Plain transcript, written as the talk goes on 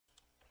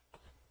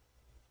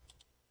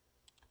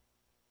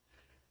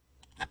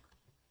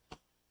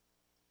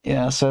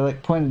Yeah, so I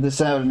like pointed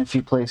this out in a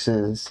few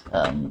places.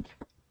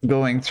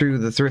 Going through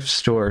the thrift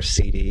store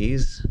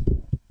CDs,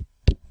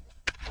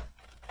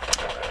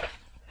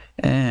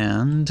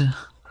 and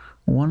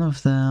one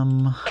of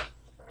them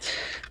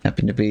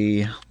happened to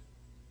be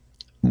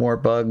more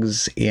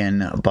bugs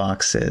in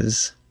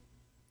boxes.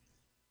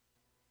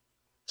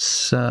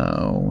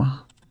 So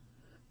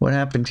what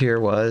happened here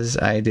was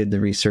I did the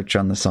research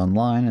on this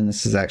online, and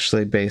this is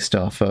actually based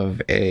off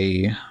of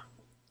a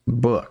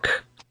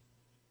book.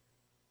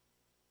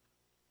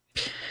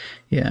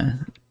 Yeah,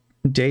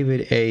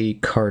 David A.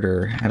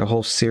 Carter had a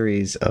whole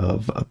series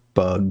of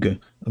bug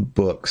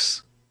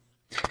books.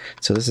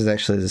 So this is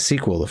actually the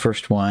sequel. The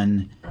first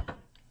one,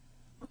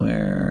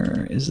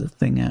 where is the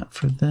thing at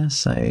for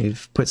this?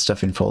 I've put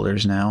stuff in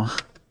folders now.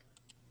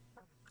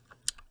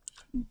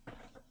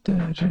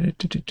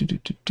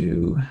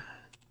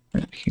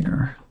 Right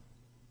here.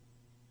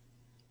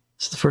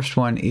 So the first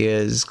one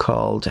is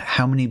called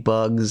How Many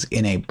Bugs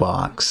in a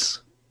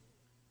Box?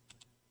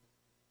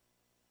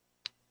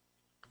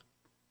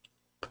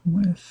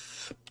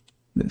 With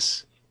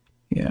this.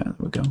 Yeah, there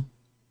we go.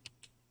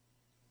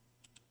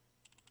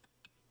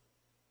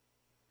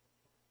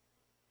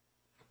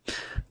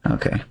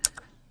 Okay,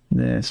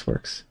 this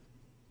works.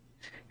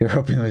 You're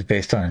hoping it was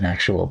based on an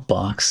actual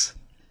box.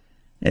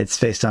 It's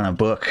based on a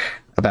book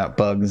about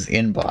bugs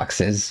in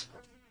boxes.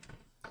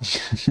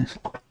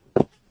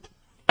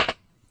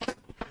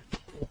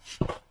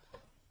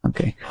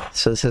 Okay,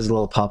 so this has a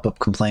little pop-up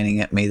complaining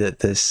at me that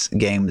this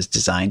game is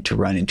designed to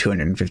run in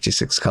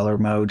 256 color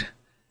mode,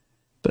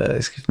 but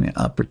this gives me an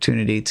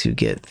opportunity to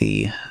get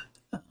the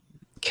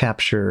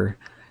capture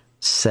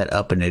set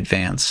up in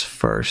advance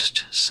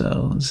first.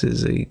 So this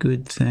is a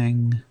good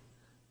thing.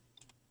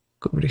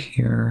 Go over to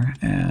here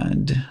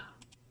and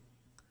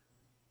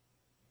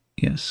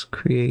yes,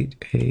 create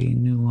a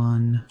new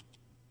one.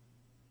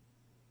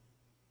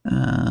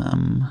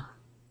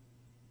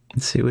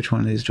 Let's see, which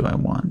one of these do I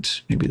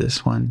want? Maybe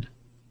this one.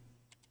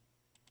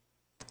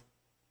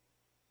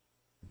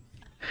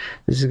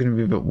 This is going to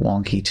be a bit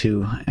wonky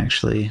too,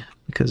 actually,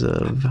 because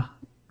of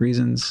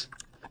reasons.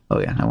 Oh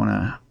yeah, I want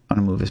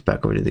to move this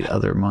back over to the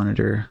other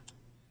monitor.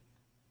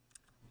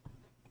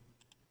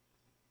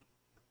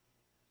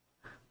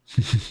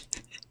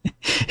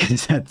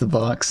 Is that the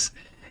box?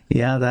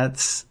 Yeah,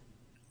 that's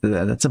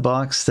a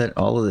box that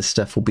all of this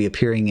stuff will be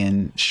appearing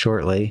in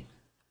shortly.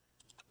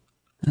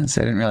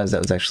 So I didn't realize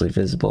that was actually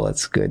visible.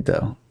 That's good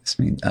though. This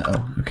means,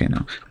 uh-oh, okay,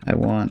 no. I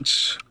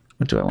want,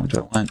 what do I want?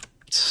 Do I want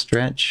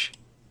stretch?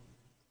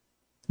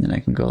 Then I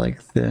can go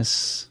like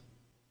this.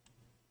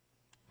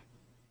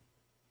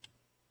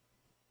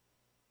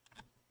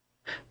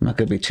 I'm not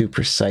going to be too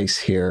precise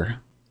here.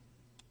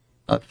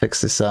 I'll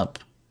fix this up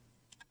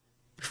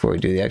before we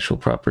do the actual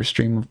proper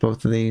stream of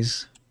both of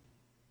these.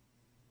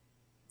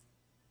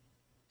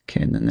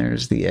 Okay, and then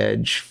there's the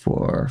edge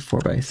for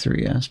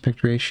 4:3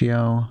 aspect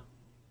ratio.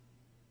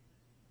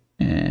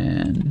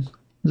 And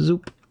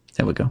zoop.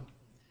 There we go.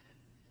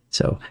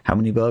 So, How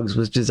Many Bugs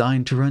was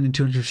designed to run in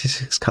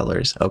 256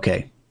 colors.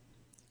 Okay.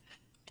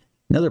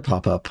 Another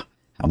pop-up.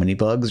 How many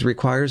bugs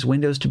requires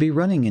Windows to be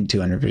running in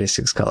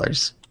 256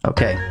 colors?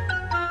 Okay.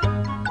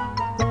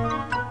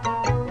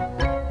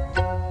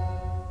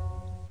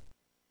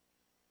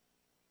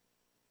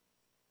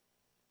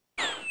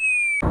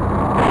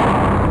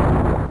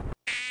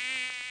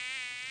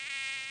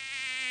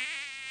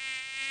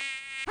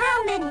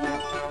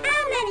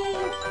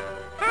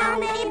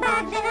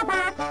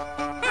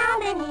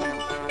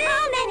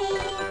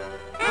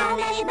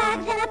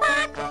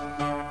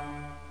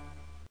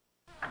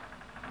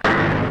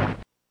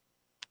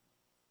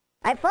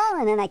 I've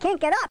fallen and I can't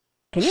get up.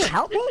 Can you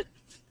help me?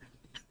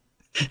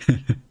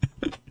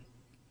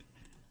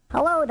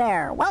 Hello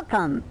there,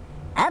 welcome.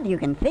 As you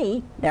can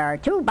see, there are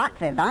two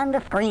boxes on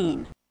the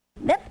screen.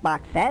 This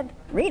box says,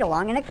 read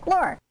along and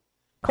explore.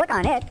 Click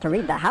on it to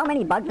read the How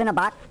Many Bugs in a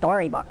Box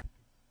storybook.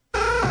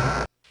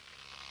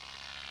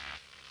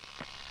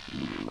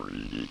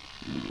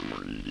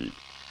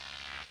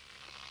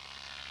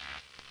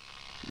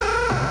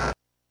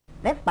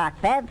 This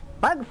box says,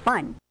 Bug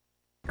Fun.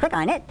 Click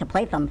on it to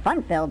play some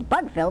fun-filled,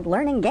 bug-filled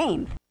learning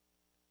games.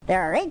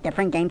 There are 8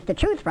 different games to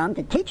choose from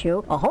to teach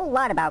you a whole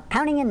lot about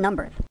counting and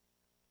numbers.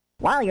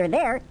 While you're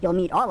there, you'll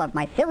meet all of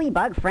my silly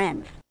bug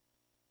friends.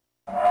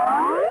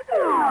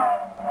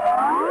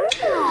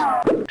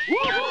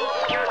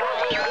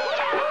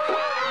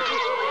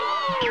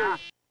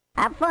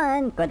 Have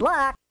fun. Good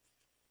luck.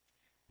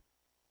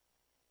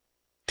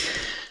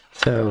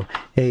 So,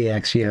 hey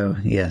Axio,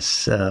 yes.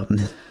 So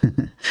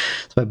what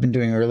I've been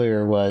doing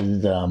earlier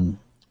was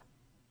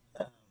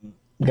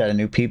got a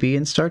new PB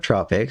in Star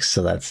Tropics,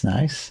 so that's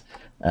nice.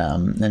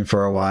 And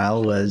for a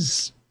while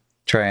was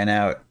trying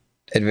out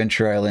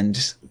Adventure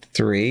Island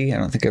 3. I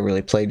don't think I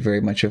really played very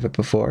much of it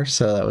before,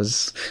 so that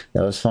was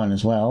fun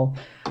as well.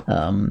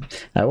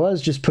 I was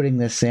just putting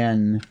this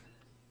in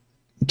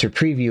to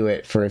preview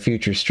it for a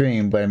future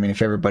stream, but I mean,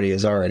 if everybody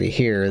is already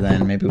here,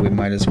 then maybe we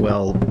might as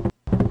well.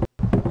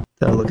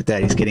 Oh, look at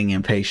that, he's getting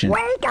impatient.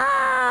 Wake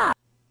up!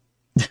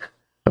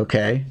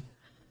 Okay.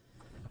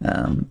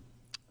 In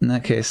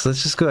that case,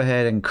 let's just go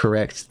ahead and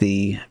correct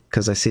the,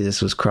 because I see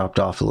this was cropped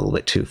off a little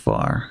bit too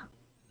far.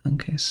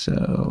 Okay,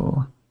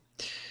 so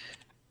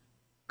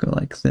go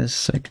like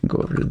this. I can go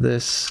over to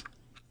this.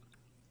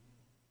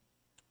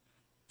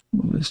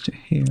 Move this to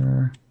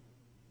here.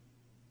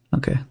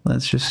 Okay,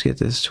 let's just get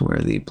this to where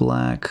the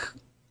black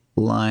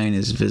line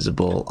is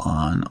visible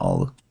on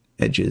all the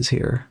edges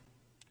here.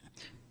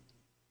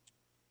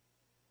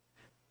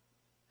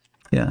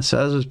 Yeah,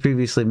 so as was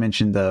previously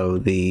mentioned though,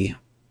 the...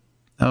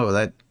 Oh,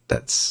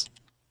 that's...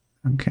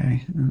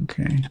 Okay.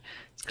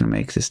 It's gonna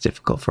make this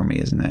difficult for me,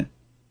 isn't it?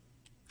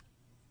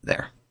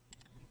 There.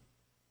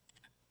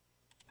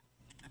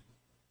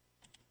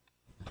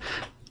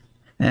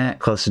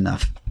 Close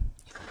enough.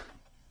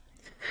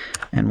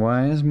 And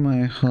why is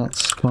my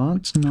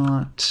hotspot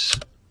not...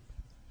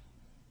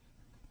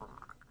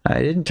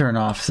 I didn't turn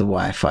off the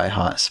Wi-Fi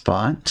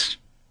hotspot.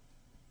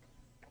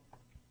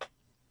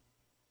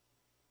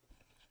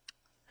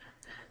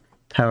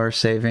 Power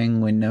saving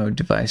when no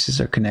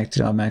devices are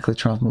connected automatically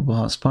turn off mobile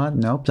hotspot.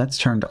 Nope, that's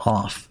turned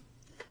off.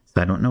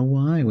 I don't know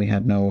why we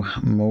had no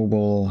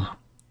mobile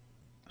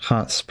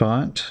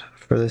hotspot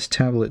for this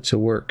tablet to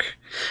work.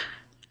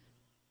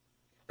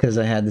 Because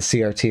I had the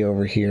CRT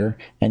over here,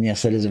 and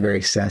yes, that is a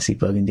very sassy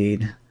bug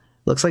indeed.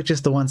 Looks like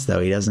just the once though.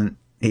 He doesn't.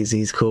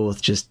 He's cool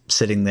with just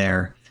sitting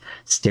there,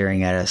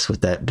 staring at us with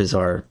that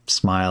bizarre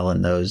smile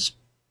and those,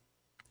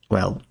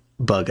 well,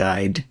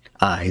 bug-eyed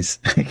eyes,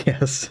 I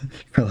guess,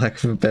 for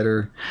lack of a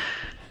better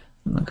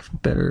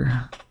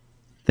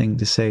thing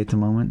to say at the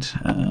moment.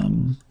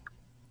 And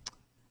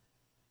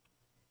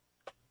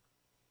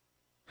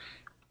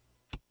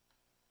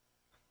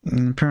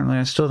apparently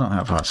I still don't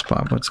have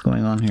hotspot. What's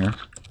going on here?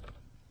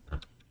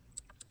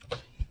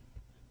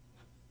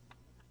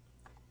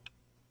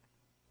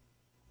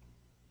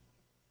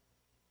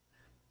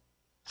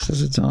 It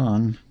says it's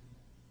on.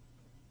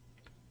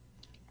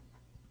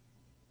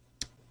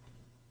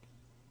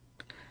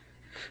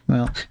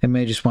 Well, it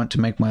may just want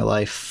to make my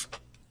life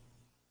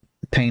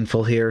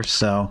painful here,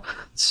 so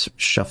let's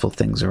shuffle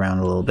things around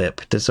a little bit.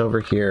 Put this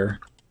over here,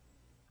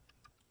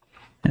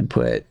 and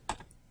put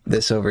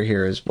this over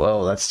here as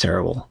well. That's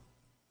terrible.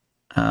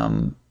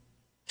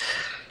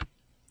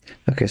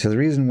 Okay, so the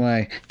reason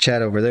why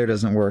chat over there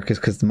doesn't work is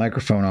because the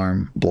microphone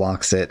arm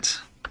blocks it.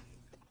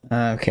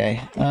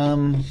 Okay,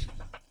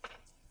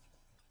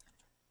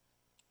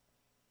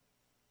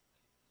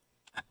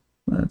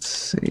 let's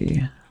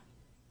see.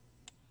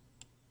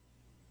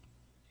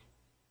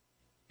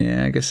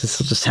 Yeah, I guess this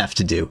will just have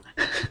to do.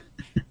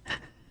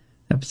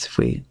 Happens if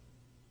we...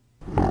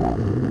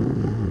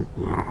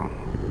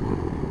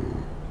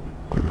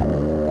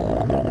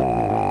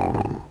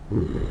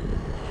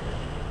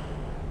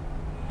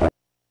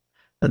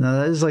 No,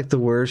 that is like the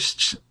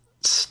worst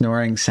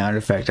snoring sound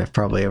effect I've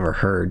probably ever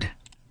heard.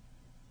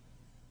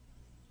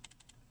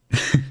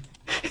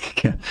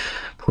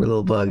 Poor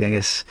little bug. I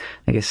guess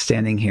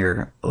standing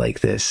here like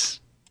this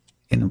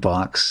in a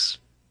box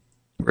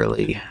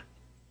really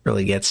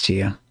gets to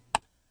you.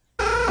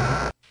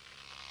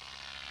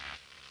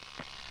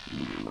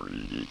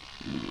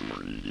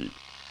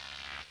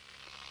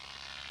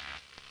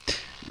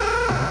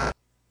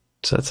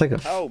 So that's like a...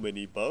 How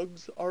many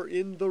bugs are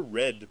in the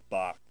red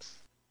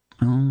box?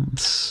 Oh,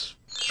 let's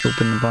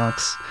open the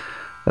box.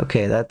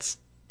 Okay, that's...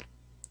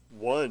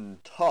 One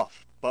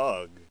tough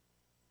bug.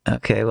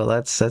 Okay, well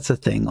that's a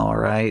thing, all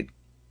right.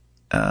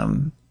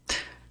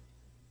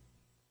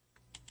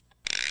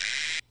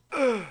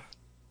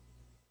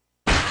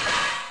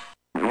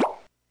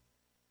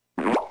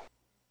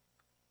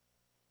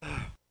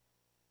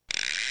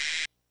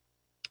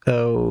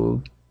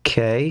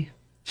 Okay.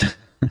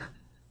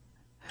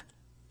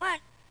 1,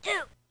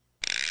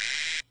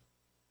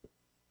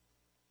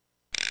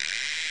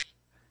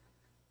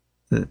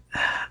 2.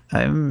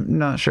 I'm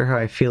not sure how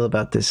I feel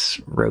about this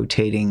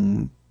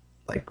rotating,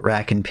 like,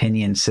 rack and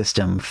pinion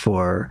system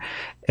for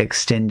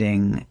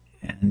extending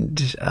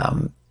and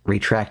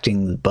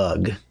retracting the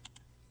bug.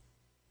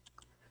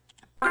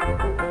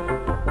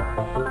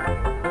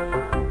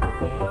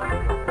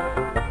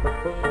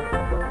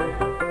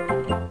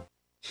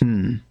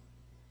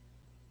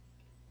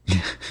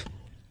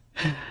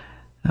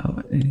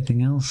 Oh,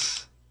 anything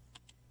else?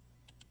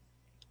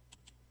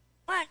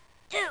 1,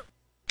 2.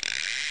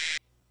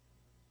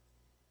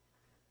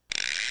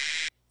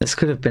 This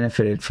could have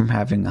benefited from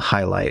having a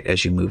highlight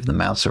as you move the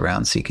mouse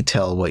around so you could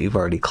tell what you've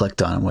already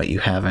clicked on and what you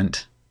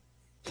haven't.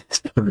 This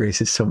bug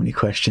raises so many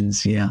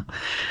questions, yeah.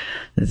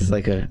 It's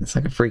like a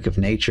freak of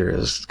nature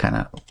is kind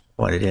of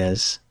what it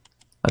is.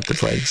 Up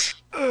his legs.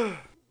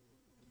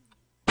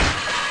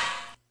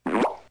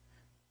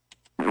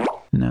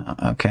 No,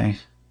 okay.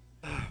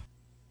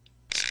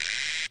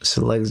 So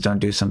the legs don't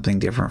do something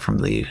different from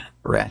the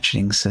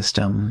ratcheting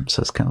system,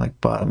 so it's kind of like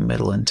bottom,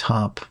 middle, and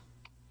top.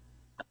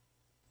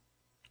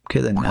 Okay,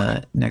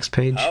 then next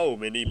page. How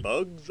many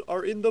bugs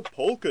are in the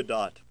polka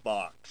dot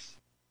box?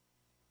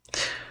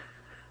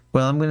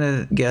 Well, I'm going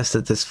to guess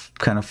that this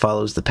kind of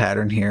follows the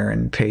pattern here,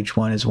 and page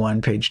 1 is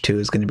 1, page 2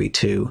 is going to be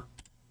 2.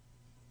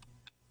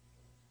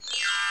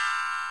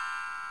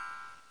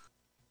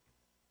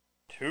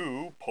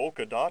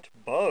 polka dot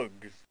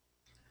bugs.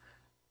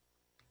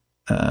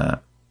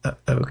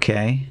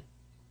 Okay.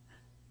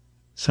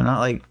 So not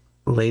like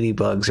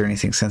ladybugs or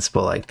anything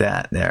sensible like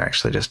that. They're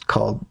actually just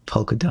called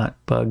polka dot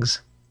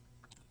bugs.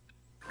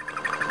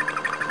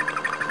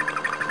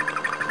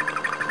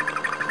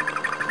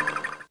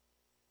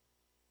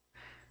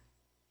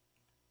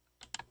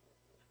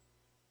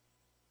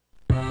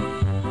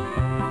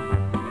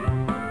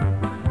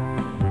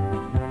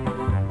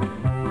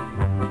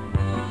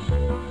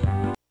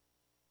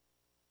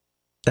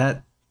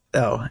 That,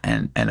 oh,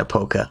 and a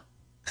polka.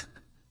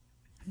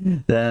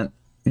 That,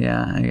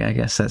 yeah, I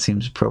guess that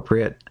seems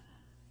appropriate.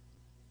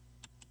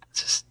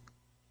 Just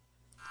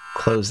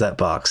close that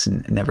box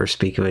and never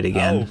speak of it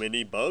again. How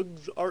many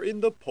bugs are in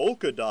the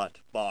polka dot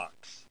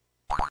box?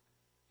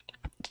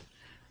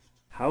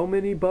 How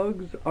many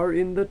bugs are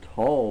in the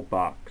tall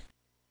box?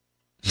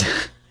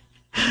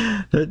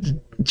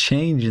 That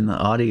change in the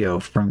audio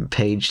from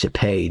page to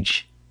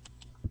page.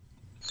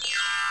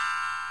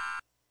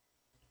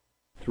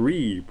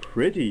 3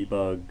 pretty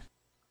bugs.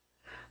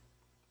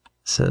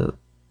 So,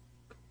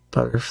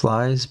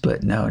 butterflies,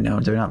 but no,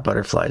 they're not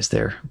butterflies.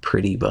 They're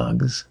pretty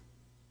bugs.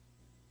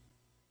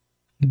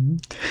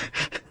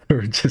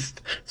 We're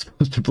just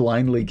supposed to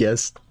blindly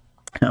guess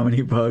how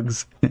many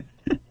bugs.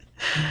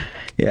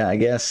 Yeah, I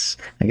guess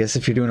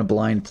if you're doing a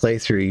blind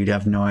playthrough, you'd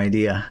have no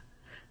idea.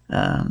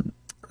 I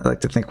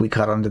like to think we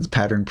caught on to the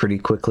pattern pretty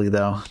quickly,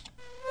 though.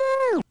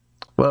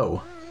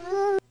 Whoa.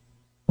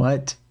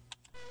 What?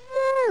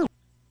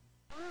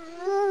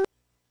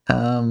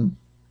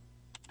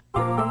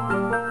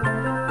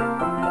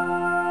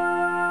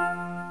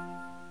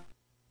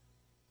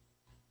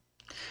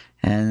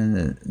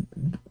 And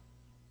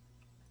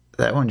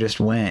that one just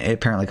went. It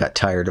apparently got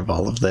tired of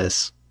all of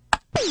this.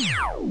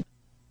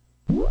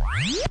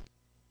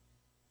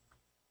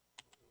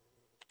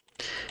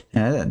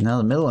 Yeah, now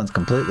the middle one's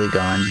completely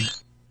gone.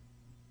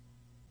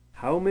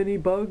 How many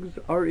bugs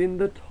are in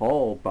the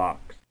tall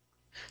box?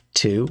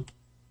 2.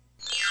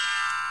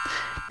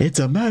 It's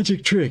a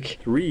magic trick.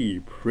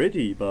 3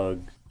 pretty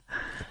bugs.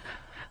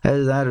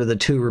 Either that or the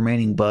 2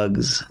 remaining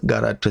bugs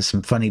got up to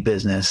some funny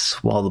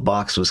business while the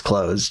box was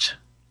closed.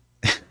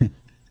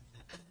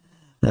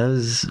 That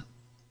was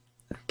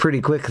pretty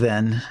quick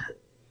then.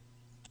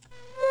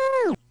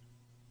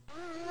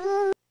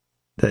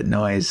 That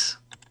noise.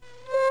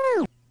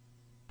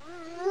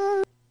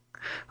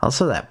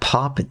 Also that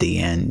pop at the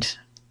end.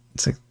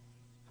 It's like,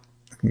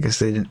 I guess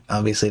they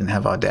obviously didn't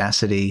have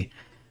Audacity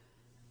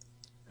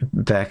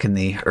back in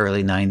the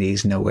early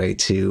 90s. No way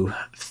to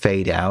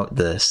fade out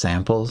the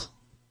samples.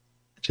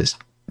 Just,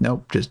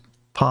 nope, just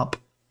pop.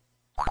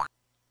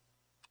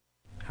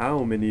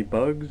 How many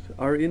bugs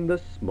are in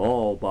the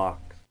small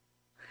box?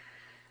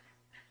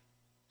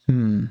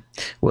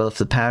 Well, if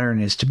the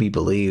pattern is to be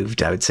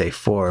believed, I would say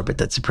 4, but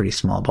that's a pretty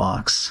small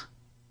box.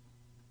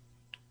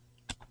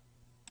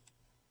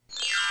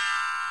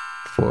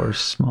 4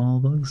 small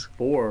bugs?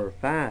 4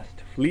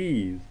 fast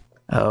fleas.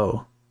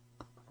 Oh.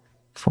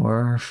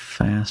 4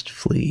 fast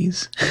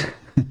fleas.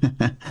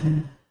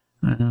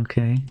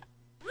 Okay.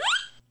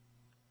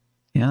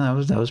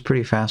 Yeah, that was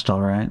pretty fast, all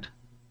right.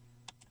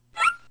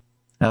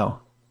 Oh.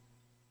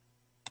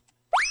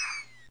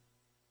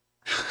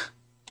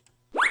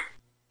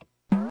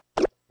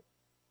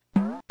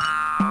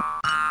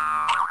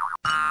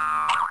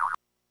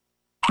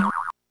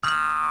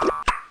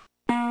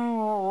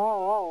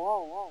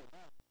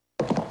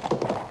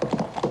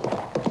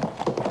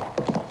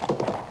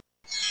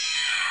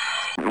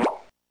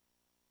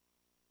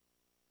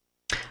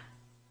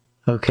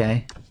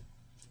 Okay.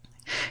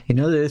 You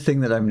know, the other thing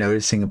that I'm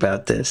noticing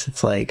about this,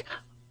 it's like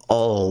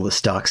all the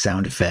stock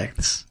sound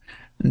effects.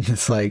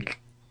 It's like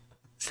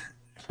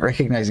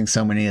recognizing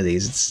so many of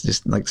these. It's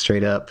just like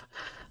straight up.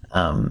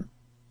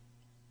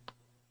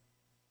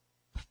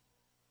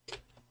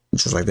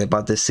 It's just like they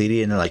bought this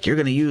CD and they're like, you're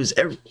going to use,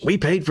 we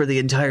paid for the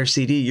entire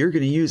CD. You're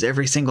going to use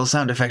every single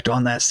sound effect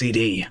on that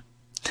CD.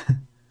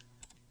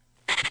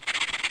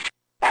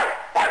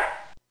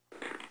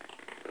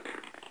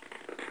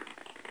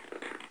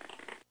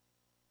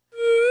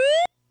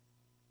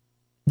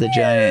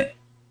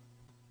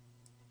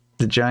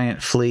 The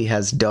giant flea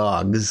has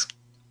dogs.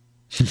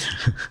 Fast,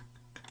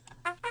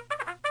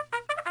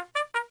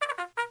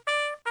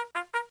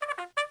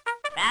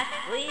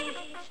 please.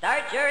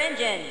 Start your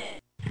engine.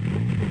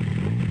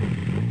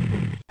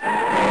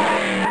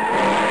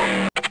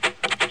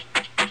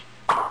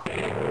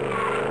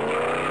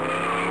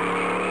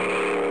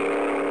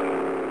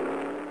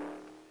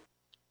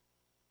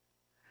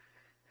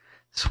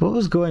 So what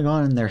was going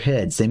on in their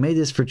heads? They made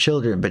this for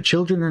children, but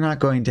children are not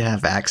going to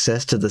have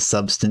access to the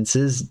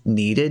substances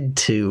needed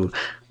to,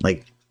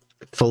 like,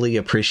 fully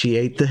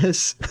appreciate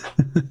this.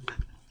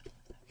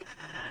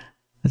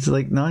 It's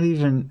like not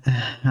even,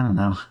 I don't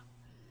know.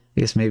 I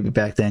guess maybe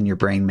back then your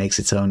brain makes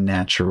its own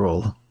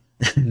natural,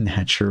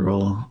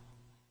 whatever.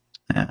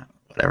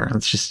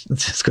 Let's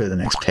just go to the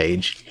next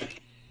page.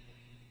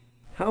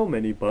 How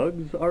many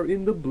bugs are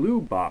in the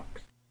blue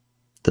box?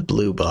 The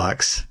blue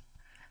box.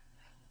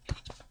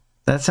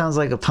 That sounds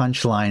like a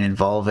punchline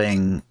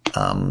involving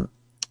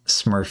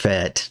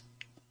Smurfette.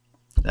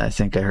 I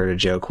think I heard a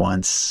joke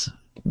once,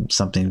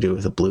 something to do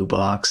with a blue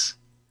box.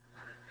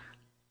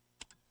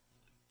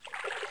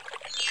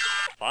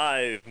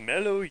 5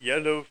 mellow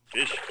yellow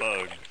fish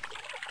bugs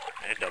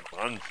and a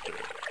monster.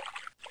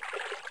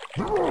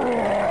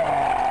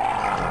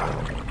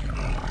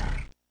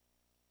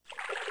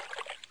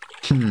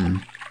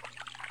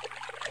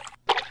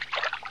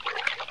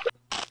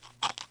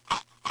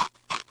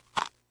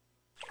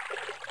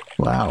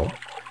 Wow,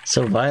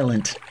 so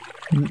violent.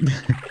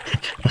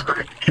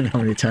 How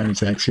many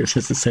times actually it's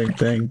just the same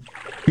thing?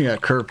 Yeah,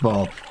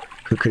 curveball.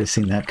 Who could have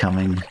seen that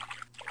coming?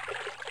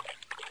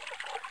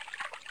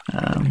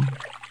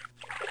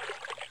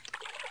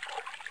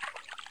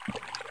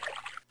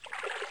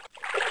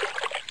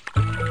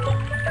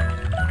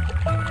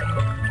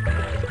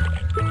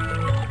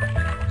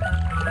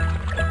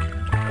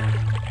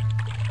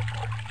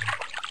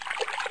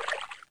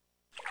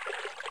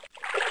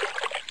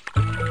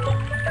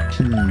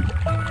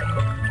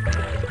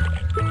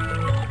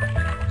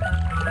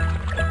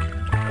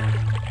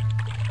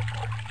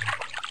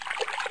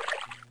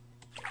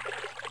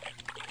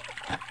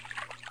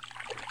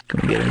 Can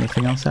we get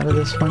anything else out of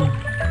this one?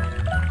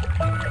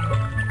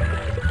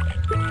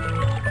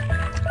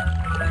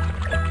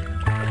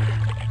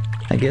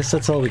 I guess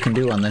that's all we can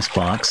do on this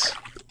box.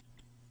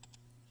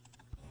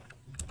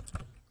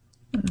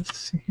 Let's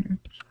see here.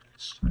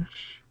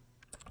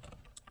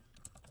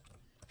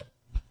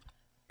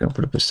 I'll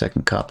put up a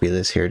second copy of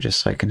this here just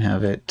so I can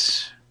have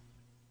it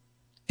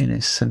in a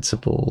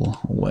sensible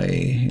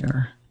way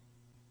here.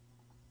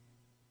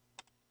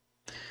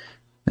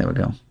 There we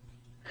go.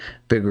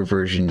 Bigger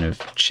version of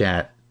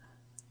chat,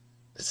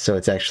 so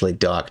it's actually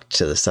docked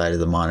to the side of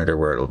the monitor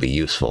where it'll be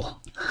useful.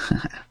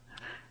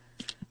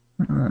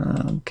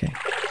 Okay.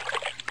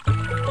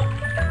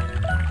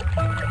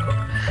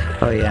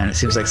 Oh yeah, and it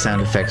seems like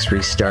sound effects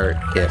restart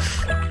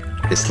if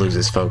this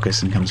loses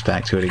focus and comes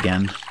back to it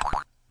again.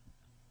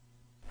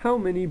 How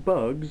many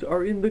bugs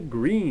are in the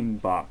green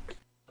box?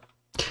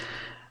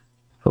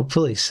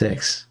 Hopefully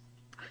 6.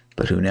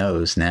 But who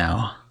knows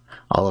now?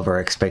 All of our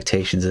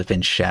expectations have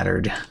been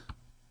shattered.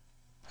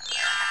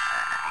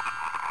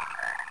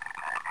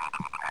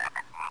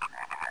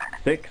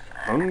 Six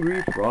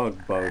hungry frog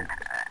bugs.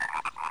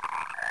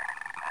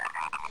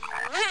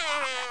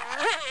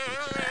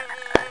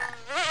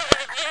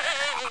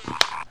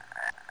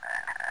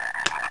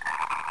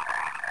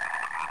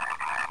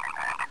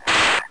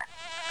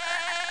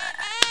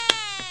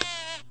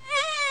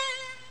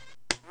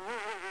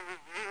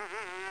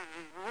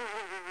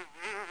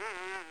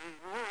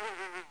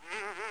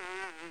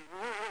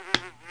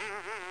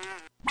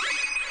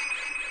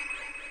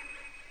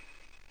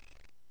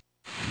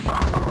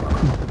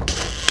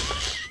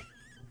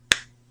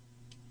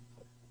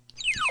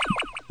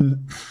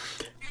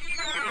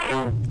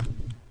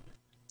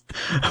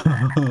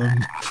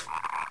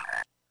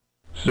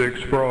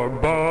 Six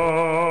frog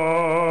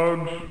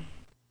bugs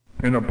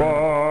in a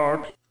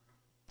box.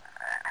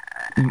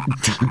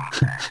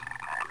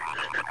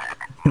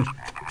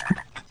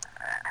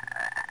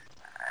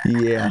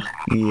 Yeah.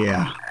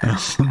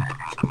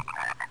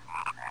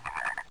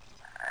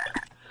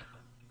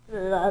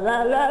 La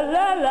la la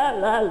la la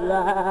la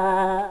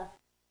la.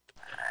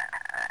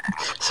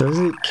 So is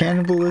it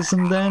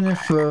cannibalism then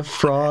if a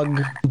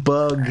frog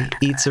bug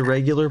eats a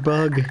regular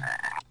bug?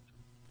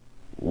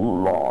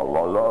 La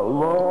la la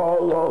la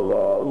la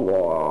la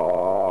la.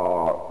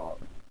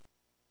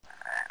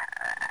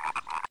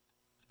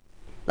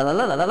 La la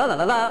la la la la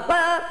la la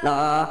la.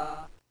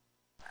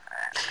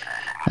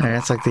 Alright,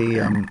 that's like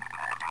the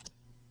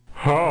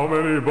How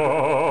many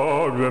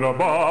bugs in a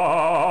box?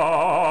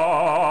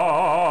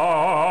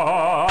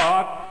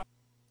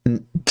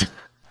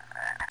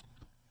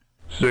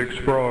 Six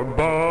frog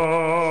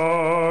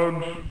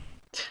bugs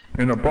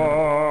in a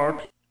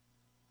box.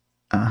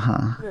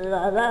 uh-huh.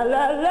 La la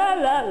la la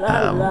la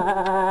la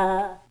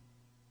la.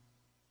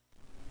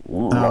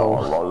 La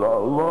la la la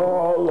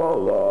la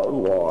la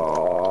la.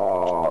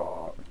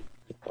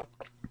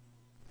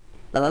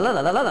 La la la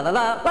la la la la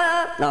la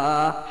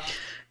la.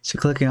 So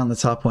clicking on the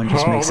top one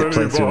just makes it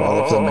play through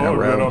all of them in a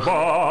row.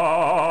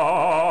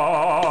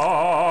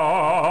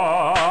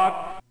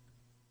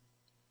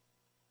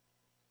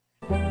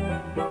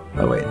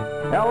 Oh wait.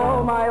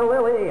 Hello, my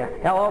lily.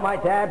 Hello, my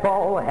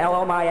tadpole.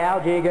 Hello, my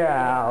algae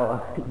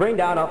gal. Bring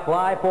down a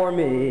fly for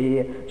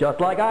me, just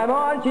like I'm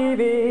on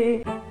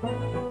TV.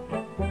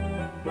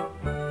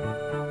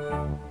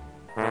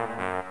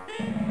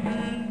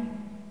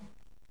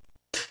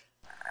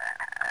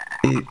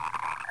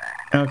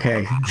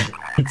 Okay.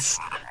 Let's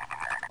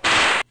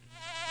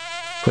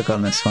click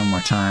on this one more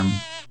time.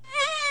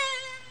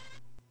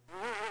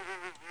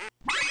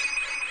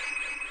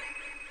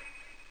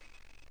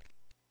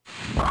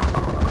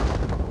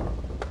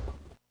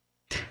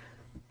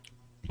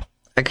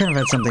 I kind of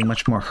had something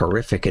much more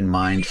horrific in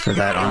mind for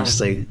that,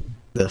 honestly.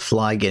 The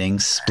fly getting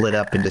split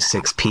up into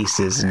 6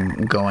 pieces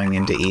and going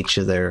into each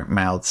of their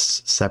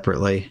mouths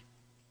separately.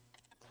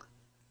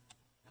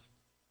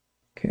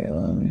 Okay,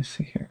 let me... me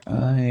see here.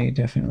 I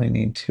definitely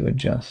need to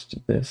adjust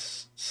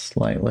this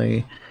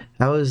slightly.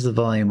 How is the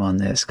volume on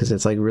this? Because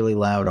it's like really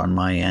loud on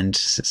my end.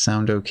 Does it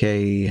sound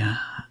okay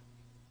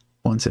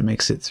once it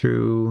makes it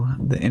through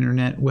the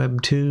internet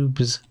web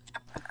tubes?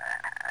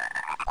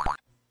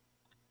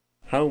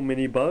 How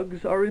many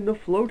bugs are in the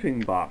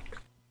floating box?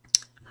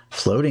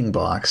 Floating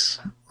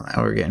box?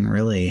 Now we're getting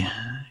really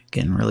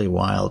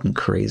wild and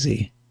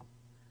crazy.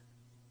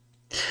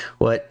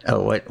 What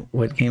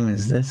game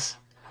is this?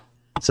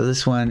 So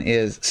this one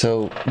is,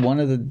 so one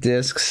of the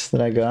discs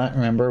that I got,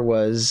 remember,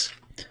 was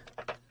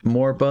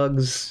more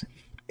bugs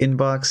in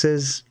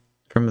boxes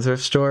from the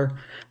thrift store.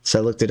 So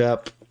I looked it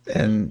up,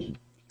 and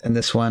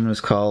this one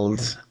was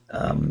called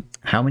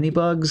How Many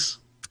Bugs?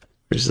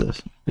 Here's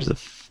the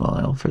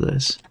file for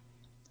this.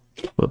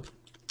 Whoop.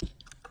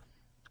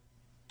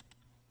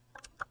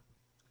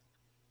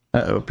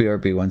 Uh-oh,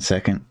 BRB, 1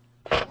 second.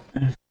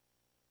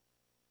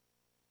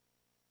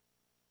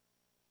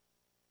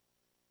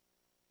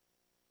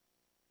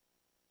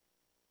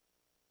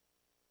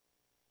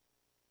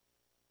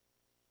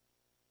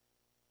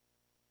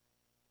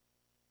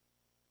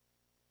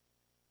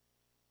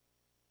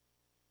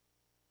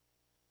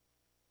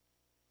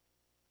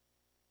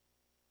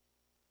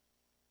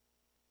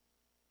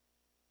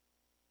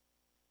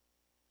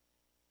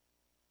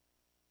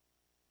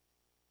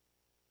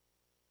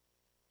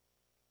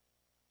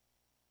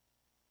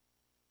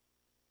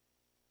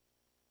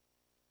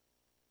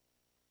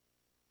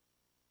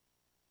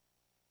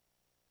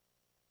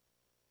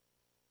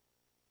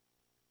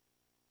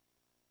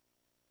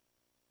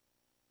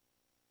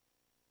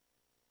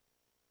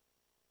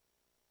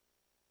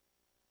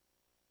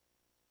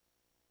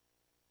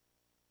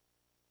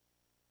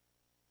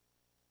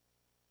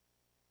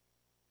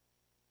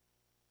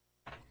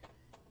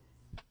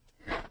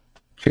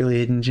 Really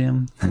hidden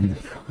gem.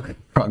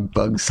 Frog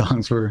bug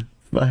songs were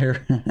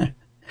fire.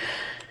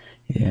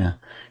 Yeah.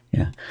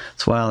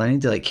 It's wild. I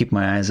need to like keep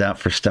my eyes out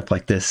for stuff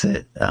like this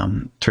at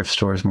thrift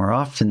stores more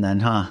often then,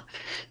 huh?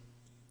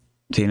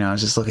 So, I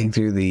was just looking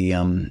through the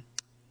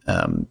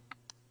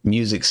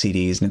music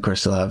CDs, and of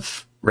course they'll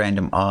have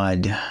random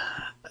odd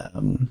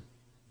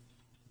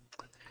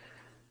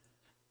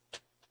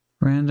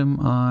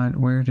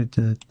where did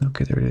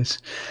okay, there it is.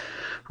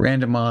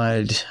 Random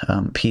odd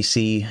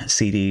PC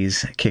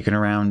CDs kicking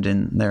around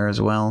in there as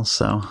well,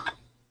 so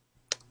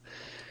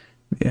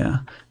yeah.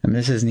 I mean,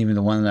 this isn't even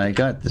the one that I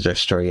got at the thrift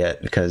store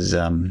yet, because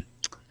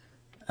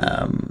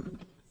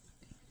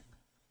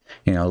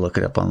look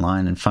it up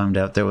online and found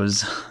out there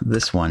was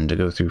this one to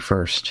go through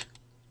first.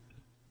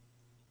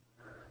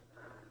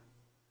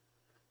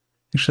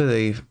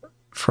 Actually, the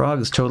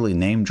Frog's totally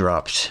name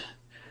dropped.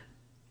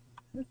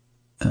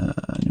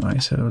 New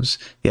ISOs.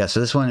 Yeah, so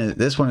this one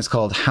is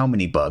called How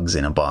Many Bugs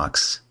in a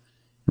Box.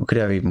 We could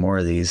have even more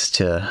of these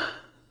to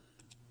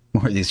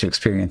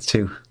experience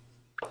too.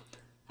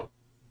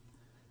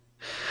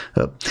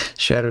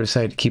 Shadow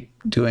decided to keep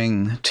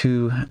doing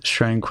 2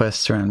 shrine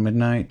quests around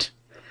midnight.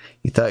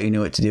 You thought you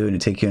knew what to do, and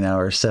it'd take you an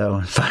hour or so,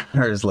 and 5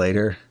 hours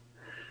later.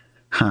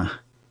 Huh.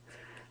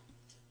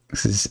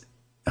 This is...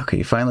 Okay,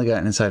 you finally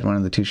gotten inside one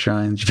of the 2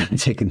 shrines. You're going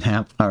to take a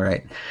nap?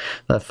 Alright.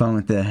 Have fun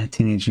with the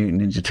Teenage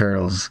Mutant Ninja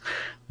Turtles.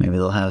 Maybe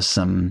they'll have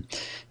some...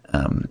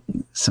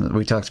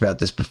 we talked about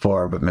this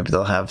before, but maybe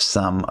they'll have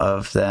some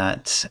of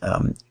that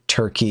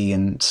turkey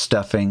and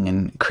stuffing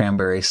and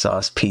cranberry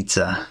sauce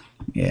pizza.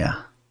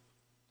 Yeah.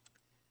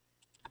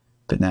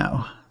 But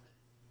now,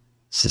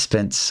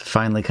 suspense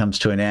finally comes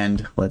to an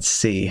end. Let's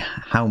see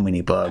how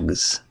many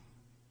bugs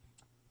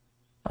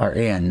are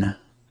in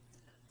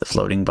the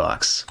floating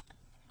box.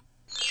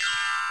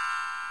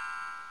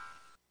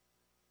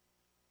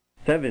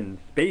 7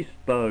 space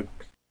bugs.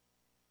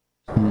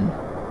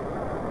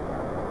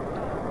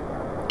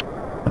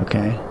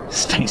 Okay,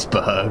 space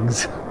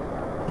bugs.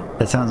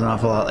 That sounds an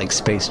awful lot like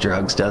space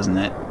drugs, doesn't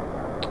it?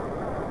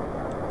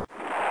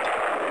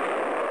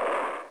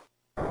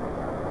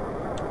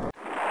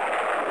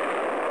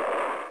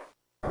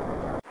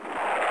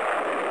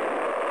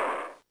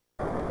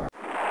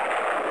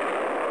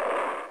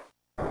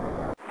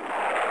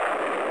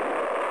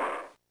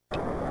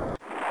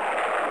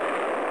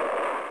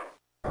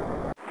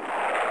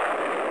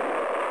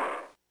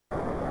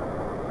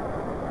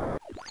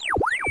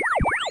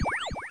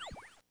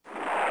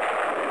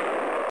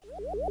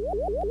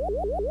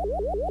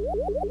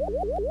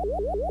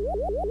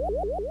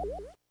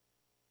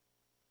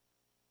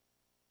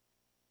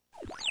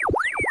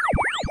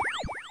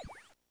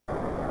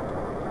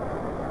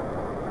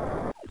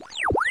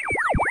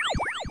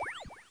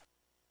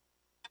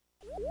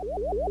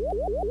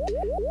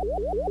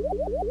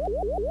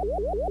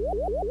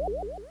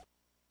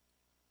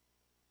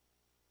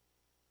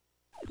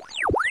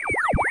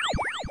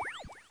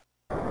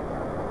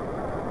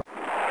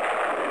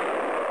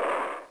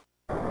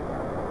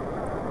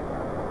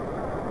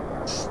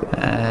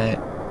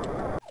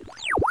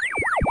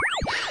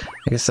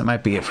 I guess that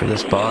might be it for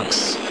this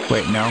box.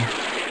 Wait, no.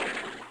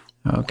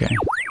 Okay.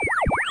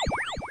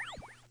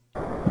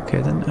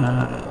 Okay, then,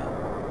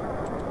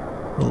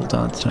 little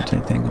dots don't do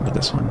anything about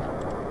this one.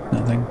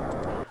 Nothing.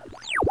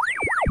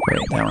 Wait,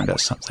 that one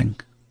does something.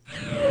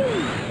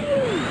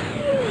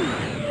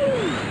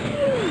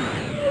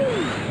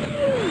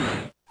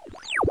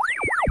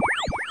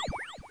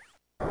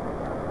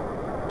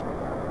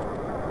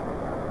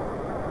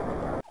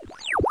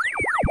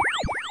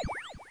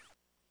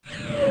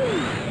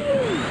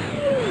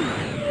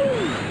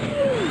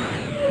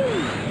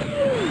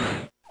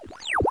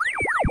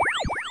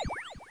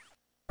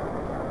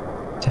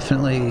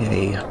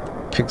 Definitely a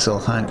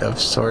pixel hunt of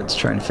sorts,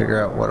 trying to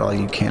figure out what all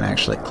you can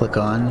actually click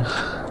on.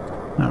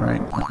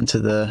 Alright, on to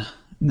the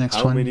next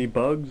one. How many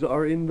bugs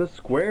are in the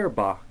square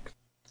box?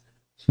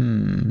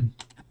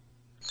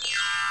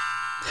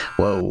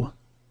 Whoa.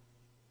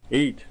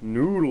 8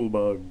 noodle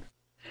bugs.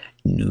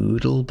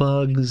 Noodle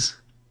bugs?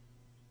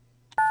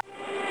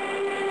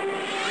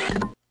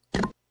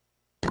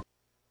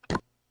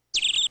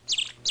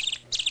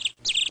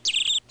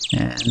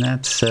 And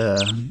that's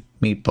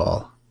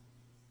meatball.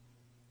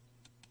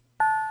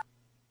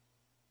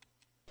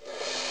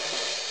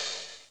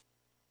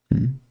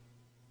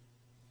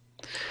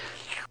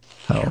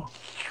 Oh.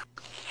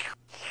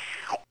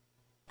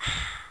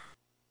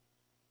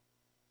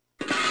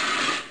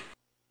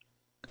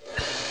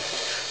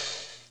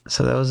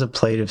 So that was a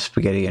plate of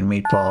spaghetti and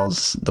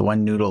meatballs. The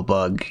one noodle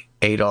bug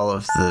ate all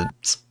of the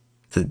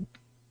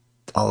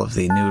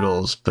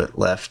noodles, but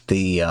left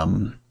the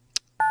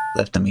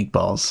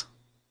meatballs.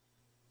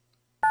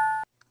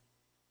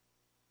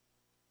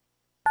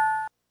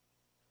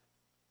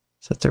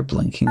 Is that they're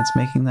blinking? It's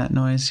making that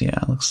noise? Yeah,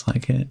 looks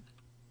like it.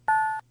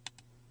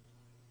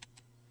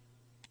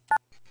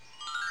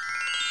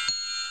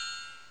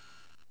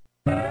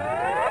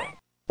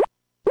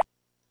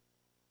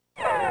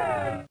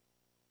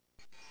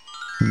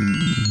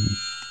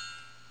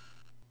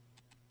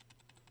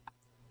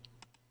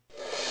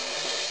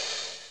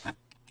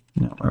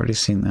 No, I've already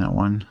seen that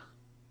one.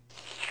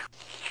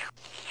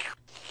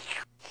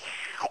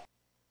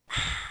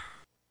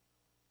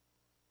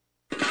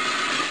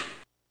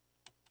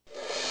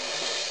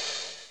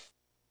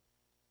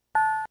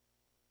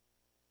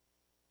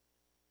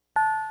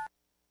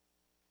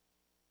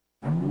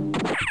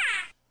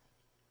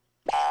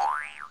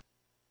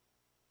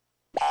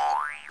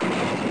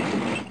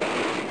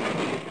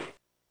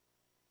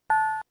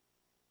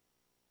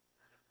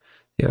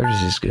 The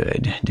artist is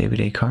good. David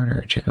A.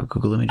 Carter. Check out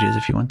Google Images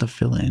if you want the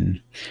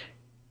fill-in.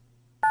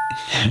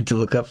 To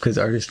look up because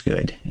art is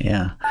good.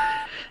 Yeah.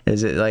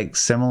 Is it like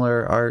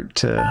similar art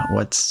to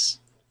what's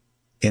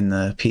in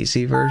the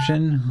PC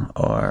version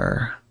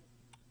or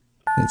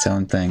its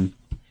own thing?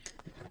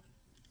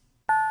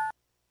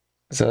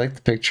 So I like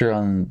the picture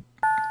on,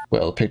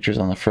 well, the pictures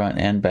on the front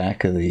and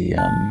back of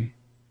the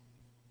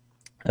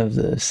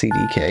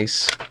CD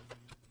case.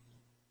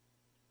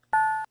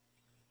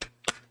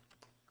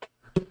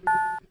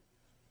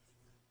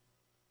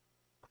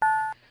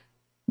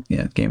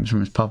 Yeah, games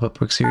from his pop-up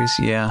book series.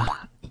 Yeah,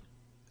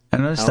 I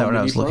noticed that when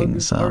I was looking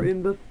this up. How many bugs are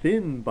in the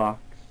thin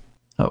box?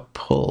 Oh,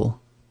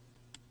 pull.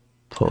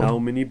 How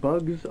many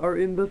bugs are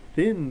in the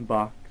thin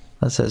box?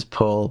 That says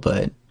pull,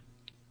 but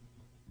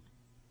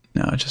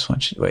no, I just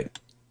want you to wait.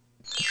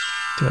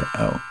 Do it.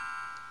 Oh.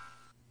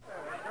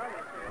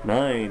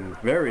 9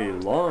 very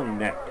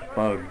long-necked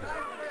bugs.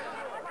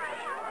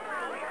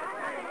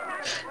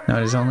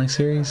 Not his only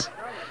series?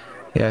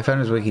 Yeah, I found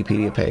his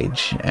Wikipedia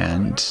page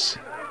and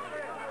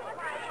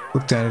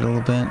looked at it a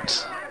little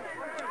bit.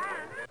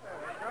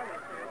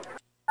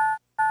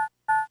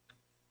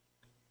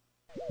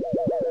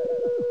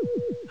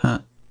 Huh.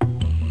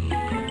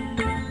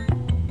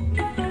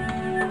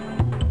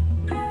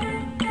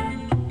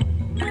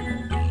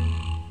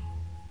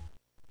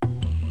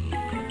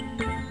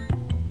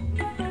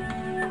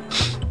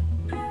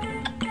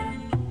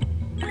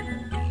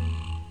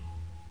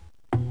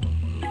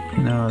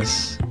 No,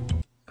 it's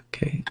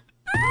okay.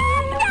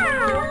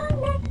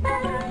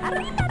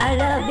 I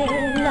love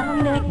that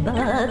long-necked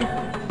bug.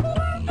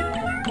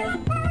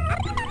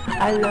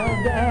 I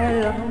love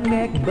that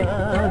long-necked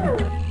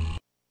bug.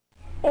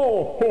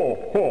 Oh, ho,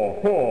 ho,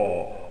 ho.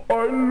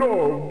 I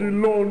love the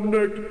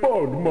long-necked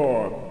bug,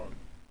 man.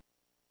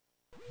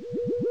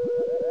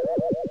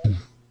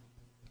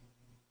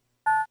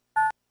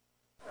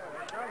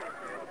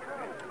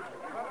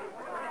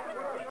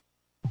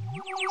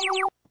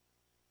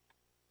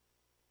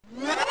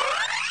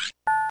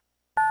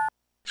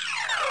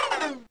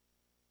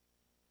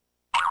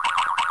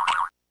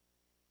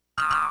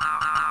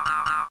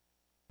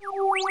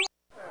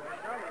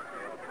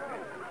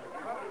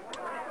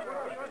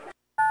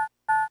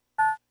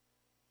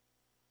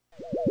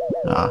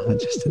 Ah, I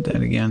just did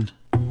that again.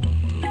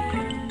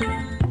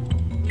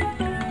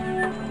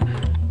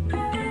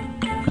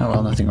 Oh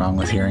well, nothing wrong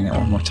with hearing it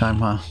one more time,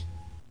 huh?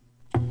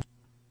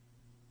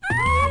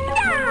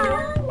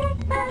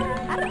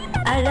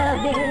 I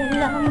love that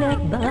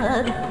long-necked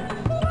bug.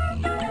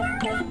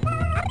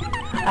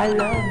 I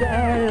love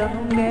that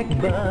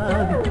long-necked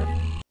bug.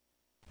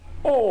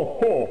 Oh,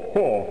 ho,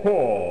 ho, ho.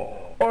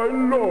 I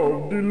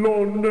love the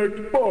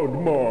long-necked bug,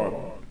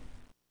 man.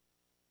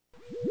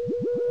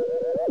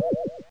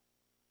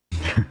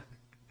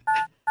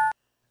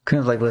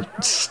 kind of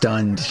like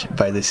stunned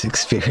by this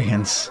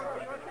experience.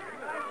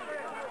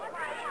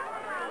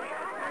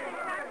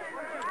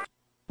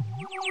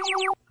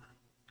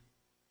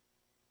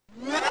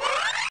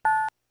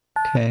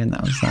 Okay, and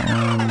that was that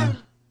one.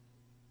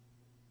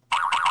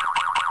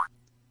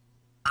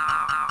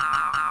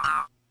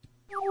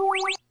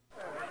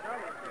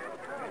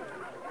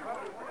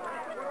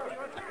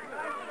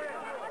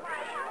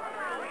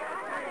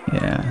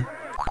 Yeah.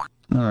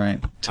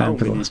 Alright, time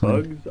for the last one. How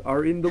many bugs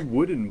are in the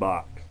wooden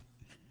box?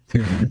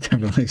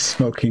 Definitely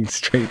smoking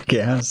straight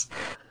gas.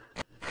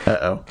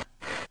 Uh-oh.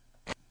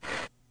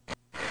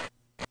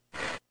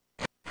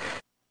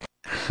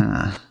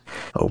 Huh.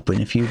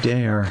 Open if you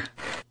dare.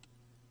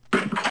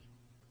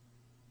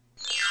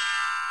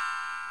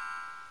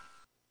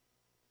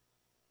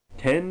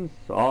 Ten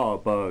saw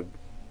bugs.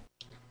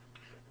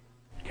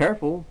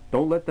 Careful,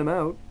 don't let them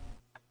out.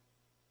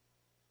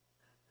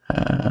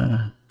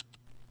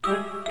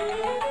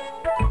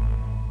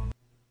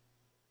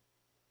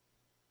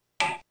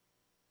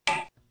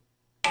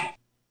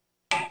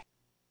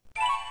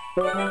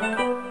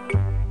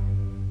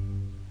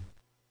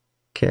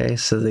 Okay,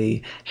 so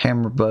the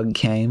hammer bug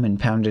came and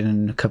pounded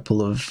in a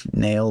couple of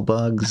nail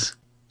bugs.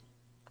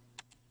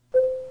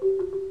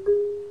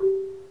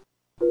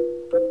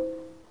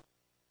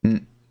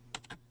 Mm.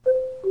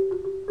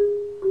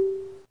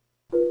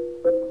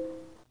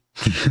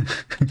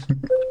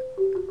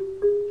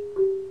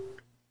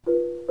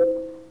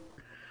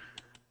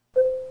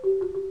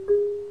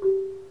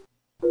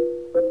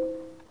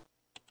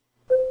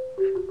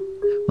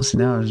 Well, see,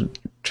 now I was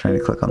trying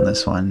to click on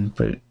this one,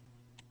 but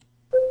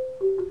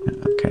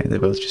okay, they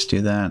both just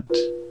do that.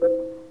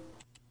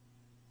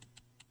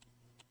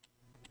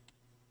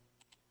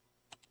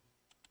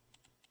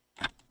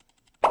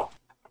 Oh.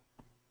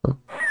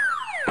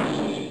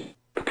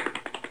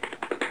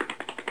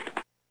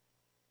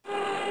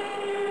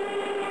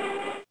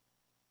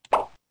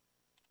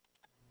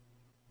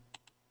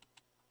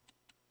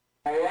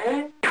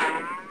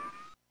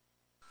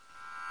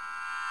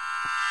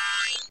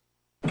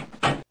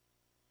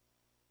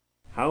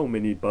 How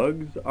many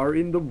bugs are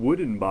in the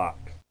wooden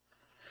box?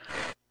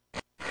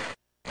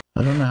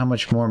 I don't know how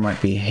much more might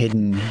be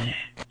hidden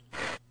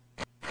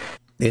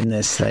in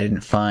this that I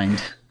didn't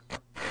find.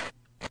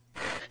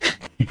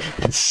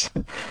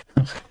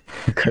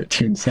 The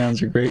cartoon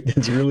sounds are great.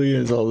 It really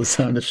is all the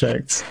sound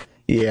effects.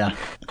 Yeah.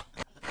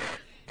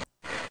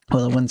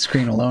 Well, the one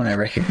screen alone I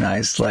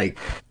recognized like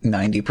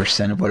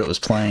 90% of what it was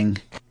playing.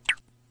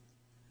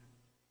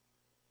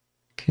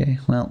 Okay,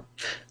 well,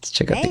 let's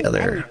check out the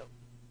other...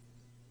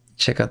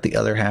 Check out the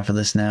other half of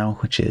this now,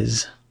 which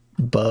is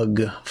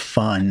Bug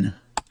Fun.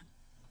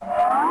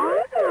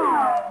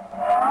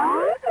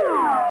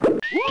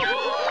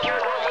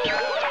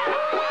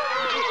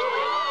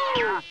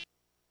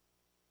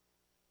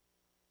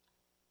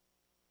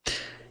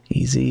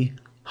 Easy,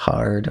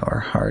 hard,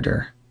 or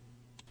harder?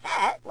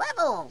 Set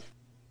levels.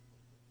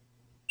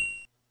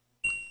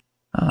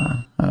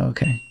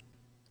 Okay.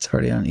 It's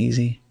already on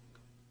easy.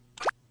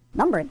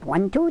 Numbers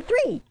 1, 2,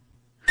 3.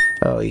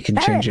 Oh, you can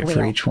change it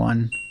for each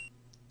one.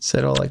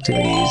 Set all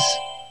activities.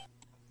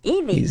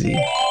 Easy.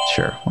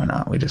 Sure, why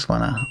not? We just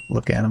want to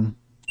look at them.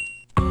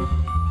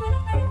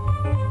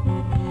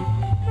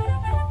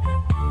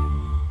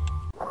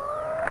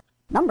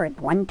 Numbers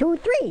 1, 2,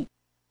 3.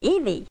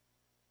 Easy.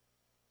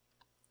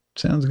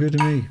 Sounds good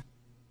to me.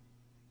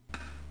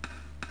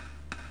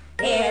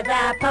 Here's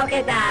a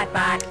polka dot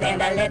box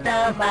and a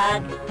little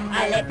bug,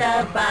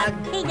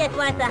 He just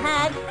wants a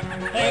hug.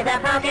 Here's a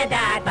polka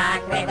dot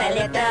box with a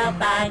little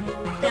bug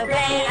to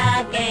play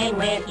a game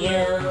with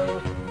you.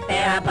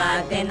 There are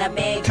bugs in the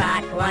big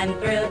box, 1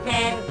 through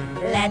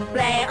 10. Let's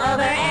play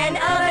over and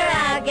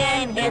over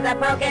again. Here's a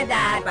polka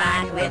dot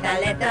box with a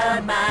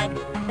little bug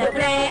to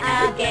play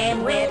a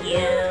game with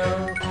you.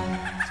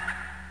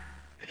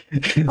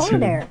 Over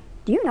there,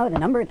 do you know the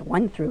numbers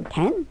 1 through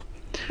 10?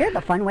 Here's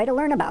a fun way to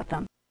learn about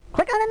them.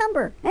 Click on a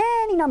number,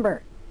 any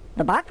number.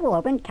 The box will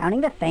open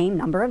counting the same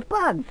number of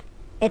bugs.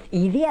 It's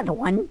easy as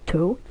 1,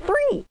 2,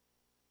 3.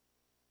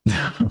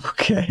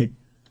 Okay.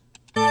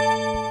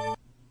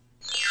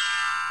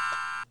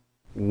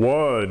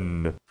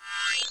 1.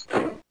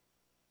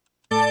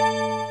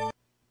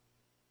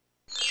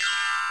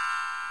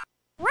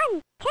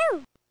 1,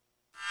 2.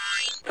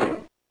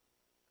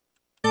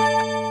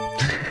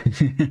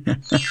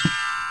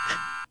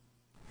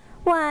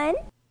 1,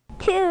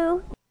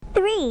 2,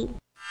 3.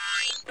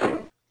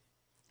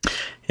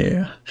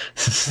 Yeah.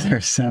 Is there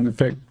a sound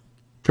effect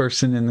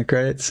person in the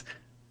credits?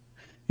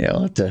 Yeah,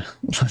 I'll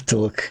have to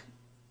look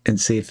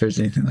and see if there's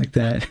anything like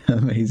that.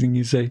 Amazing,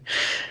 you say?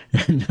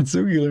 That's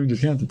so you learned to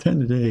count to 10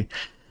 today.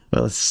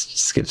 Well, let's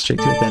skip straight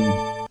to it then.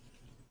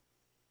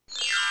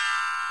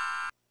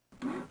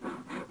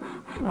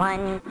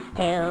 1,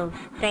 2,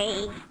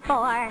 3,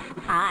 4,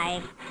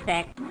 5,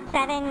 6,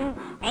 7,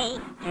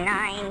 8,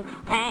 9,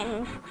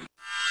 10.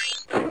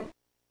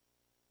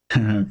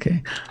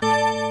 Okay.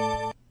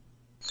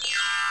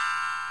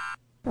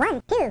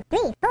 1, 2,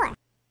 3, 4.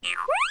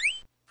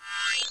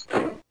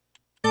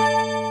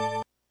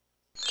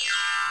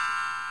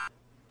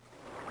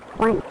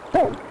 1,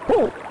 2,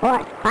 3,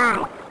 4,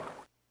 5.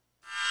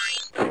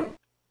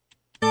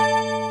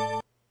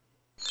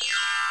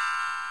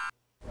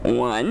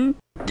 One,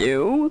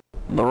 two,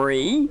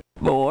 three,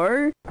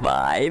 four,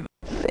 five,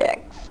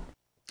 six.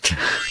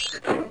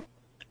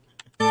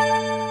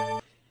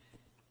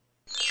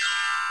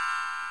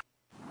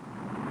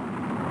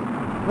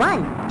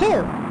 One,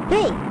 two,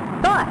 three,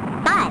 4,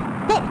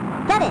 5, 6,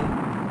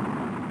 7.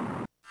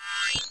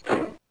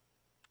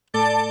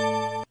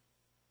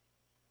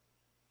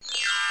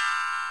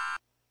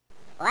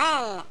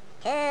 One,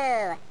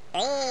 two,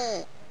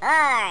 three,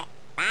 4,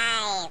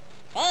 5,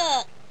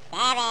 6,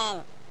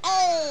 7,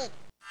 8.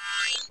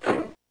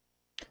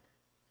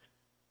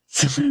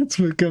 So that's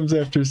what comes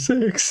after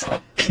 6.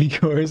 You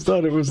always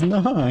thought it was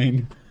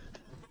 9.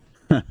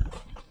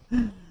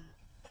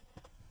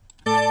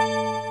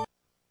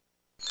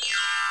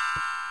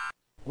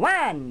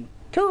 One,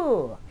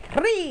 two,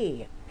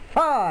 three,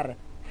 4,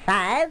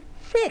 5,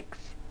 6,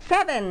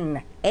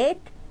 7, 8,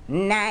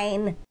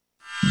 9.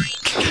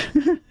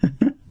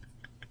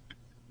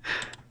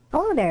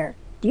 Hello there.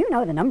 Do you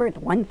know the numbers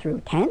 1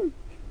 through 10?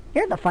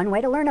 Here's a fun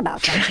way to learn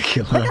about them.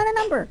 Dracula. Click on a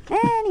number,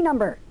 any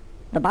number.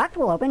 The box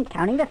will open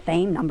counting the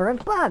same number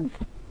of bugs.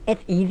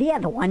 It's easy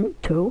as 1,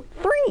 2,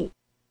 3.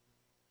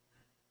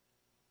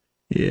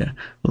 Yeah,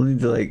 we'll need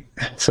to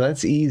so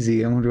that's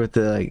easy. I wonder what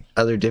the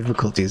other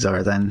difficulties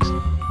are then.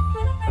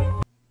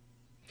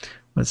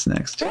 What's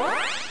next?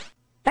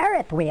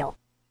 Ferris wheel.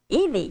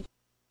 Easy.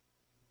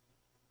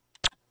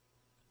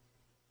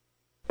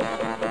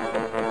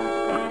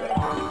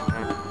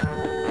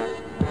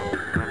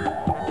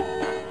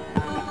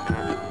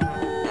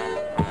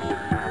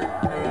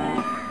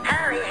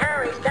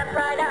 Hurry, step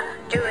right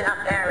up to the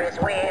Ferris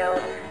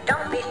wheel.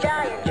 Don't be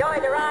shy, enjoy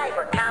the ride,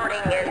 for counting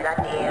is the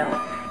deal.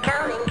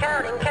 Counting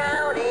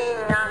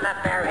on the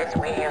Ferris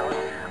wheel.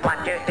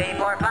 1, 2, 3,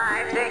 4,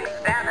 5, 6,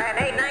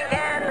 7, 8, 9,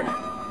 10.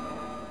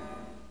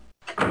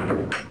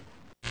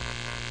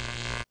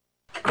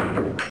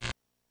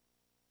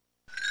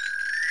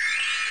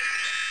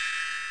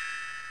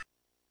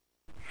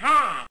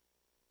 Hi!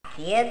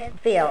 Kids,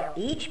 fill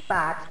each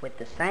box with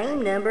the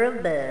same number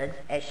of bugs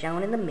as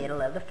shown in the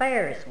middle of the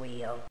Ferris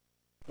wheel.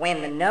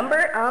 When the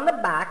number on the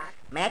box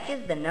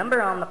matches the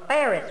number on the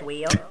Ferris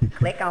wheel,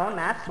 click on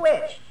my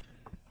switch.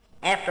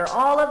 After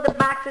all of the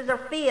boxes are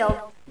filled,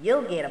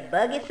 you'll get a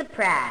buggy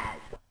surprise.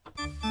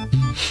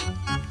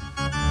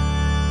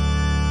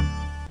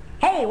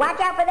 Hey, watch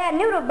out for that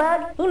noodle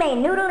bug. He may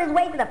noodle his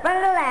way to the front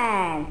of the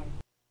line.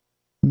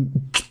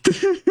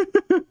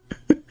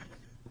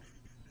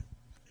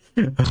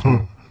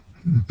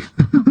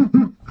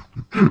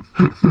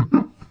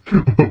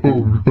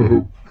 Oh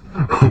no.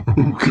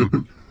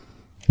 Okay.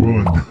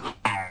 1.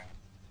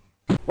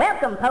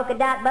 Welcome, Polka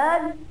Dot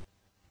Bug.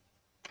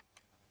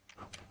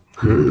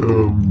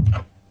 Okay,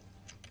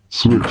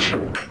 switch.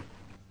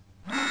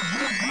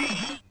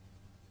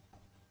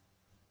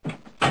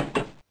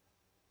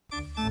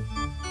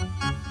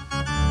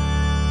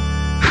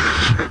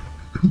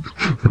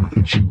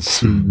 Imagine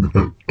seeing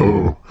that.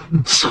 Oh,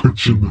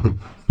 switch in the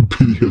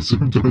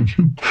BDSM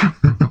dungeon.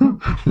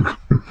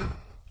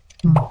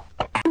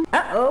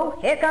 Uh-oh,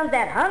 here comes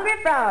that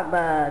hungry frog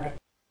bug.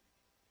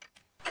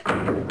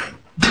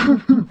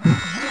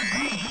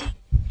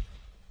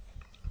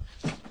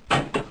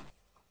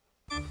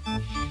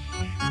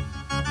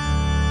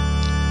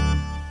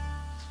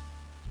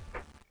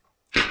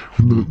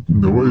 The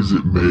noise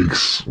it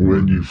makes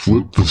when you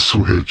flip the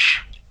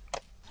switch.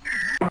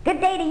 Good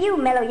day to you,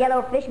 mellow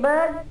yellow fish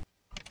bug.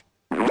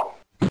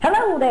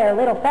 Hello there,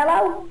 little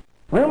fellow.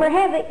 Rumor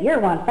has it you're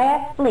one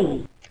fast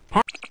flea.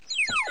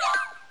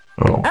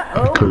 Oh,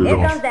 Uh-oh, cut it here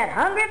off. comes that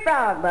hungry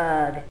frog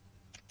bug.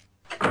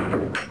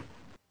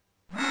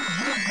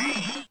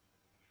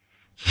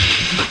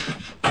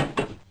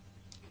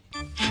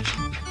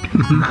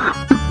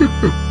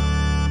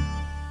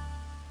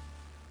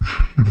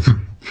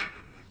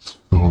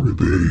 Sorry,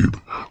 babe.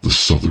 The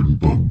southern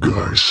bug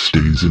guy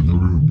stays in the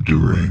room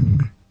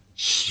during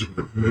sex.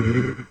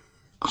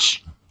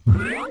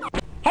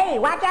 Hey,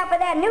 watch out for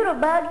that noodle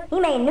bug. He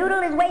may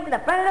noodle his way to the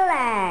front of the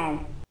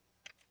line.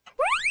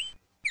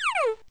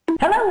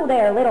 Hello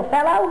there, little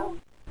fellow.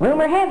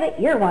 Rumor has it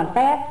you're one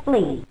fast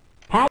flea.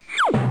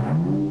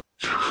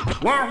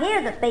 Now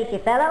here's a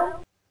spacey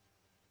fellow.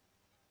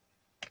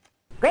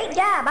 Great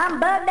job, I'm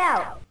bugged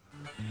out.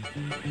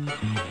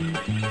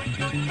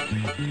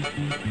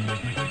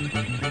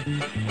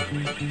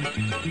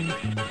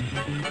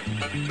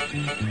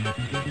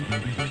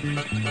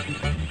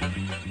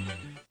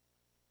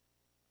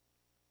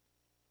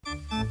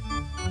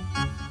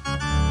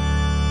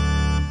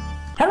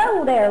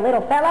 Hello there,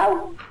 little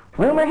fellow.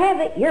 Rumor has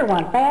it you're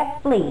one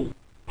fast flea.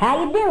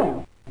 How you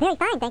doing? Very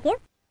fine, thank you.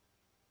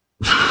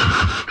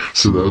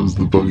 So that was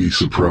the buggy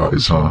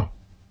surprise, huh?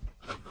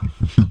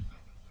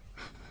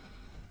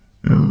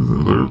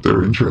 Yeah,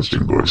 they're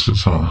interesting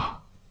voices, huh?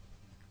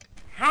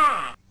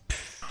 Hi.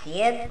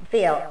 Kids,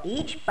 fill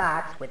each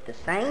box with the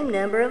same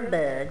number of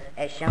bugs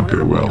as shown Okay, in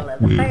the middle well, of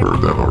the we Ferris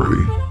heard that wheel.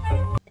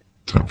 already.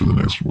 Time for the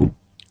next one.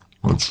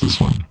 What's this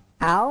one?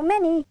 How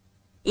many?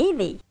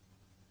 Easy.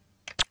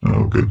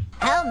 Oh, good.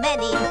 How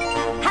many?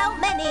 How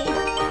many?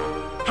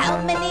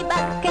 How many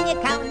bugs can you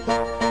count?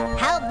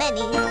 How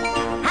many?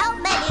 How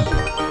many?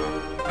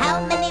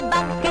 How many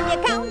bugs can you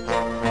count?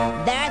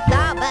 There's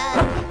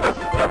sawbugs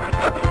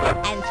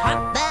and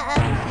swamp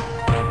bugs,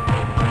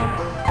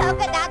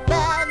 polka dot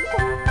bugs,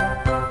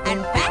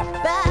 and fast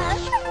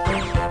bugs.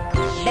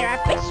 There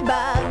are fish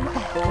bugs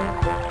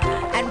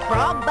and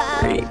frog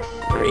bugs,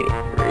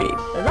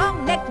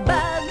 long-necked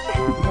bugs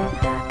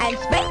and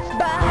space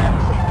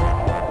bugs.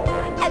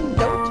 And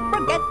don't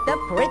forget the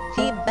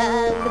pretty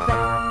bugs.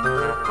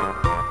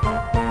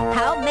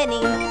 How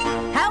many?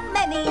 How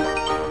many?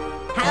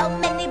 How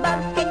many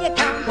bugs can you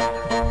count?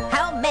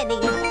 How many?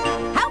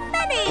 How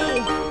many?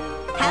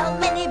 How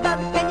many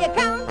bugs can you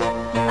count?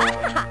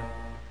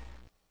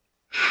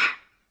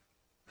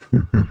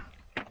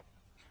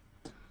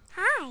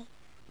 Hi,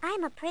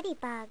 I'm a pretty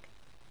bug.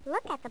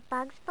 Look at the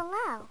bugs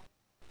below.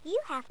 You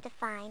have to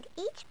find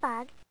each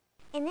bug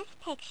in this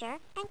picture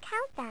and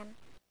count them.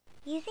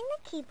 Using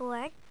the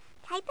keyboard,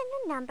 type in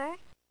the number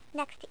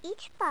next to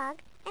each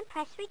bug and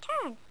press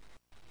return.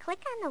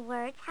 Click on the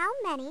words how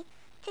many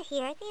to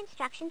hear the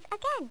instructions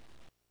again.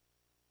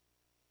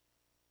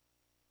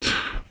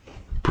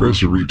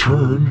 Press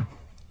return.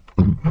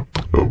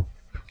 Oh,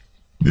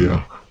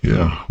 yeah,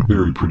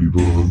 very pretty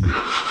bug.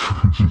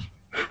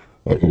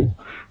 Uh-oh,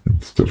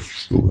 and stuff's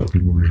still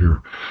happening over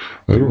here.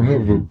 I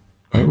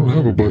don't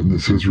have a button that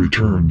says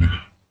return.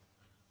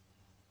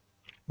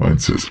 Mine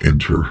says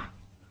enter.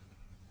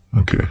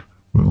 Okay,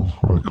 well,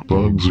 rock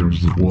bugs,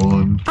 there's the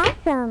one.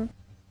 Awesome!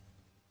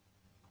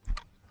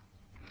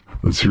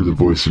 Let's hear the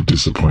voice of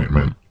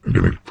disappointment. I'm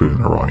gonna put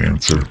in the wrong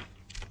answer.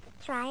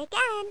 Try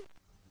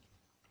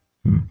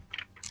again.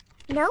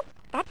 Nope,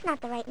 that's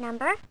not the right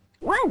number.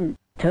 1,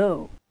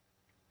 2.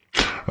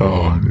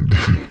 Oh,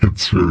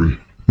 it's very...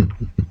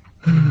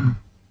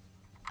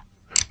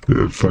 They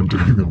had fun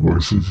doing the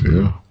voices,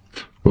 yeah.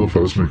 Well, if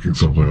I was making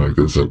something like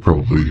this, I'd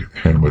probably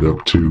ham it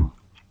up too.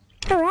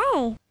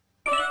 Hooray!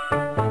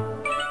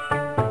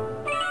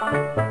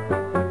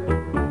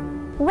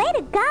 Way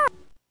to go!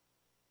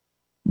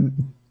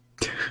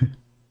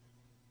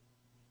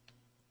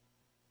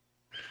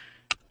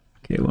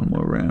 Okay, one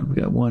more round. We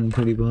got one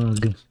pretty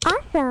bug.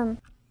 Awesome!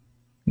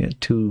 We got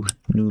 2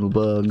 noodle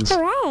bugs.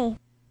 Hooray!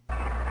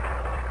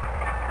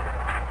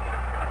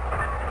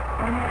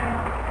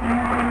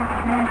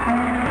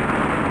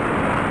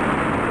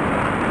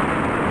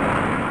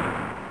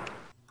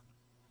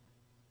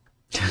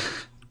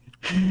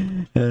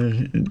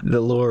 The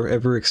lore,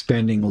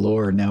 ever-expanding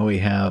lore. Now we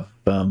have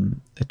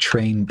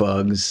train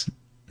bugs.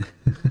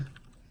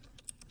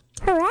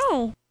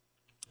 Hooray!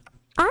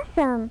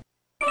 Awesome!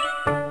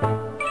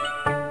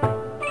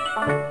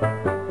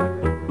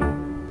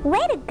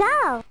 Way to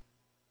go!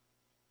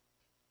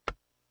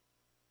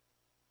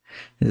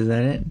 Is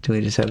that it? Do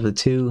we just have the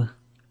 2?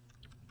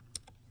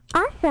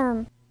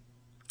 Awesome!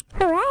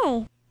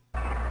 Hooray!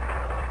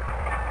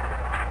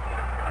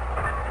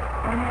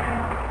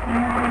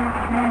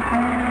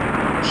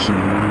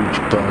 Huge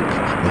bug.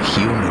 A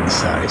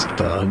human-sized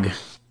bug.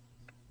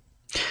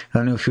 I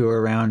don't know if you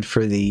were around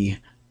for the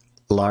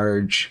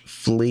large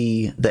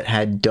flea that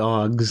had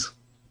dogs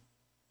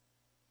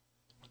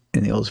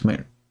in the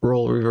ultimate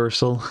role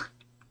reversal.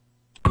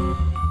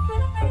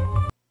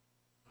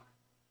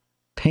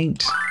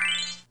 Paint.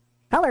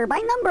 Color by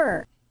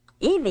number.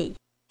 Easy.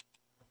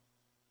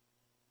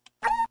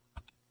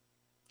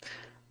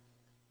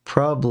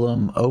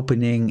 Problem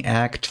opening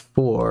Act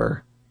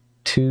 4,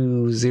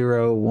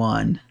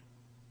 201.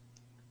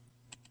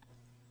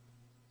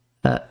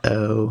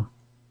 Uh-oh.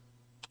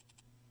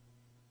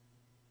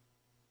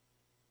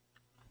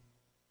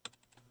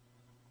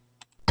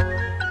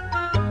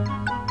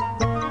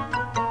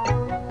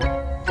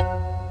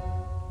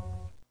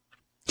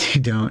 You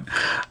don't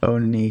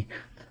own any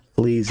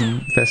fleas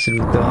infested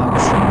with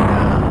dogs?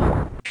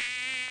 No.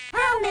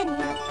 How many?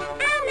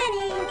 How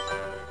many?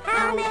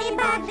 How many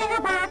bugs in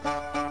a box?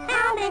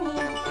 How many?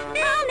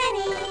 How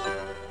many?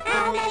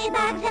 How many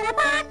bugs in a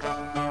box?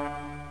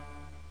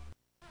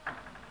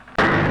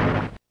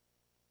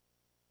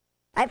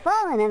 I've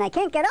fallen and I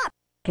can't get up.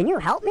 Can you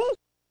help me?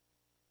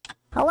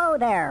 Hello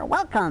there,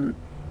 welcome.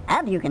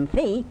 As you can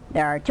see,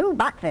 there are 2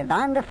 boxes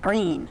on the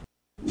screen.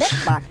 This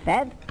box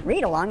says,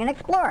 read along and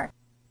explore.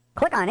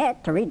 Click on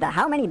it to read the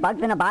How Many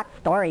Bugs in a Box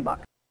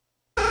storybook.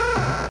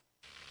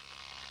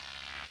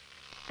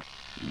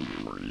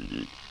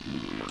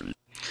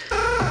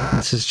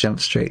 Let's just jump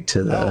straight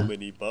to How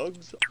many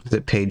bugs?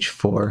 page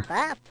 4.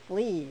 Fast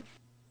fleas.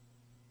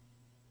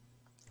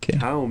 Okay.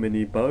 How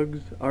many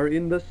bugs are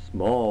in the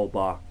small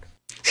box?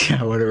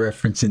 Yeah, what a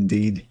reference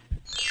indeed.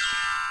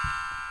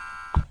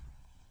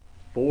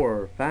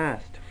 4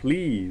 fast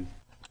fleas.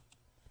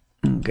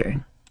 Okay.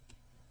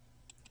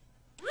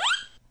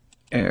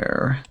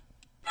 There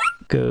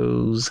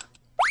goes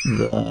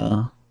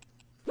the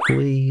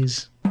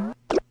fleas.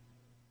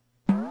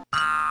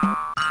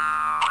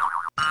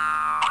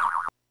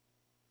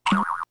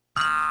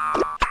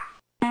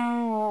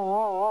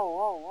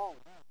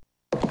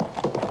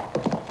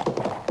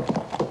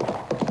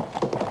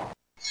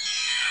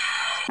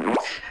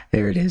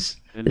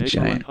 to make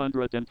giant.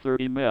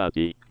 130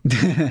 Maddie.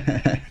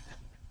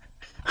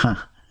 Huh.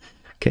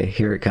 Okay,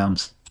 here it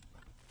comes.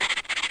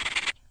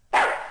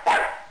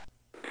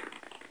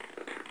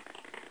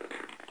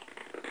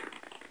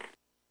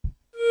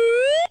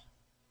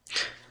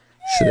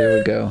 So there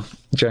we go.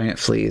 Giant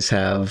fleas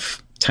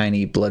have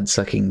tiny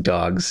blood-sucking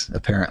dogs,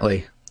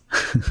 apparently.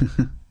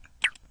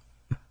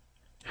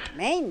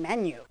 Main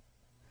menu.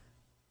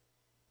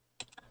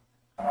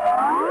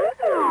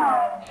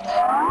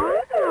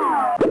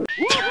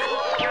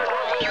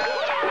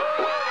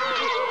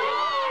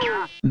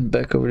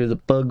 Back over to the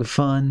bug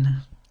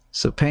fun.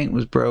 So paint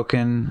was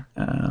broken.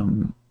 I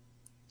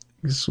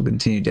guess we'll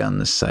continue down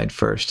this side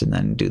first and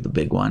then do the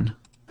big one.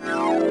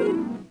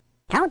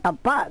 Count the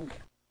bugs.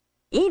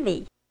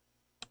 Easy.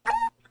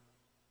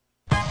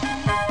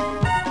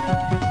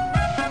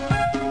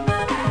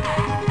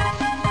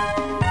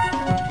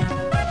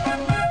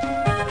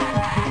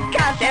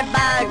 Count the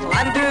bugs,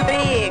 1, 2,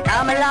 3.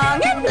 Come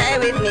along and play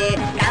with me.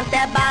 Count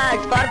the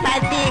bugs, 4, 5,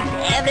 6.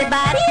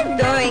 Everybody's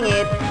doing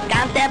it.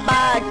 Count the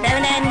bugs,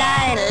 7 and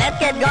 9. Let's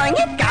get going,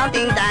 it's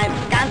counting time.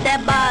 Count the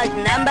bugs,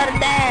 number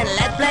 10.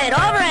 Let's play it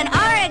over and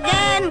over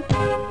again.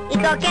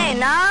 It's okay,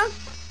 no?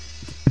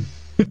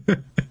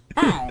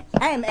 Hi,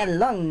 I'm a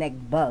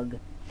long-necked bug.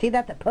 See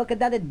that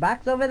polka-dotted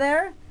box over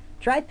there?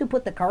 Try to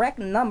put the correct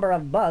number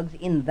of bugs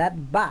in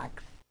that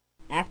box.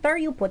 After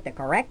you put the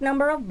correct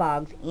number of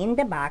bugs in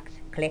the box,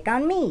 click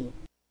on me.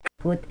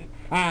 Put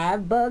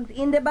 5 bugs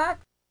in the box.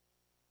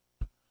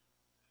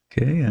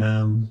 Okay,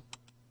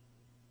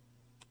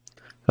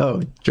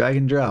 oh, drag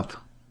and drop.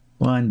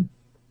 1,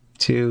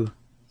 2,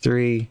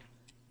 3,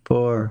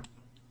 4,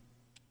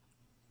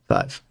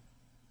 5.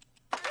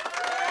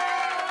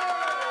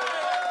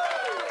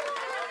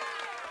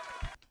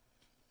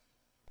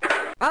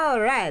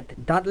 All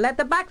right, don't let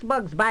the box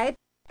bugs bite.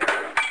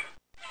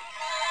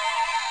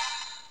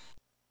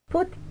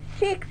 Put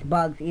 6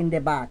 bugs in the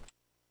box.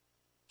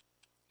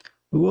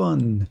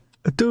 1,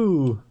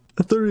 2,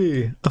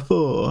 3,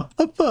 4,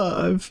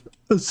 5,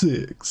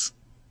 6.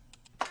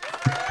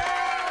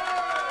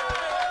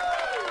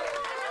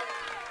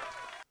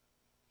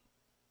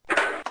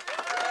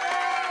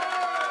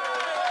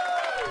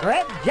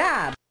 Great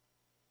job!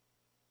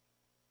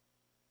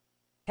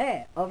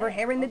 Hey, over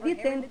here in the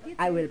distance,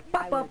 I will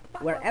pop up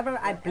wherever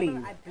I please.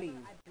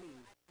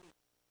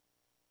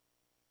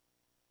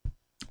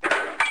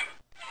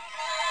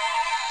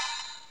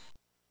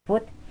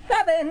 Put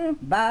 7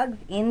 bugs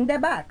in the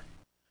box.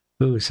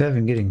 Ooh,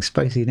 7 getting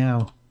spicy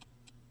now.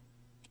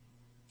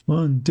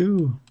 1,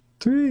 2,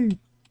 3,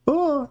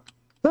 4,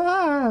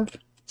 5,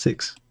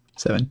 6,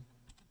 7.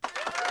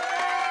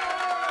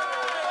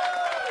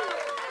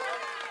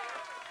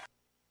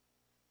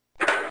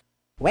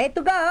 Way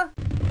to go!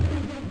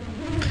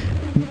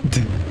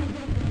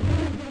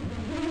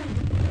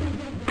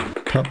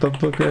 Pop-up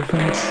book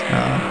reference?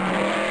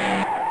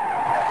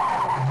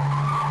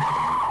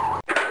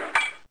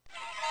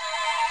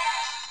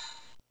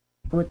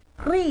 Put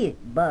 3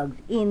 bugs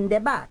in the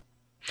box.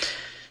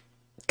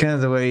 Kind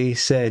of the way he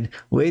said,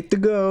 "Wait to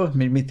go,"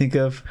 made me think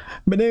of,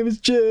 my name is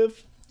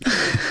Jeff.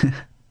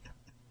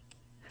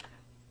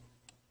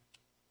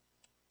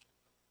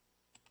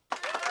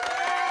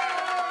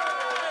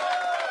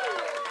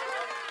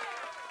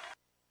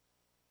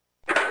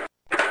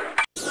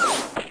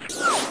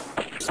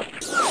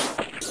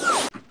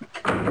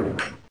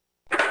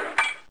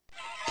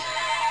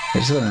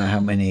 I just want to know how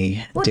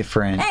many Put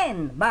different...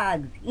 10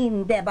 bugs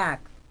in the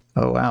box.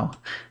 Oh, wow.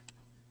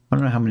 I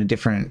don't know how many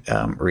different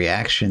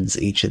reactions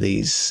each of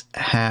these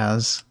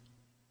has.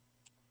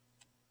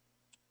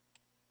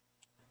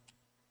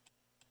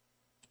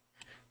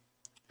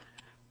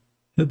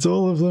 It's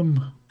all of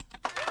them.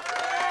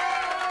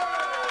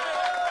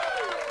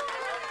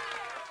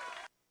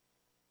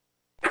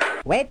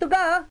 Way to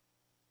go!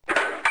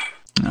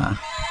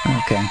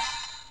 Ah, okay.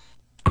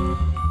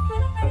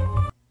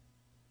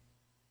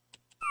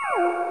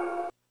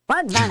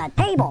 Bugs on a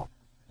table.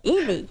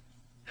 Easy.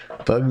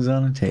 Bugs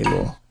on a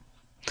table.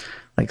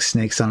 Like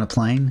snakes on a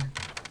plane?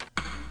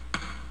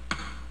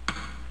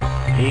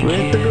 Hey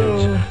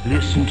kids,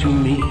 listen to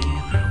me.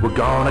 We're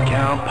gonna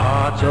count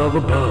parts of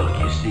a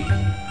bug, you see.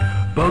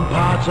 Bug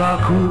parts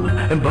are cool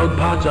and bug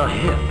parts are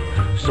hip.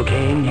 So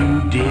can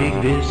you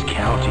dig this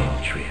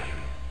counting trip?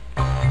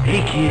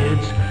 Hey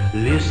kids,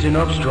 listen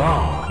up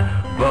strong.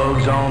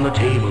 Bugs on the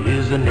table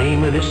is the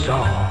name of this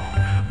song.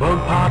 Bug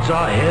parts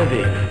are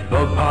heavy,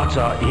 bug parts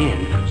are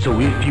in. So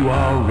if you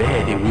are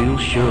ready, we'll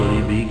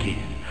surely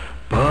begin.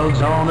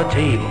 Bugs on the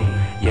table,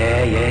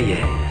 yeah, yeah,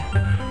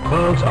 yeah.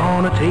 Bugs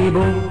on the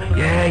table,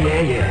 yeah,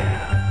 yeah,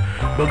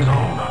 yeah. Bugs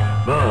on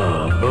a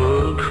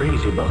bug,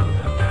 crazy bug,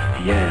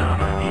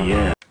 yeah,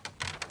 yeah.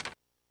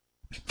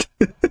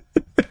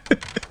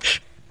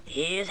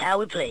 Here's how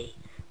we play.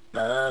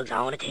 Bugs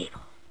on a table.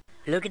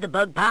 Look at the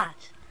bug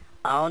parts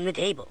on the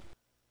table.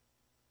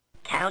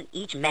 Count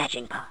each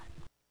matching part.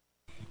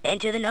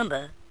 Enter the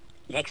number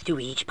next to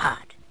each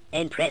part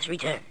and press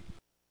return.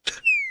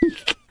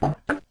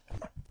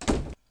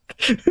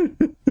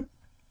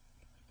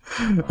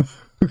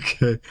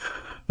 Okay.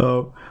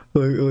 Oh,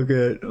 look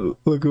at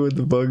what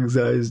the bug's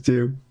eyes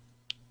do.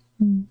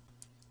 I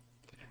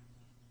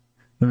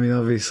mean,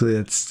 obviously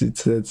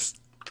that's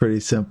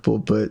pretty simple,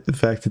 but the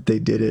fact that they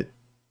did it,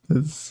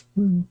 that's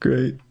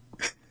great.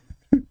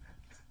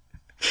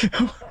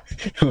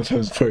 All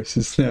those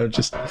voices now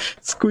just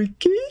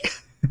squeaky.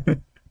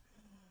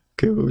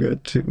 Okay, we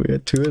got two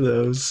of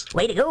those.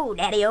 Way to go,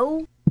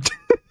 Daddy-O.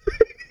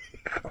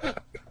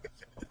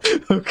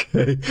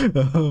 Okay,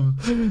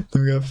 then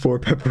we got 4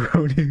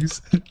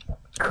 pepperonis.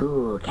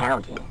 Cool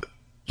counting.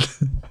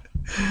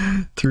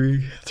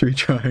 three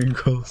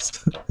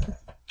triangles.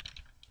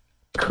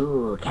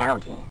 Cool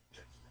counting.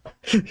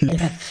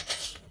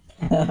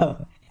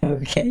 Oh,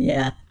 okay,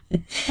 yeah.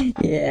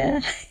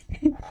 Yeah.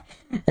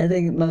 I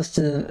think most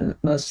of the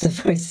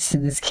voices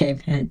in this game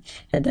had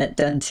that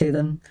done to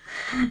them.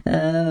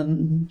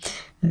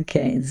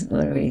 Okay, so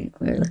what are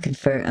we're looking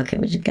for? Okay,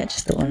 we just got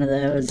just the one of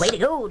those. Way to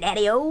go,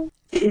 Daddy-O.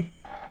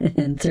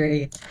 And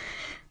three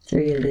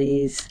of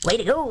these. Way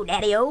to go,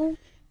 Daddy-O.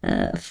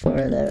 4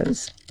 of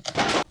those.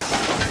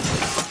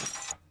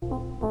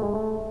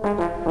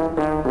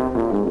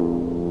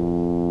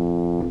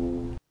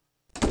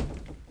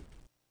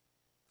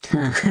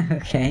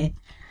 Okay.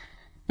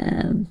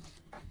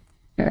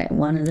 Alright,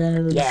 1 of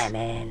those. Yeah,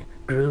 man.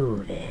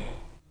 Groovy.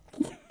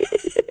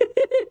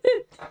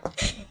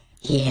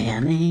 Yeah,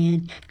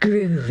 man.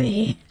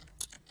 Groovy.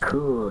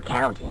 Cool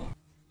counting.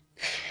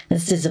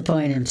 Let's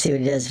disappoint him, see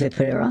what he does if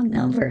we put a wrong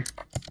number.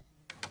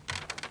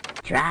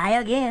 Try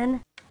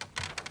again.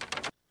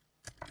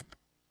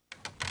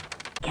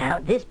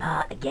 Count this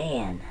part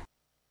again.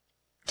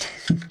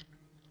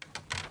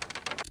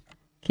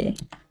 Okay.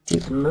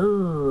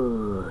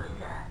 Smooth.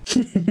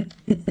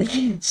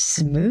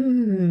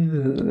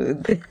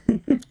 Smooth.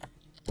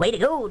 Way to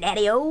go,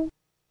 Daddy-O.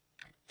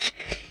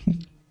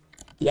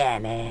 Yeah,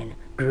 man.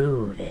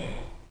 Groovy.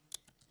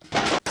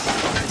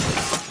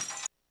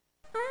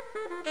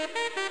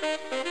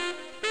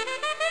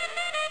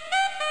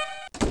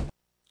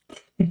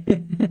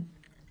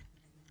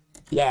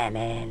 Yeah,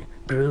 man.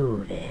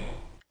 Groovy.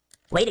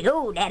 Way to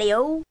go,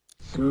 Daddy-O.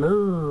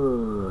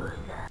 Smooth.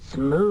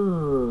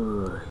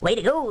 Smooth. Way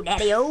to go,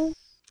 Daddy-O.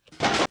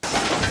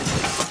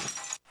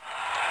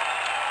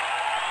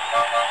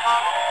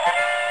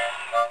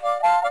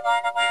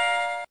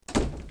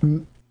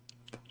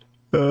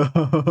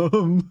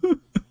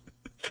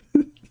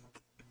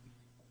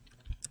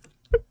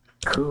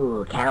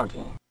 Cool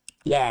counting.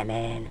 Yeah,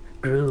 man.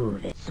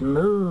 Groovy.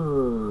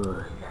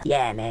 Smooth.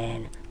 Yeah,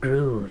 man.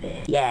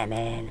 Groovy. Yeah,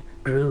 man.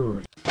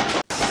 Groovy.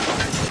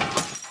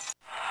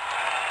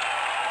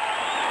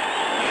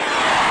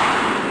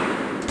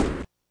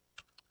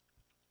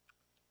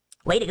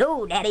 Way to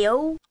go,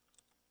 Daddy-O.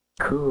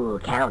 Cool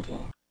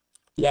counting.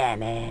 Yeah,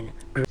 man.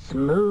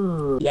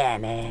 Smooth. Yeah,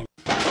 man.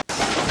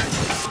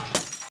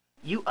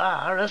 You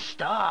are a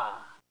star.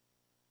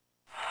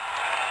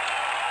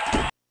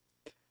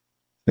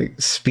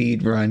 Like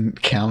speed run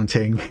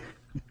counting.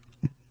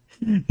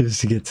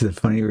 Just to get to the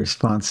funny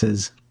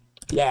responses.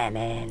 Yeah,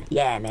 man.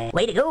 Yeah, man.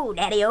 Way to go,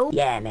 Daddy-O.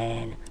 Yeah,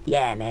 man.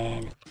 Yeah,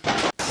 man.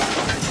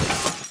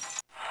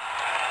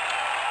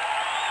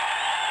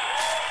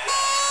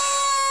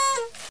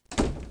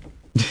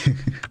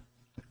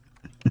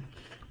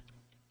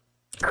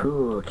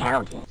 Cool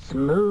counting.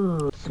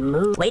 Smooth.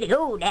 Smooth. Way to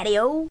go,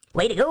 Daddy-O.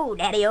 Way to go,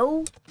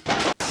 Daddy-O.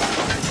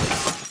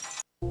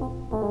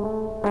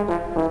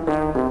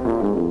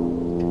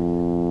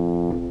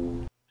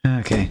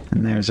 Okay,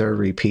 and there's our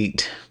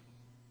repeat.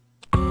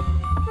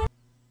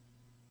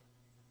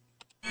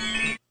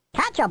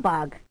 Catch a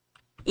bug.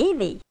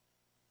 Eevee.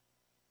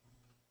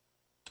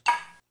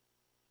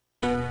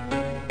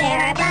 There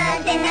are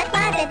bugs in the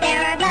closet,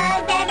 there are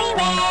bugs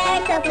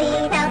everywhere. So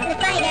please help the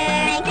spider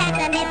and catch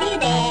them if you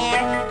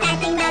dare.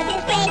 Catching bugs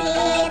is crazy,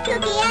 it's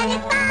kooky and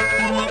it's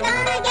fun. You're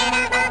gonna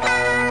get a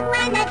bug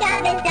when the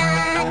job is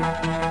done.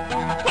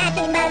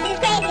 Catching bugs is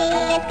crazy,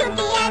 it's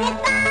kooky and it's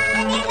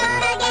fun. You're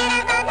gonna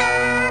get a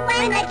bug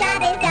when the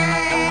job is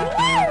done.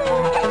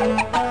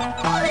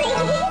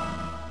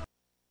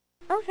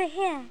 Over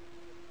here.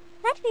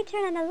 Let me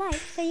turn on the light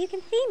so you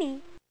can see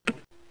me.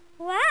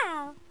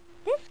 Wow!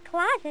 This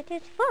closet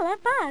is full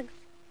of bugs.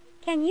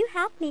 Can you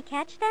help me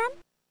catch them?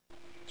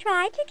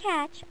 Try to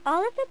catch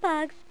all of the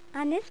bugs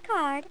on this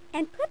card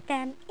and put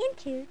them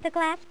into the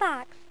glass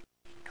box.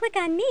 Click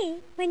on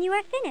me when you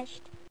are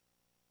finished.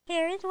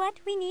 Here is what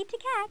we need to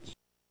catch.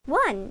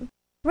 1.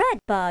 Red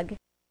bug.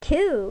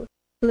 2.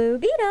 Blue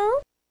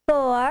beetle.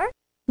 4.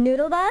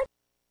 Noodle bug.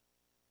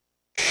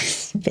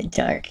 It's a bit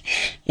dark.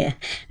 Yeah.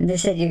 And they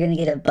said you're going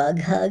to get a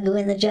bug hug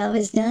when the job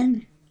is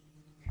done?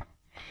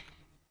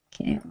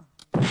 Okay.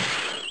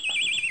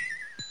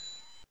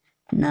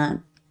 Not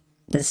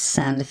the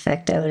sound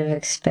effect I would have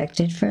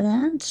expected for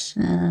that.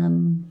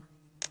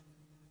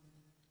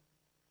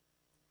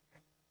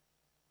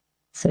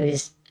 So we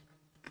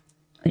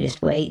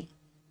just wait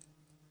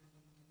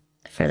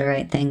for the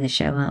right thing to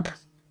show up.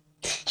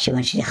 She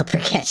wants you to help her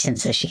catch them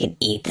so she can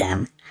eat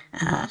them.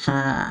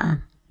 Uh-huh.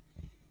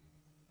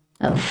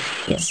 Oh,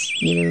 yes,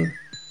 you.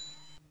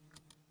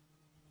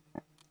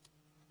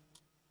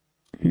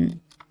 Oh,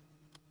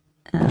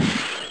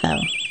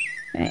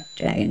 right,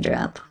 drag and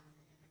drop.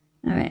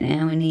 All right,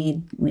 now we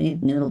need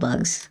noodle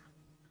bugs.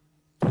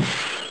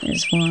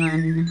 There's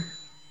one.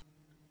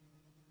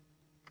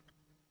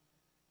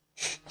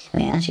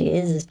 Yeah, she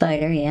is a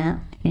spider. Yeah,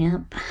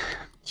 yep.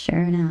 Sure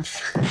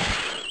enough.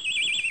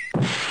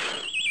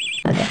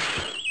 Okay.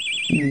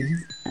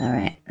 All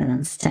right, then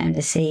it's time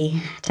to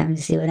see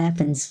what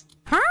happens.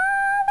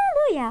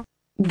 Hallelujah!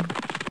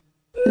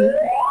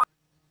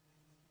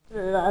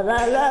 La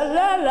la la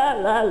la la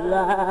la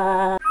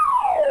la.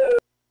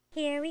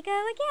 Here we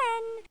go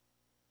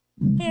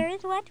again. Here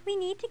is what we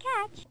need to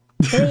catch.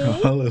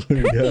 3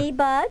 prickly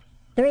bugs,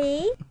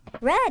 3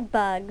 red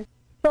bugs,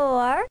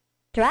 4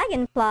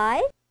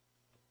 dragonflies.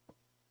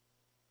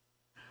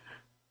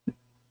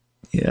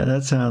 Yeah,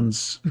 that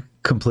sounds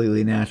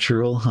completely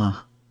natural,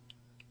 huh?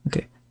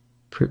 Okay.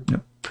 Pretty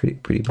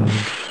bug.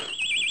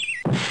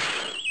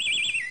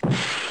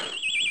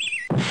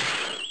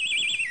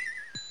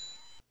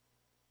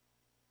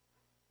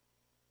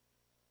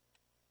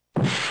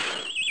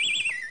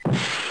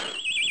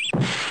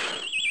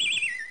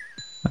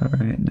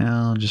 Alright,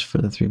 now just for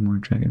the 3 more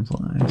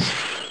dragonflies.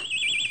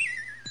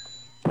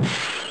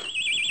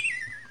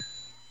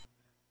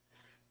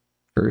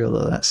 For real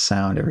though, that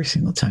sound every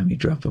single time you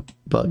drop a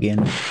bug in.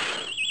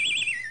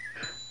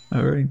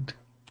 Alright.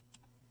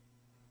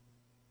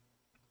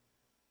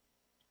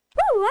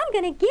 Ooh, I'm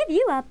gonna give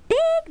you a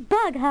big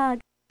bug hug.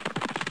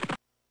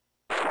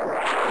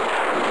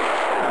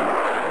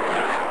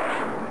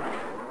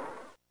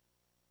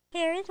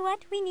 Here is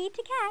what we need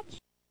to catch.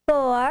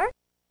 4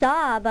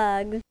 saw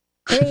bugs,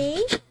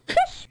 3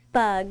 fish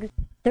bugs,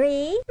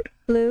 3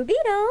 blue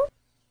beetles.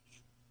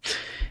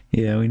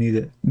 Yeah, we need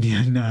it.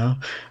 Yeah, no.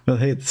 Well,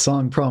 hey, the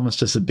song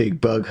promised us a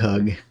big bug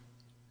hug.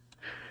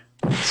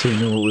 So we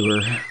knew what we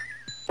were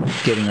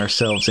getting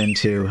ourselves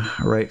into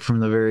right from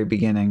the very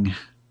beginning.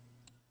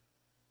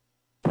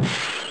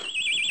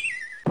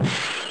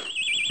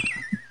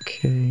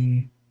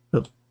 Okay.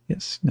 Oh,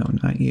 yes. No,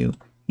 not you.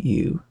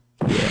 You.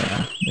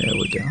 Yeah, there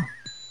we go.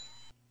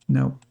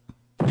 Nope.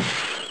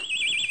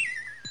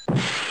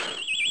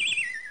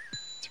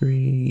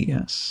 3,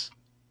 yes.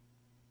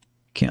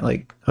 Can't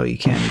like, oh, you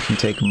can. You can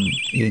take them.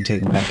 You can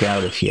take them back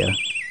out if you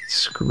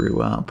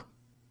screw up.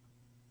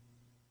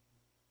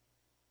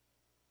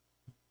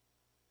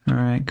 All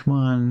right,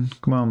 come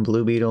on,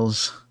 blue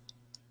beetles.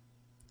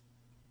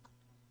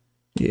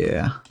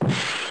 Yeah.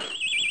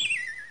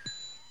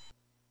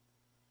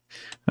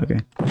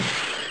 Okay.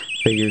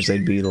 Figures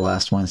they'd be the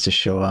last ones to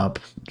show up.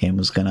 Game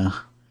was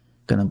gonna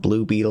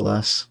blue beetle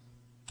us.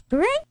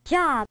 Great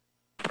job.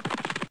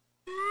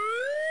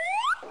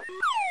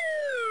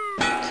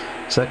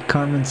 Is that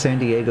Carmen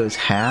Sandiego's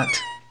hat?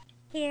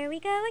 Here we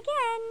go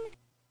again.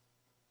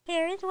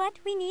 Here is what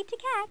we need to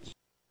catch.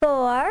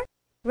 4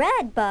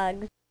 red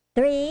bugs,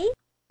 3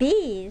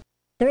 bees,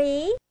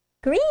 3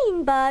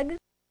 green bugs.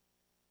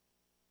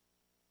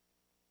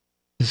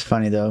 It's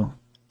funny though,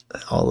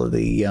 all of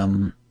the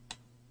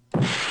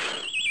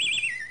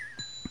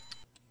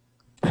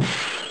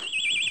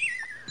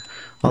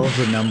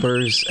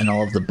numbers and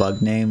all of the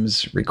bug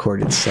names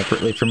recorded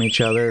separately from each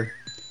other,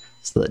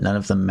 so that none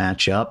of them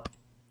match up.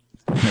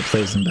 And it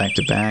plays them back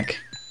to back.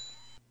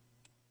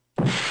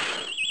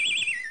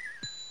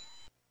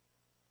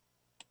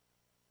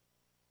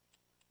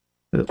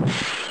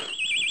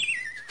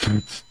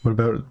 What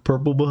about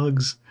purple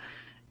bugs?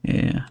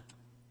 Yeah.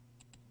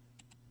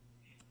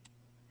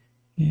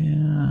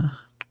 Yeah.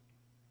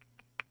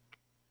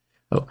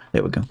 Oh,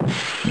 there we go.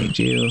 Need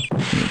you,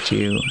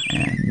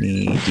 and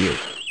need you.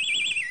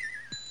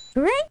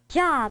 Great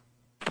job.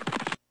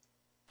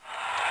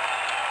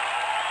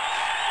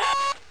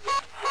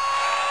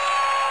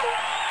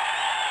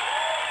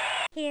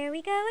 Here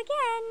we go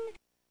again.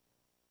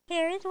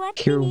 Here is what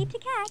we need to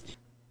catch.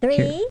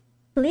 3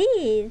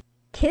 fleas,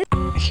 2.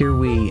 Here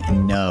we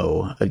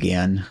know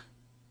again.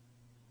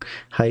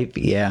 Hype,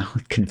 yeah,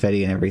 with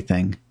confetti and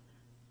everything.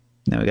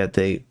 Now we got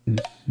a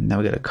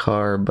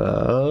carb.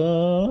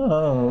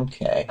 Oh,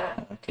 okay.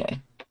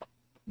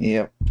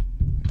 Yep.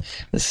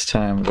 This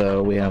time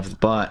though, we have the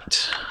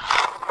bot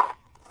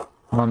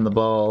on the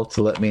ball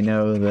to let me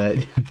know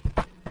that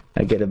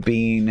I get a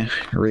bean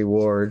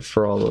reward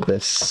for all of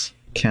this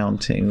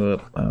counting.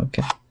 Whoop.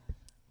 Okay.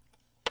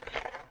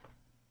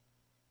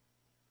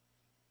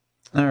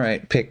 All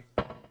right, pick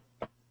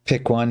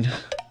one.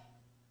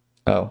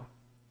 Oh.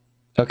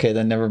 Okay,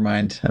 then never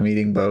mind. I'm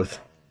eating both.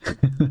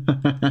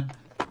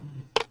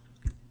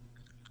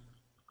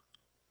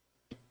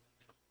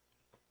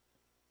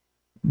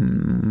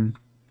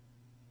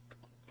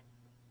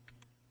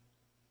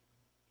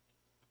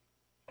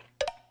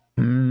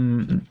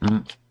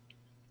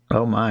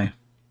 Oh my.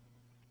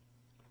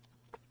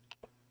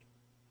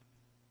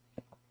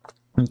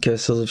 Okay,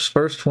 so this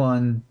first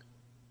one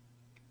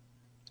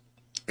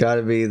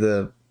gotta be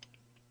the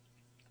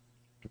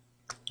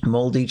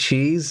moldy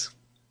cheese.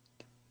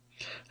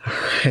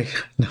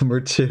 Alright,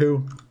 number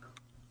 2.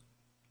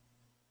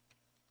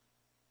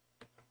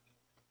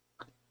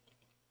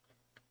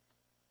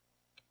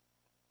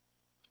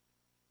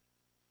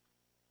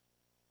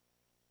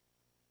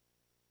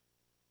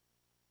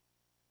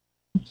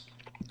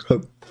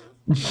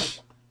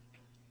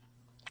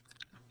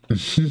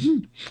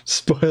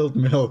 Spoiled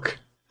milk.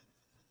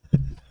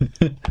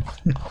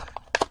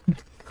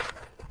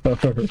 All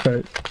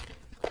right.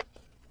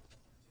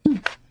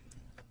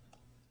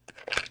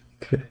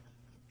 Okay.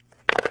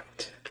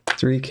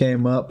 3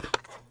 came up,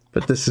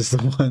 but this is the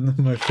one that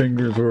my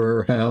fingers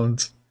were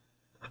around.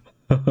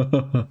 I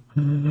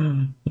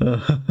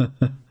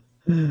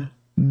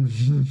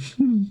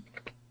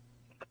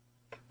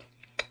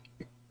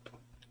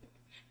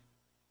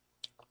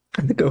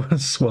think I want to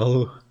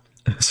swallow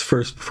this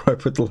first before I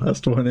put the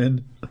last one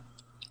in.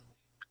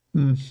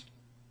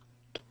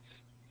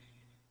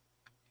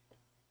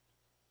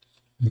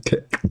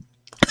 Okay.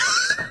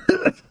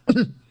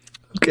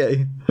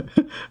 Okay.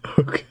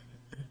 Okay.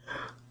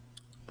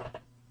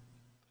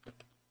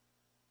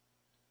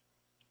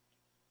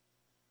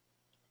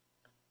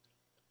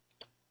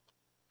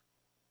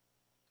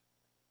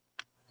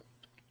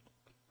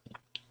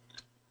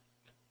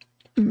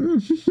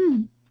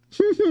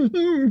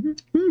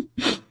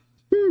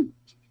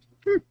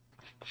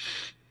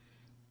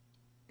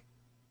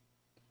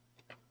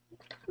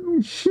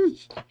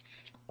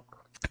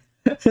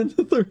 And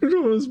the third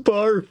one was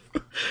barf.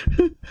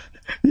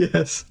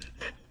 Yes.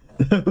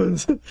 That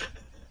was...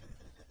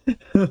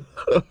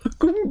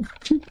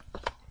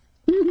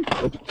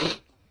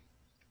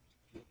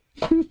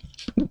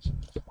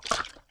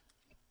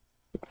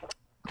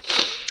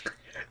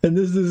 And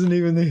this isn't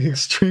even the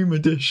extreme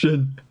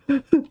edition.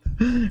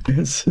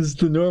 This is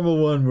the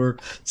normal one where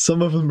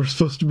some of them are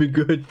supposed to be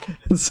good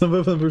and some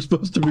of them are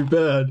supposed to be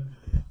bad.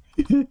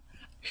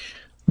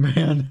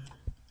 Man.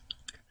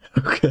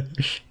 Okay.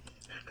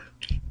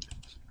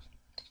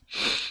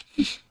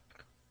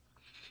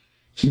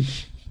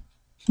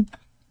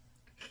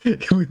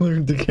 We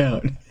learned to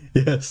count.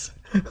 Yes.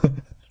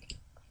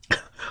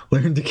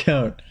 Learn to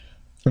count.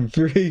 From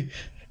 3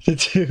 to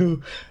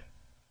 2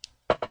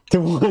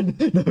 to 1.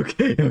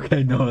 Okay,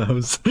 okay, no, that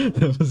was a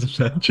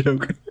bad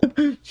joke.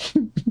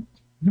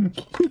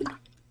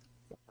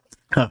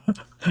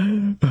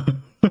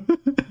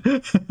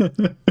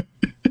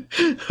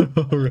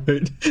 All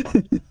right.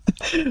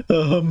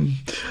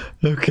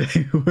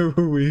 Okay, where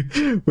were we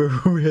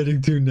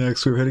heading to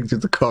next? We were heading to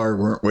the car,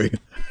 weren't we?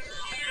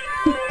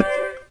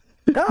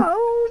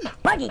 Go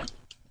Buggy!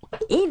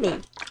 Easy.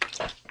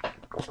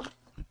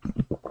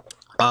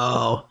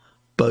 Oh,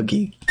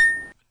 Buggy.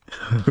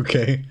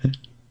 Okay.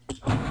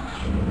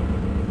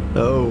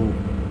 Oh.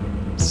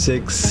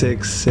 6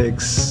 6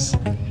 6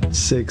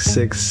 6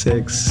 6 6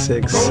 6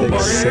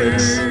 6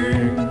 6.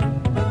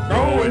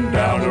 Going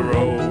down the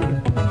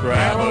road,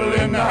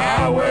 traveling the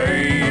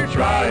highway,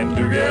 trying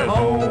to get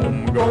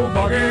home. Go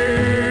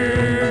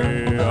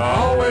Buggy,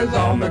 always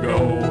on the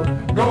go.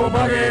 Go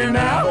Buggy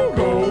now,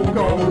 go,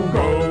 go,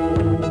 go.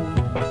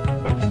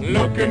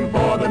 Looking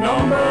for the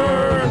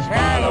numbers,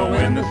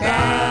 following the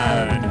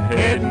sign,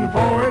 heading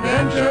for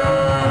adventure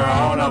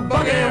on a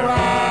buggy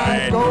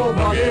ride. Go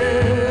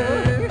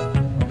Buggy,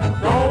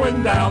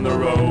 going down the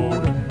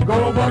road.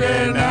 Go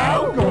Buggy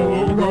now,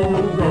 go,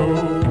 go, go.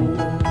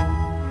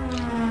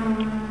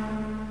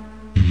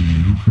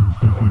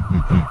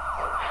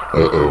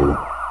 Uh-oh.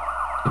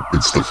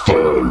 It's the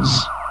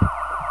fuzz.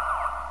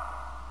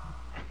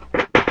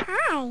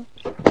 Hi.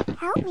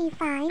 Help me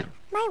find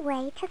my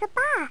way to the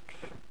box.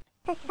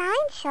 The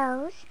sign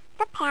shows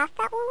the path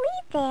that will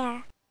lead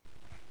there.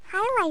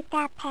 Highlight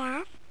that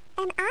path,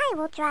 and I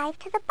will drive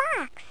to the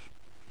box.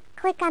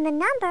 Click on the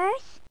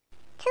numbers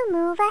to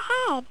move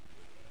ahead.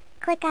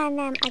 Click on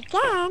them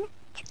again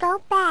to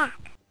go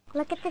back.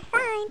 Look at the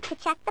sign to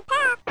check the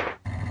path.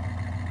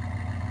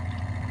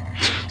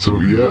 So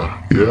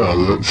yeah,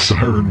 that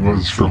siren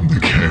was from the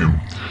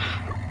game.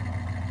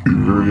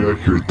 You're very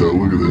accurate though,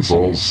 look at this,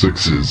 all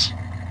 6s.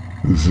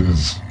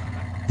 This,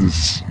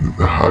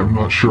 I'm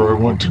not sure I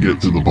want to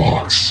get to the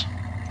box.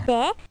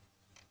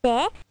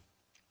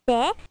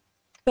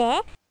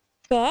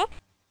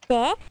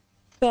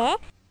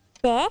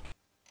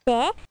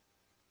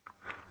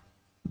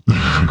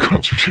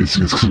 Cops are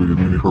chasing us because we did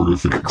many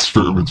horrific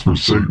experiments for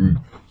Satan.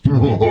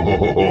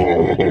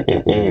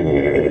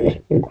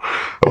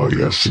 Oh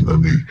yes, and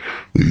then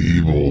the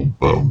evil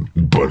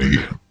bunny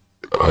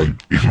I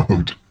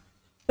emote.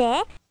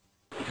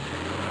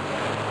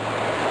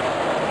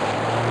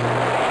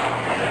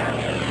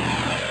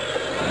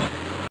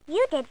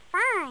 You did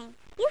fine.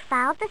 You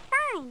followed the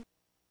sign.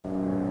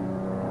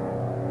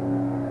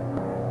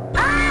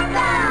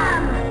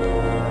 Awesome!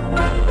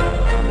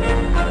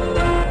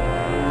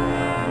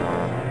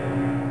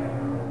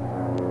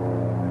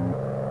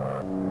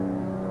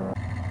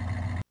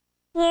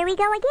 Here we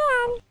go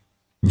again.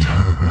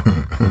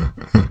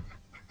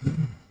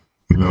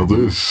 Now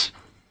this,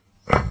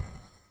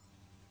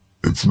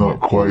 it's not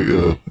quite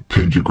a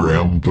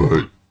pentagram,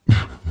 but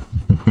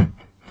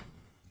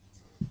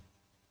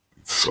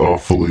it's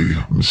awfully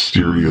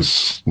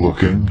mysterious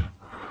looking.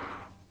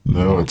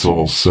 Now it's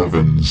all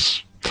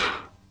 7s.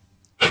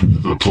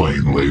 The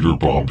plane later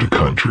bombed a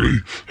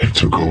country and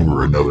took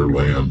over another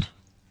land.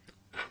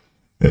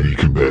 And you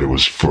can bet it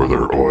was for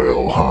their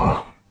oil,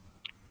 huh?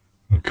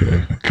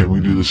 Okay, can we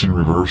do this in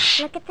reverse?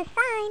 Look at the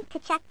sign to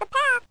check the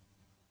path.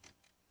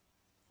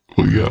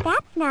 Well, yeah,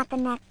 That's not the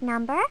next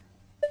number.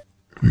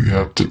 we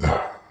have to...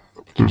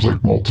 There's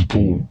like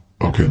multiple...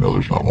 Okay, no,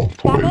 there's not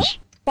multiple ways.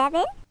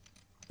 7,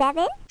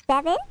 7,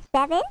 7,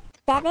 7,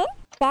 7,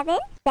 7,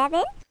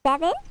 7,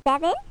 7,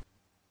 7.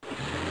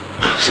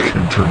 It's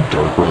gonna turn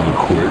dark rather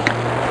quick.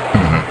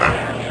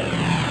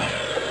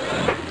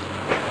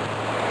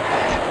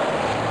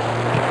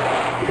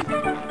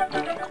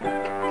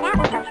 That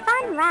was a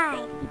fun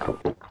ride.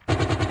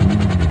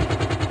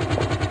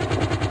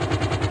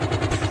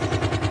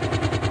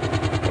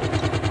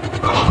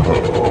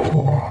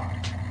 Oh,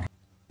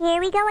 Here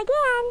we go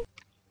again.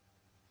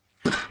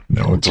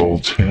 now it's all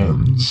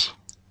tens.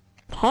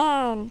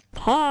 10,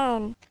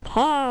 10,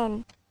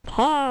 10,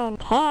 10, 10,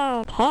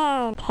 10,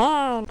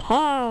 10,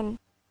 10,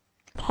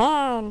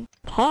 10,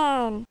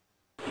 10.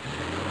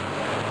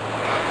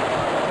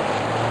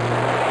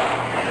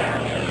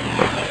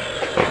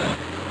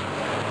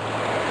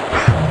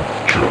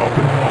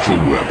 Dropping off a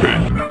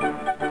weapon.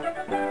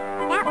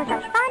 That was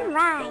a fun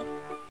ride.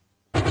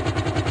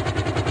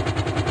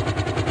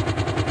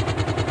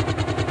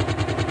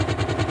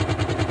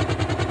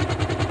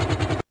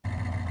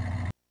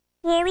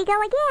 Here we go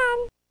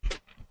again.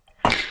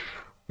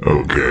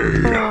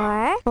 Okay.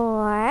 4,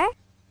 4,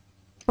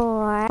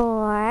 4, 4,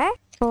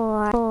 4,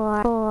 4,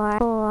 4,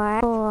 4,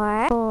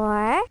 4,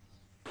 4.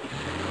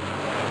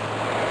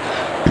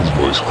 His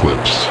voice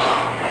clips.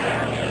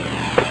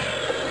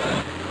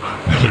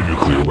 Another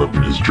nuclear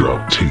weapon is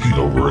dropped, taking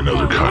over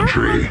another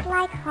country.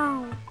 Like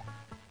home.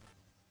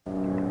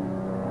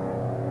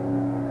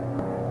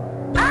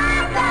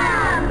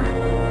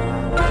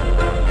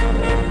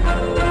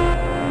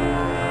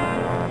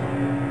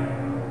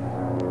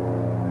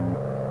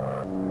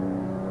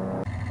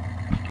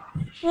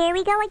 Here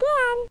we go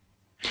again.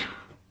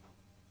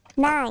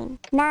 9,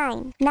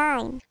 9,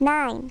 9,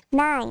 9,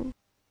 9.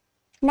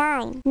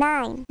 9,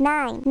 9,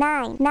 9,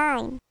 9,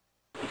 9.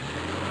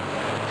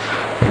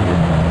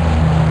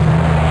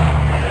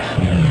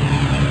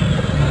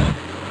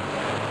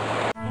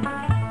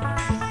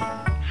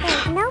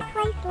 There's no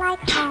place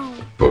like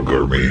home. Bug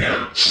Army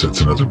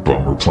sets another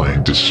bomber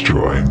plane,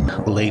 destroying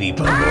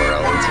Ladybug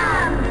World.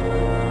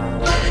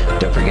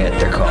 Don't forget,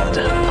 they're called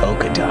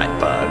polka dot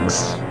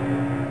bugs.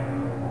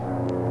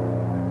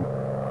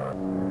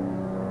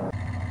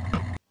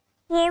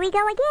 Here we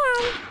go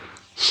again.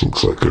 This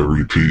looks like a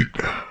repeat.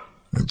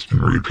 It's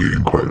been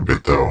repeating quite a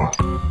bit, though.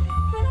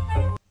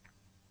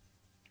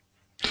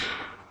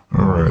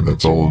 Alright,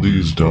 that's all of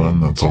these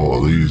done. That's all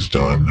of these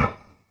done.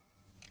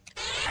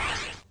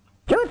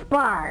 Juice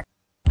bar.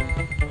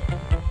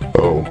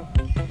 Oh.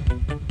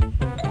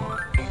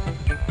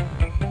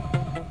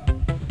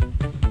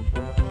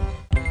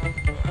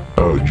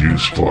 Oh,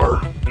 juice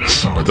bar.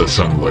 That's not what that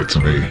sounded like to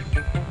me.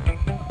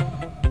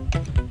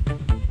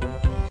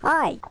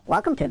 Hi,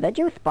 welcome to the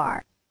Juice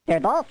Bar.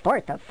 There's all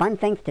sorts of fun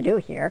things to do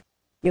here.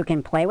 You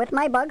can play with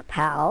my bug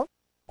pals,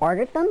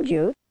 order some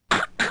juice.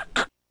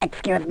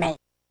 Excuse me.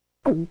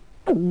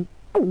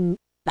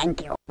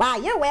 Thank you. Wow,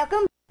 you're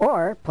welcome.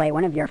 Or play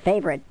one of your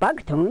favorite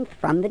bug tunes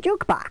from the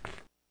jukebox.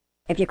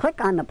 If you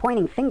click on the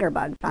pointing finger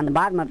bugs on the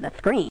bottom of the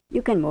screen,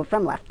 you can move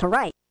from left to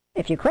right.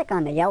 If you click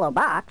on the yellow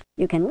box,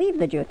 you can leave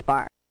the juice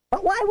bar.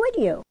 But why would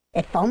you?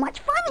 It's so much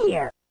fun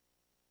here.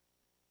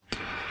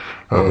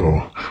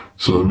 Oh,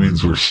 so that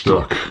means we're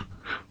stuck.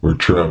 We're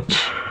trapped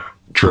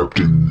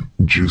in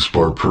juice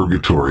bar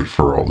purgatory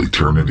for all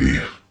eternity.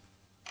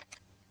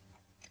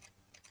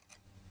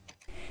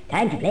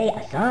 Time to play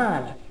a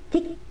song.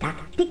 Tick-tock,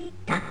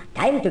 tick-tock.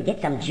 Time to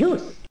get some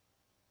juice.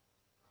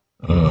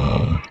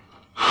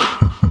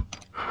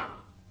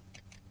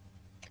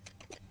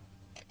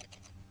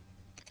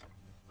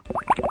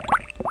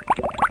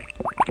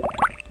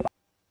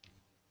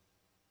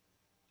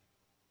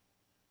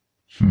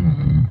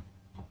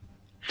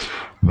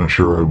 I'm not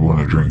sure I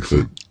want a drink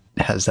that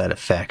has that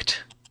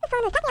effect.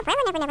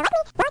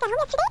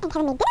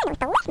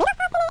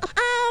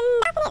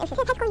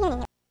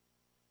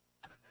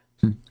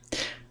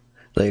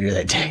 Later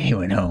that day, he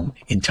went home,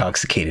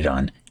 intoxicated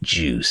on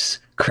juice,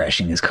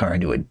 crashing his car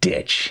into a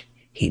ditch.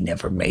 He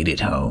never made it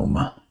home.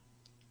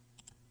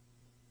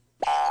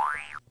 Oh.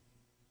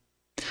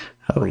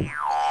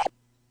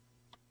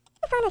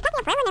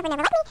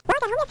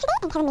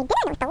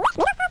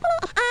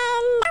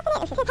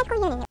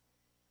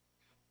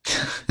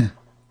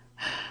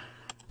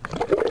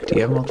 Do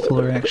you have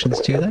multiple reactions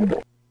too, then?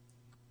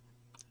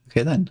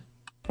 Okay, then.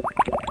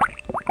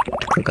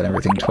 Click on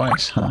everything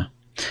twice, huh?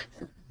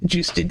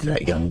 Juice did to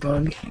that young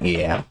bug.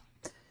 Yeah.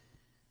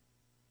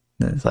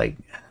 It's like...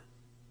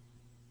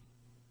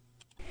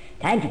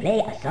 Time to play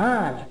a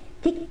song.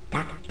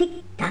 Tick-tock,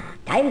 tick-tock.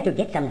 Time to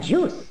get some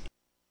juice.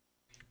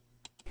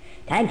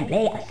 Time to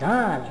play a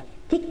song.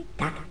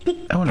 Tick-tock,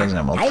 tick-tock. That one doesn't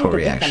have multiple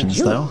reactions,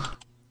 though.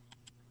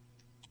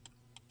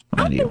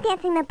 I've been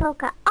dancing the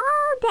polka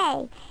all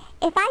day.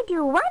 If I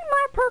do one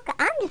more polka,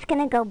 I'm just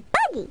gonna go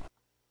buggy.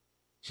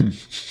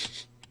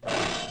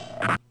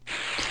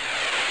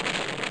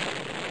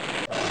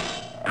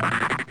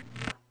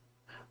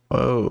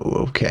 Oh,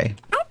 okay.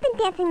 I've been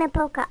dancing the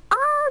polka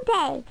all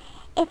day.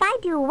 If I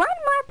do one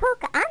more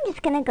polka, I'm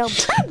just gonna go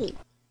buggy.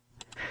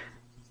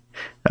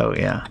 Oh,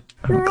 yeah.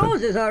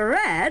 Roses are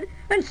red,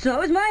 and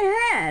so is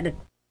my head.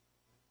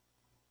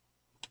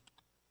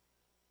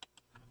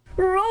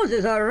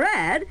 Roses are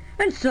red,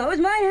 and so is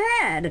my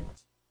head.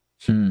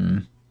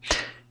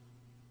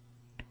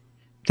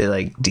 They,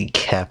 like,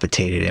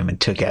 decapitated him and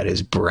took out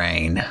his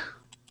brain.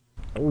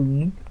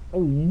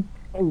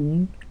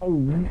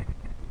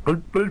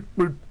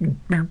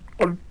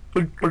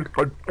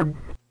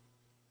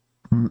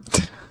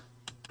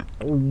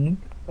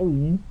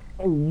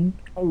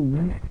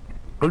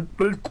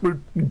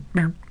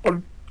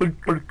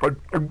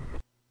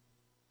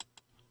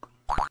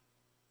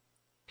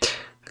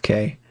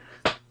 Okay.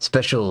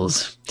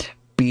 Specials.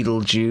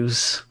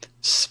 Beetlejuice,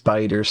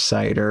 Spider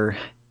Cider,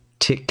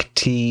 Tick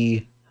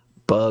Tea,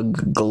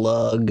 Bug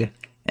Glug,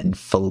 and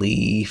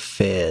Flea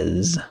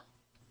Fizz.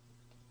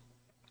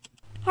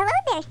 Hello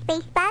there,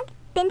 Space Bug.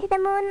 Been to the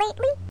moon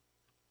lately?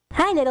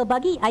 Hi, little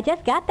buggy. I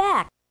just got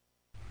back.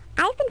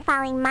 I've been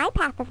following my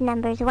path of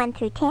numbers 1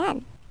 through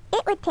 10.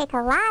 It would take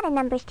a lot of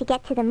numbers to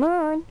get to the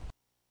moon.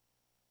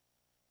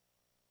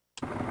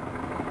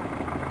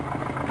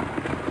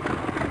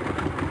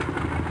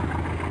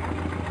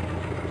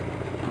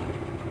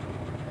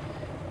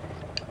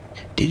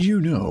 Did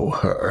you know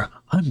her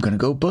I'm gonna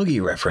go buggy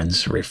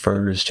reference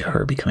refers to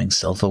her becoming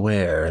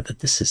self-aware that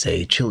this is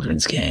a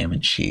children's game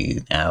and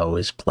she now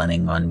is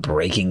planning on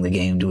breaking the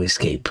game to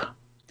escape.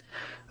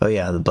 Oh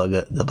yeah, the bug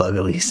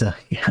Elisa,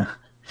 yeah.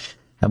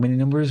 How many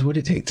numbers would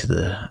it take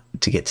to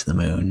get to the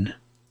moon?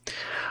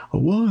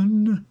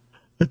 1,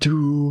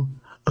 2,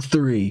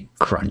 3.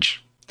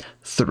 Crunch.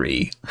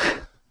 3.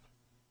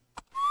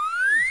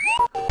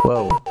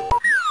 Whoa.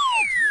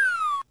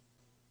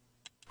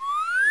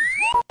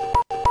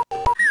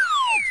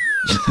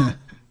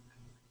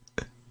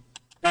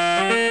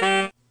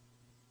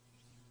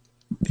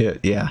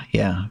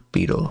 Yeah,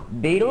 Beetle.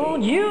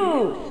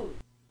 Beetlejuice.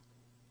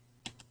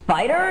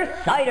 Spider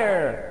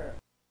Cider.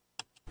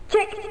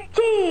 Chick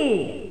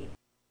Tea.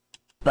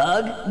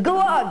 Bug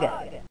Glug.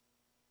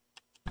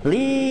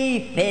 Flea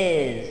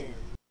Fizz.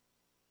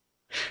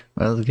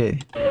 Well, okay.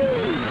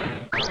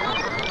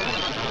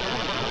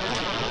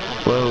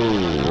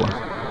 Whoa.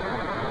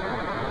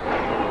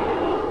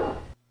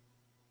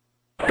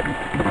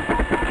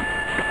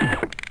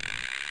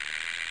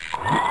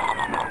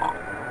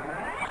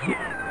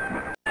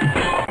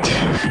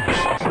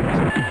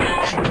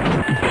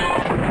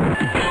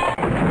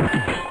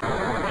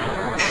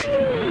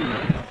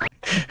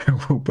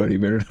 Oh, buddy,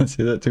 better not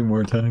say that 2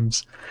 more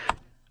times.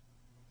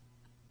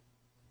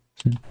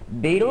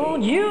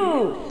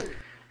 Beetlejuice.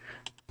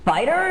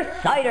 Spider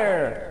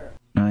Cider.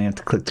 Now you have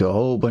to click to a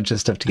whole bunch of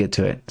stuff to get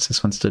to it. Does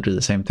this one still do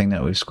the same thing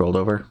that we've scrolled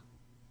over?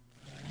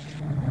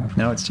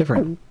 No, it's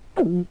different.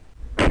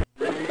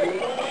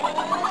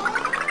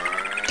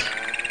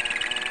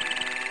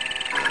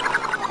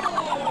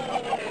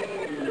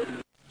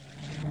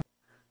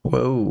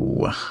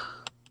 Whoa.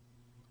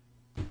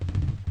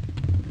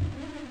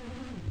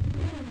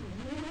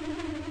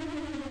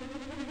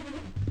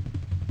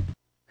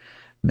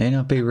 May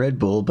not be Red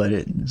Bull, but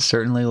it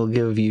certainly will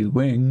give you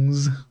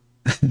wings.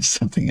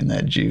 Something in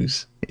that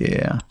juice.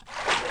 Yeah.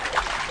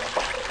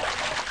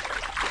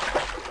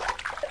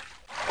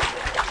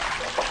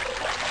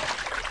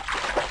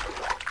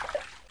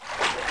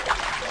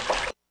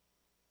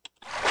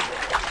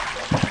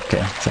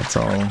 Okay, so that's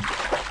all.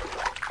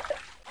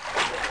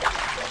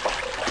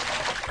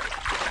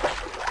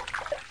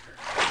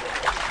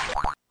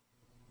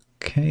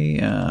 Okay,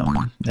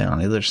 then on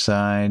the other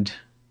side.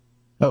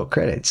 Oh,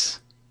 credits.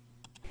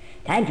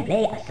 Time to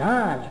play a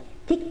song.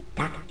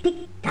 Tick-tock,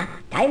 tick-tock.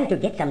 Time to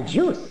get some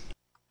juice.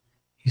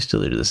 You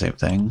still do the same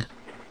thing.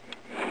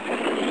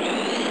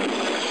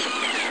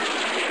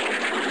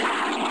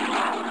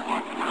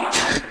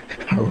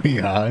 Are we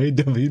high?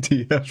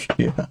 WTF?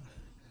 Yeah.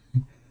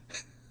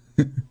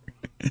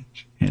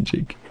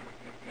 Handshake.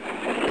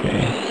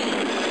 Okay.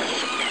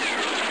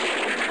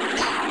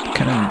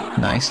 Kind of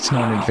nice to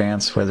know in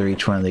advance whether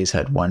each one of these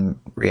had 1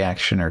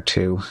 reaction or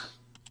 2.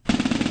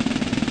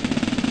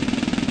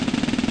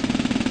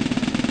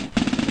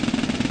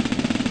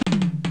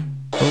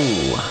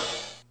 Oh,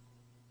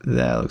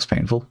 that looks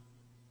painful.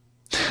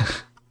 Do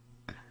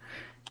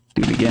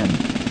it again.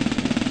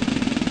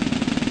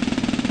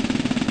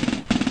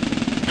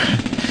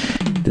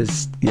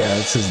 This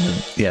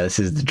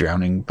is the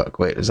drowning bug.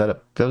 Wait, that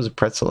was a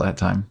pretzel that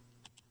time.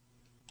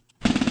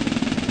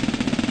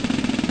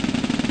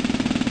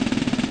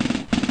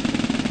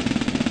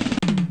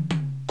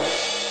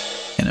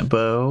 And a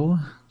bow.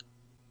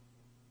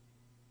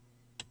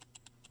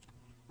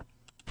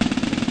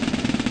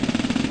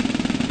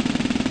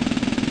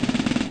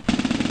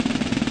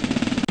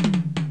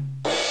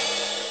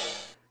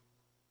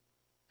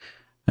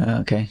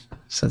 Okay,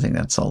 so I think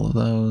that's all of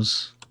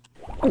those.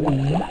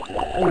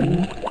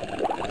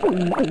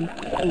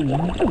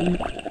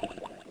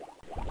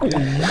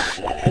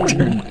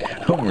 Turned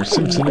Homer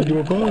Simpson into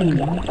a bug.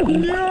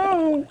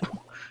 No!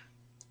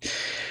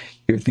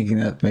 You're thinking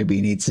that maybe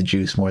he needs the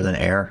juice more than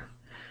air.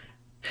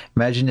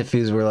 Imagine if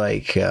these were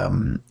like,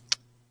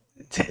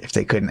 if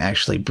they couldn't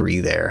actually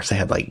breathe air, if they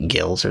had like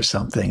gills or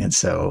something, and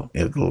so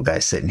a little guy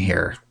sitting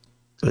here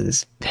with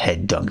his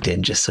head dunked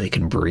in just so he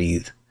can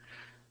breathe.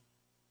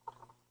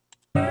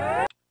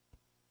 Well,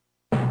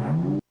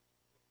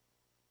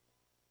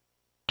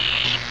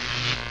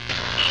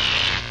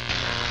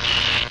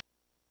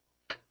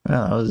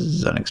 that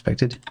was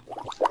unexpected.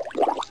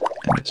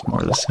 And it's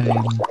more of the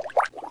same.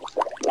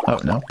 Oh,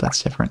 no,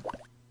 that's different.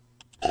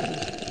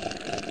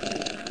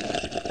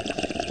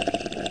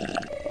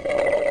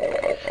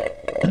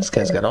 This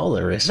guy's got all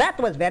the wrists. That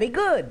was very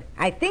good.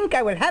 I think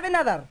I will have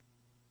another.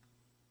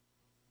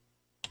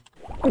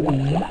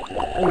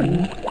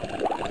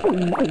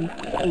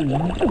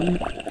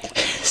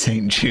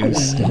 St.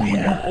 Juice in the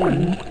air.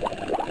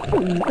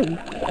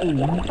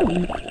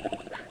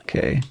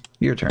 Okay,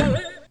 your turn.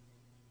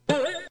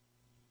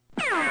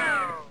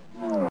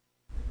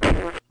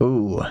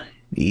 Ooh,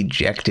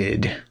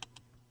 ejected.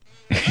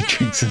 He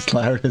drinks as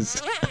loud as...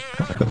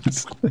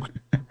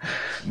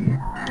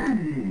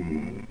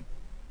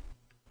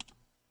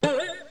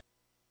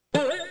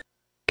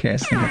 Okay, I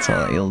think that's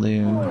all that you'll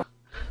do.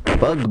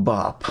 Bug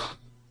Bop.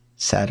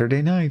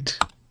 Saturday night.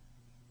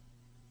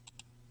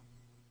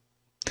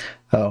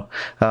 Oh,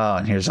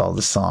 and here's all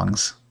the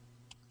songs.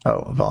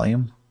 Oh,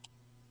 volume.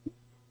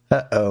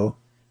 Uh-oh.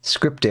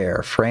 Script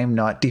error. Frame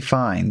not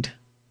defined.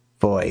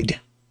 Void.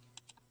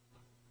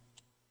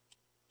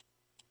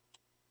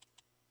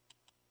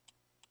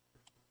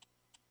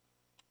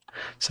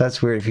 So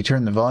that's weird. If you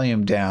turn the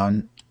volume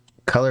down,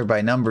 color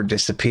by number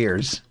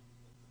disappears.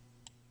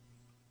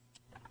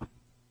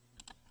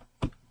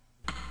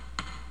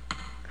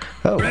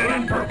 Oh. Red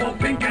and purple,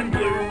 pink and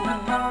blue.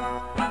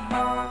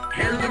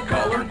 Here's a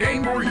color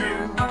game for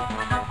you.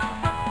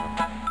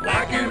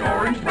 Black and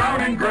orange, brown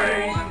and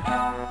gray.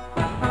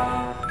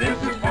 This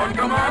is fun,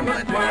 come on,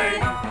 let's play.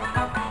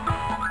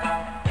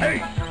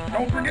 Hey,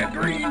 don't forget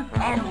green,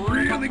 I'm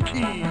really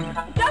keen.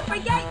 Don't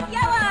forget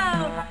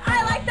yellow.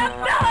 I like the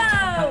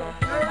pillow.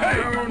 Hey,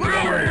 look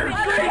over here.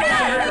 Green,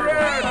 hey,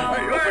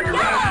 open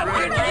your eyes.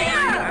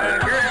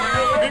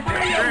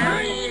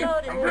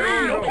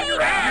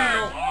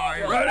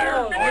 Right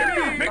here,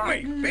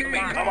 pick me,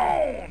 come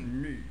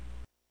on.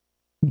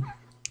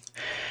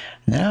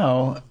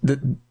 Now,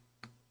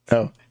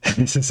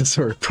 this is the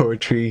sort of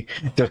poetry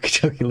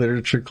Doki Doki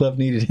Literature Club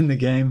needed in the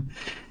game.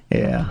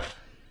 Yeah.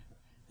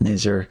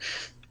 These are...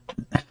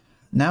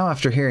 Now,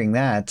 after hearing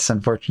that, it's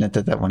unfortunate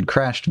that that one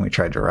crashed when we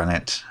tried to run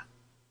it.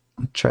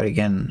 I'll try it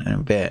again in a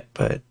bit,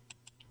 but...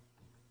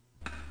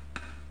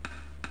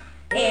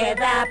 Here's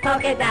a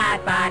polka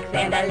dot box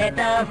and a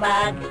little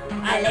bug.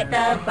 A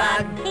little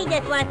bug. He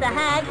just wants a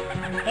hug.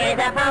 Here's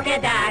a polka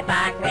dot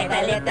box with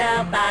a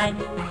little bug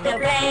to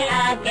play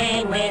a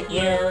game with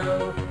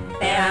you.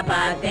 There are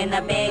bugs in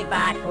the big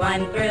box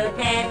 1 through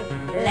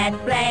 10. Let's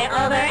play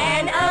over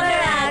and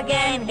over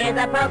again. Here's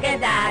a polka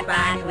dot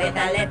box with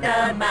a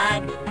little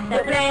bug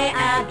to play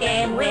a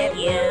game with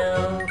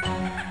you.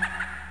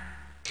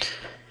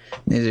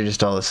 These are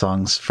just all the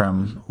songs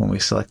from when we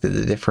selected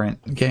the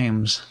different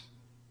games.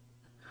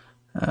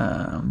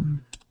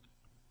 Count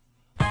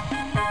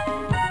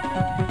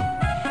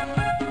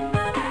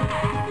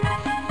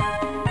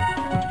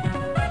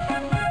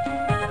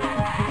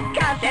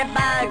the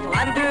bugs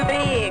 1 through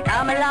 3.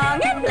 Come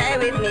along and play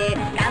with me.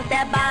 Count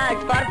the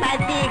bugs 4, 5,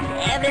 6.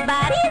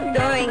 Everybody's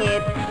doing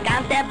it.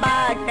 Count the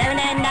bugs 7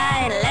 and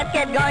 9. Let's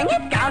get going.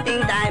 It's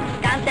counting time.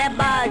 Count the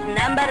bugs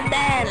number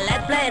 10.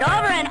 Let's play it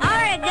over and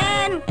over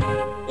again.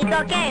 It's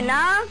okay,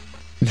 no?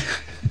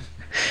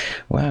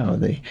 Wow,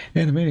 the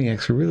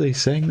Animaniacs really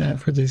sang that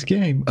for this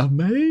game.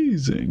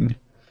 Amazing.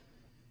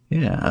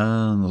 Yeah,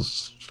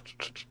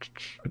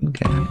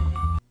 okay.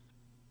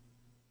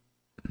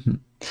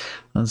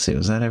 Let's see,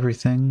 was that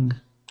everything?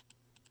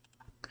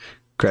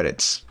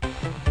 Credits.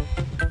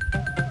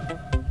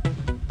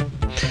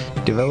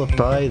 Developed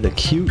by the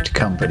Cute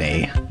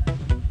Company.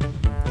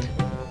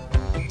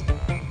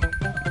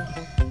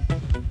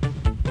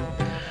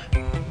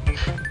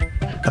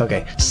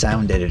 Okay,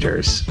 sound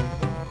editors.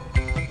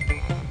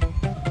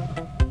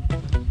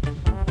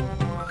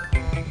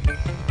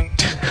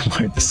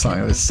 The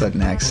song with a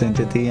sudden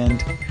accent at the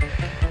end.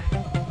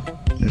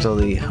 There's all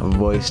the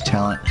voice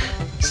talent.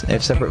 They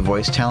have separate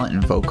voice talent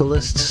and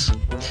vocalists.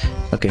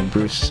 Okay,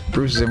 Bruce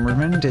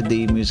Zimmerman did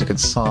the music and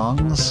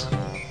songs.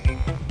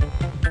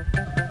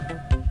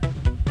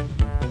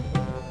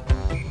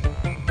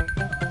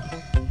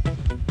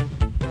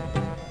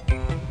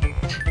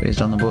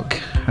 Based on the book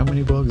How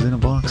Many Bugs in a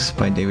Box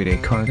by David A.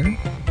 Carter.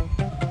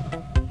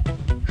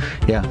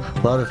 Yeah,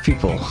 a lot of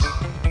people.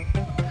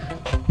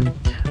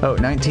 Oh,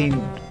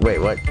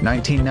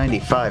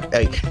 1995.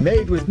 Hey,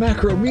 made with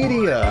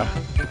Macromedia!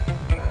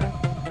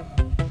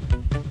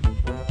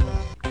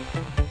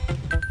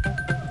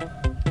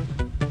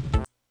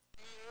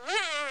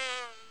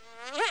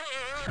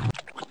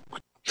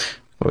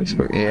 Voice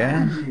work,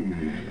 yeah.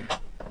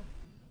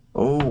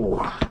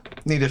 Oh,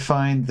 need to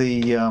find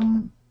the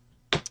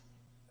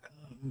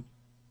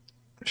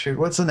Shoot,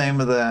 what's the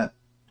name of that?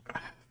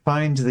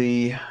 Find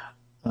the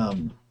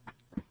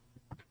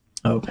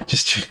oh,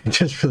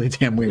 just really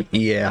damn weird.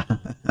 Yeah.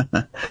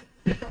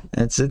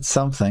 it's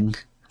something.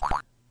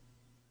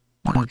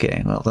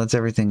 Okay, well that's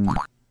everything.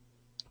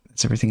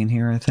 That's everything in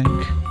here, I think.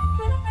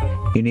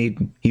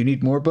 You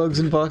need more bugs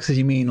in boxes?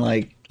 You mean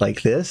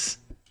like this?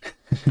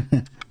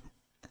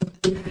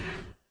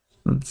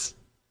 let's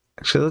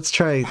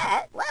try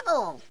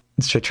Levels.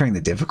 let's try turning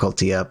the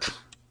difficulty up.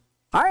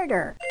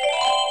 Harder.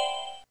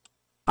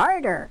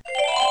 Harder.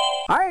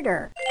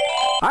 Harder.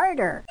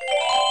 Harder.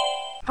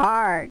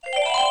 Hard.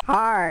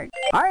 Hard.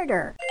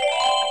 Harder.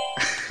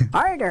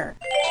 Harder.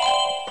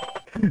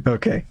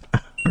 Okay.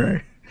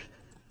 Right.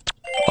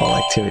 All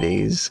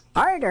activities.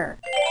 Harder.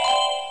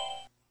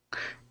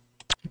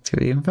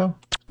 Activity info?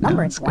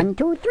 Numbers 1,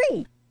 2,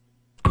 3.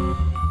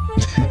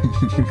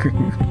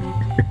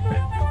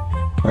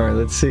 Alright,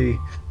 let's see.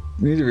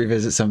 We need to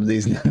revisit some of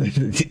these now that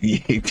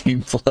the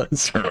 18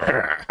 plus.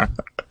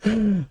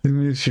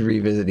 We should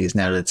revisit these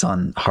now that it's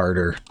on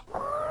harder.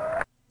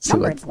 See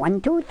Numbers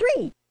 1, 2,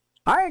 3.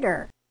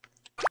 Harder.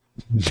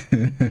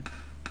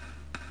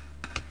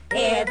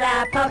 Here's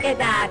a polka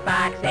dot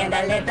box and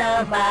a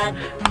little bug.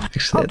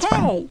 Actually, that's Okay.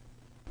 fine.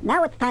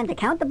 Now it's time to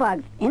count the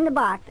bugs in the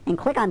box and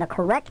click on the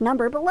correct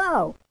number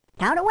below.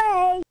 Count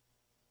away.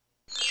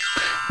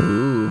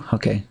 Ooh,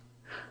 okay.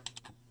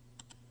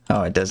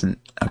 Oh, it doesn't.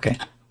 Okay.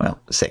 Well,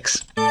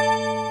 6.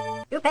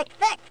 You picked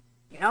 6.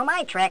 You know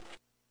my trick.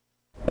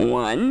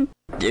 1,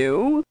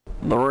 2,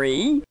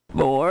 3,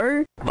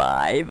 4,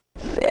 5,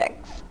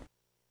 6.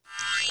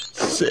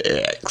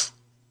 6.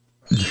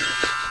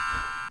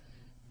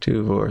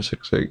 2, 4,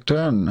 6, 8,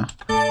 10.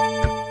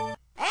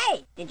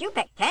 Hey, did you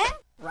pick 10?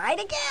 Right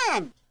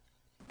again.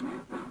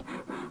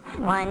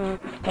 1,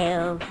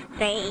 2,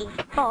 3,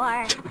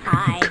 4,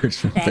 5, Chris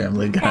from 6,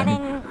 Family Guy.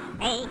 7,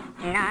 8,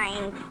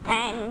 9,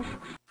 10.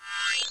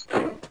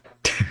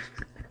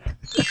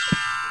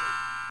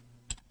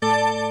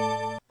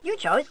 You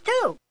chose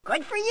 2.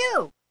 Good for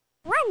you.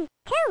 1,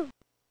 2.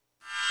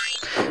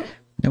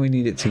 Now we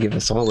need it to give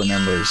us all the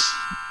numbers.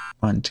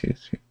 1, 2,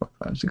 3, 4,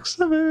 5, 6,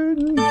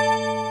 7.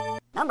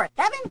 Number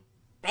 7.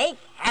 Bake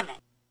heaven.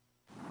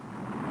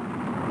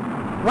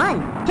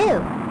 1, 2,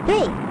 3,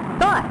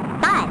 4,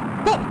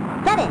 5, 6,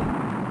 7.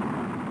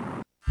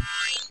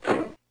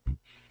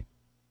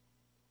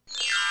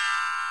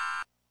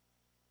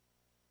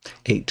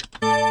 8.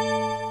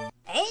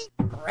 8.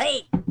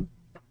 Great.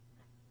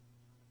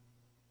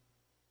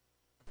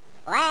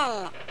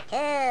 1,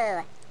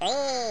 2, 3,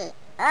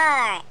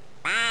 4,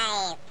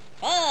 5,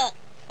 6,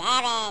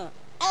 7,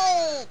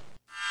 8.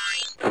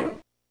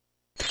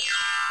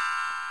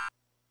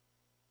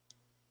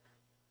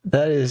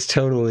 That is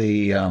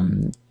totally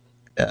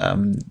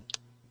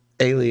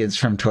aliens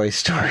from Toy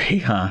Story,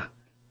 huh?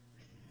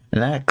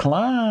 La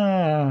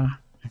claw.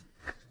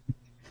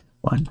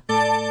 1.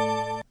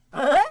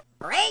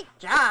 Great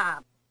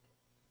job.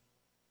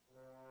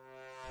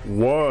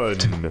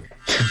 1.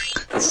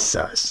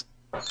 Sus.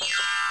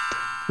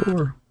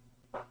 4.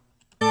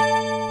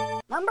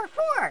 Number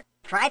 4.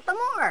 Try some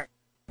more.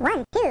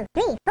 1, 2,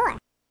 3, 4.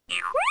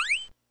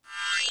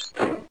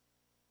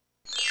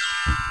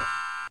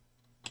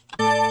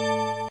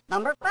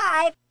 Number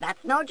 5.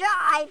 That's no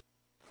jive.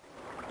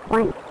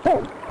 1,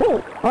 2,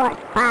 3, 4,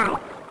 5.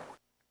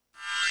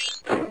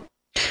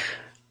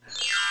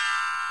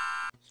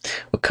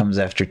 What comes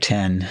after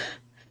 10?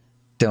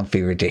 Don't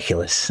be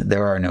ridiculous.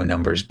 There are no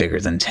numbers bigger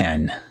than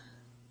 10.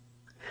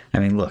 I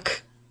mean,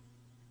 look.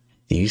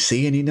 Do you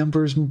see any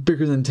numbers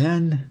bigger than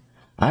 10?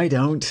 I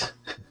don't.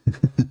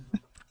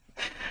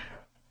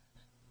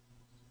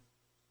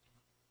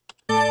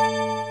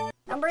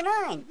 Number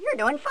 9. You're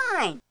doing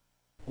fine.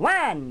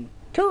 1,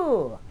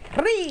 2,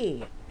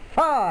 3,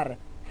 4,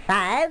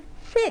 5,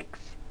 6,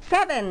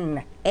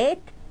 7, 8,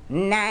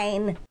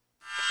 9.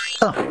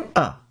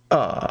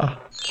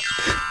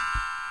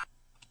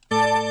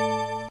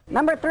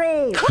 Number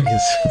 3.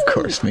 Yes, of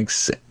course, makes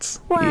sense.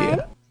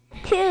 1,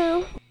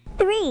 2,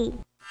 3.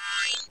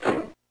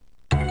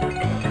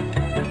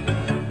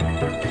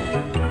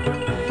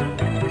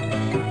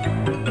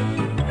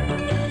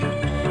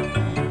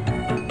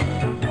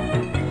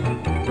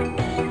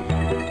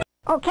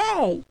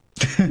 Okay.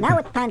 Now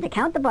it's time to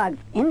count the bugs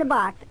in the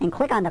box and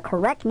click on the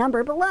correct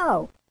number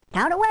below.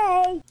 Count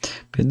away.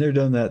 Been there,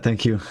 done that,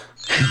 thank you.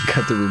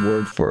 Got the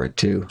reward for it,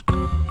 too.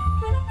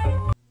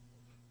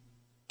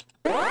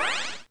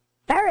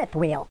 Ferris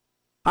wheel.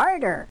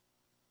 Harder.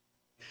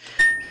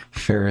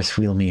 Ferris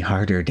wheel me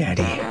harder,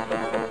 Daddy.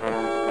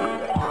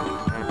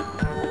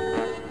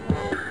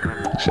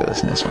 Show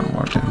this next one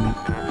more time.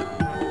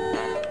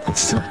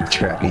 Let's still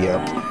trap you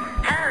up.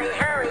 Hurry,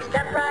 hurry,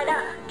 step right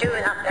up to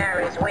the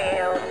Ferris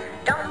wheel.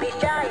 Don't be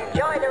shy,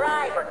 enjoy the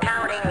ride, for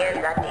counting is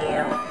the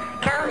deal.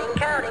 Counting,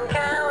 counting,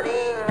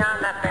 counting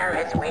on the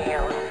Ferris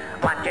wheel.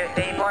 1, 2,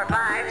 3, 4,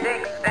 5,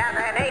 6,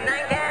 7, 8,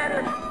 9, 10.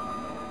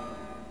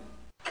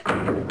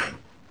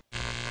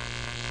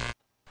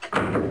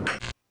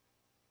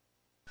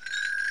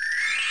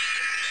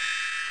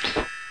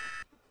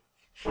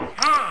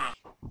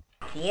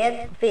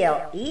 kids,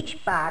 fill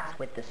each box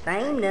with the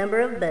same number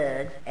of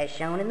bugs as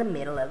shown in the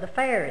middle of the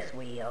Ferris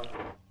wheel.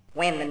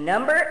 When the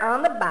number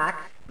on the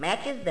box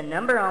matches the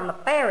number on the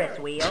Ferris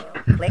wheel,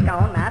 click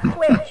on my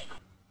switch.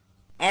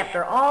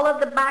 After all of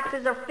the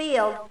boxes are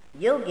filled,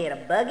 you'll get a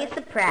buggy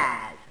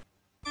surprise.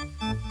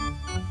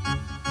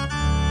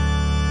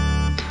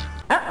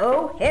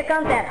 Uh-oh, here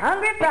comes that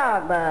hungry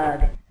frog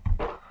bug.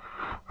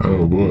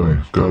 Oh boy,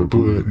 gotta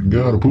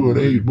put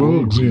 8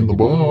 bugs in the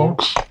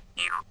box.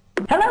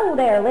 Hello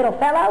there, little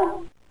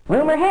fellow.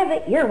 Rumor has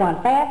it you're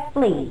one fast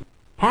flea.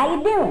 How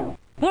you doing?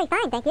 Very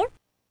fine, thank you.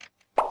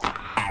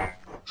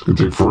 It's gonna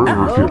take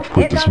forever if you have to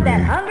Here put this comes that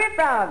many. hungry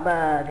frog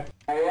bug.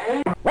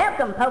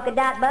 Welcome, polka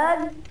dot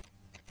bug.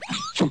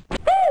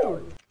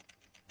 Woo!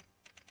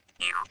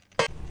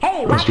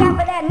 Hey, watch out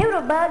for that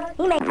noodle bug.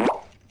 He may...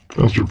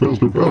 Faster.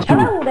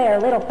 Hello there,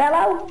 little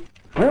fellow.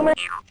 Rumor...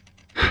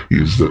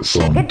 Use that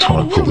song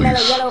Taunt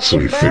Police so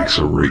he thinks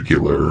a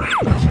regular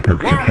American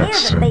Now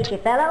here's a accent. spacey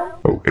fellow.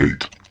 Oh,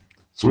 8.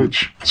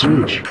 Switch.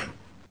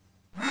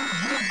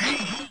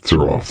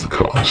 Throw off the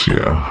cops,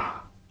 yeah.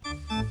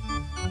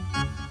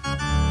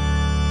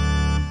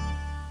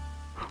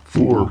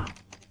 4.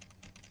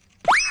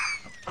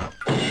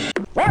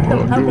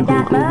 Welcome, polka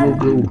dot bug.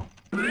 Go.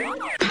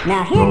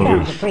 Now here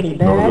comes a pretty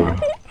bug.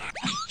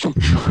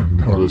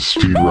 Not a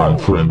speedrun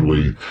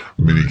friendly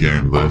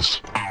minigame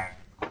list.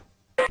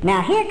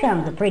 Now here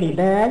comes a pretty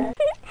bug.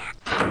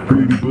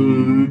 Pretty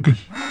bug.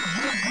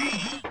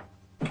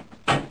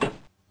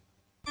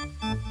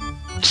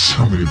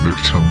 So many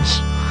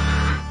victims.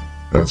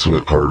 That's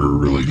what harder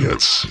really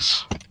gets.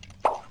 Is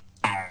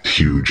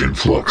huge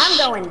influx. I'm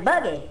going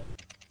buggy.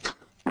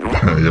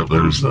 Yep,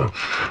 there's 1,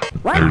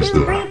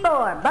 2, 3,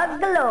 4, bugs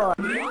galore.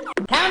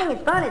 Counting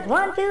as fun as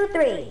 1, 2,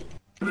 3.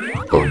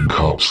 bug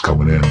cops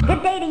coming in.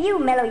 Good day to you,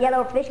 mellow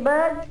yellow fish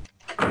bug.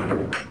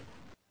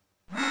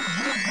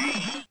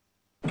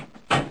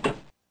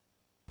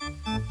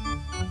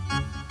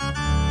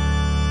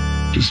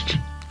 Just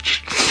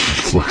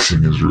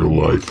flexing his real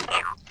life.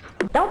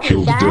 Don't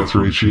Kill be to shy. death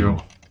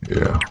ratio.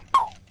 Yeah.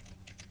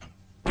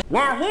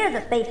 Now here's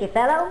a spacey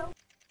fellow.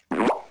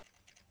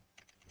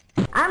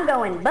 I'm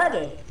going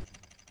buggy.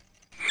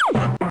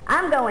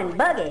 I'm going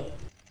buggy.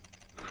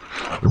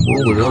 I'm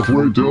only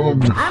halfway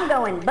done. I'm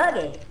going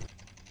buggy.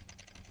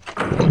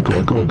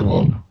 Come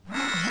on.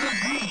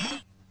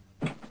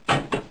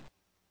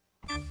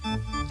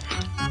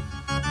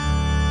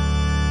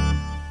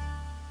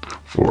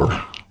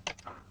 4.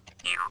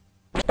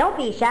 Don't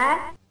be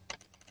shy.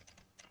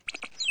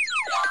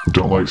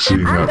 Don't like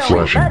seeing I'm that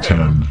going flashing buggy.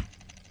 10.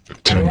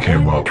 If 10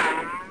 came up,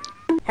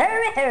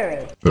 Hurry,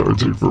 hurry. that would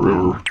take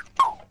forever.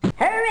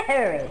 Hurry,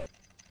 hurry.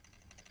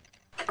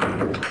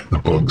 The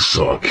bug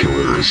saw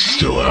killer is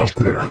still out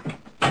there.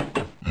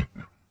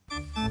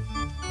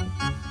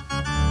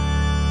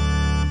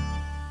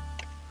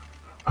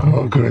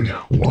 Oh, good.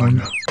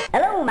 1.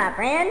 Hello, my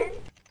friend.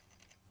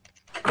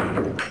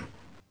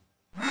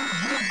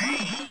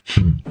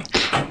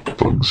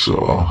 Bug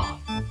saw.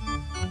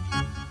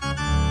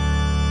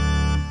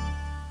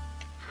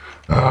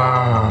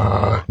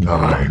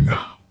 9.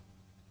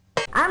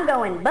 I'm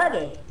going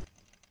buggy.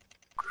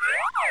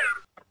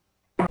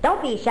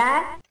 Don't be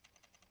shy.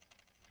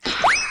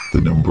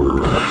 The number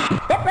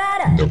Step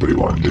right up. nobody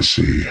wanted to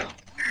see.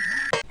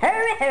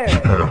 Hurry, hurry.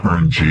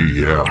 RNG,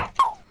 yeah.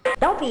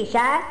 Don't be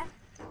shy.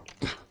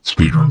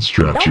 Speedrun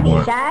straps. Don't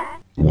be shy.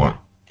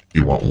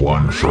 You want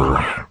 1 for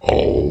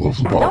all of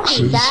the Don't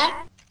be boxes.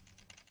 shy.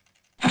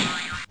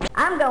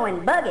 I'm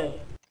going buggy.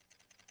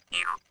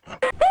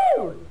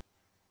 Woo!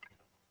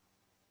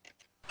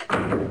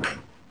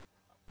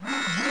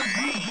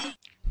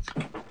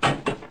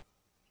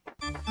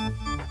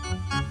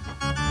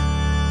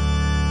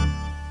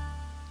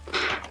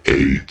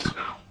 Eight.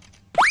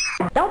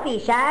 Don't be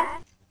shy.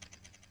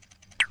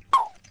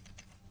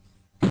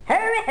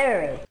 Hurry,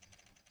 hurry.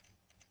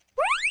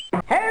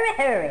 Hurry,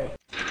 hurry.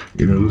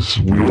 You know, this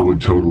wheel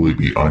would totally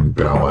be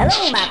unbalanced.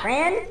 Hello, my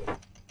friend.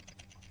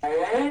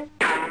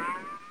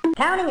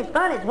 Counting as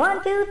fun as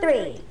 1, 2,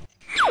 3.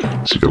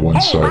 So you got one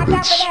Hey, side watch out for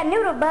that's that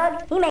noodle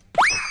bug. He may...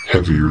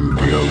 heavier than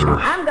the other.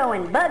 I'm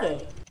going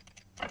buggy.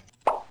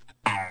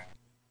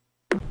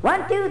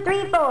 1, 2,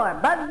 3, 4.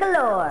 Bugs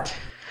galore.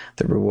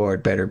 The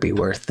reward better be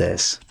worth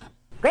this.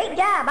 Great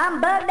job.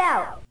 I'm bugged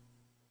out.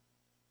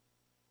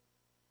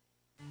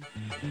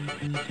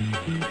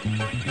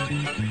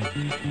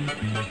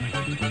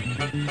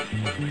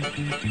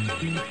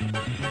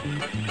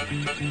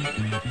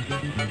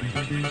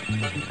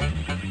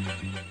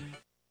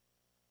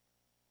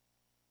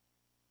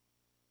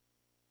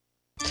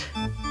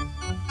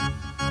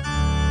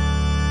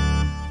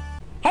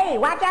 Hey,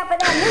 watch out for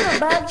that noodle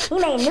bug. He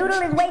may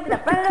noodle his way to the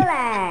front of the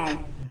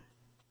line.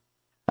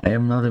 I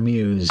am not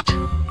amused.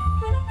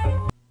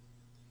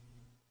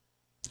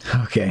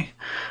 Okay.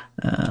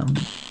 How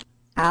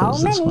what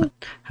was this many? one?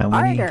 How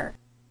many? Harder.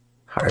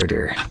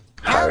 Harder.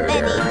 How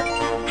many?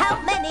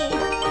 How many?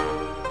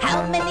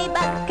 How many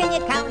bugs can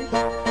you count?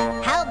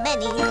 How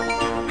many?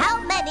 How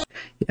many?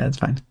 Yeah, that's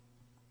fine.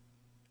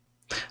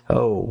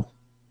 Oh.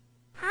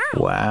 Hi.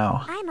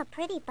 Wow. I'm a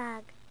pretty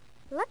bug.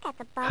 Look at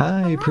the bugs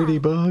Hi, below. pretty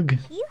bug.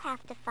 You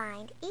have to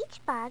find each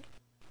bug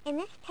in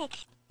this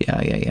picture.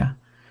 Yeah.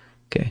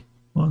 Okay.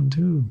 1,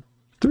 2,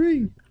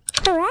 3.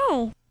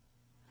 Hooray!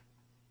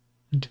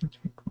 1, 2, 3,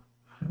 4,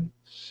 5,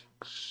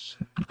 6,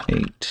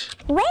 7, 8.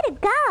 Way to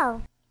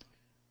go!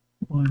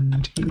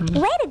 1, 2.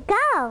 Way to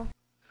go!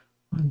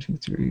 1, 2,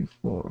 3,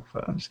 4,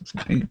 5, 6,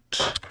 7,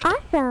 8.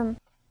 Awesome!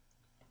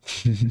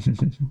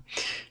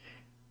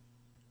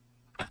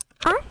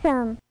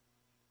 Awesome!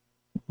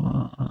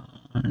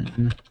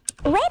 1.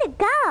 Way to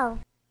go!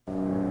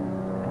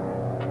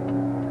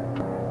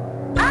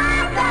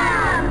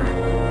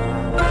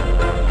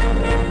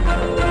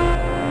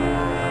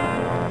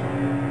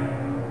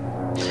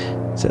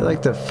 Is it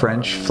like the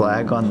French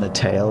flag on the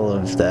tail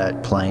of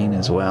that plane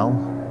as well?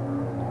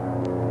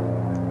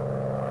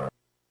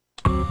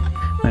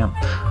 Well,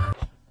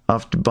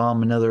 off to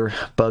bomb another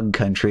bug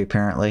country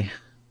apparently.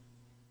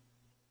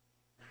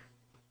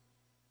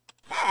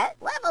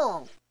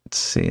 Levels. Let's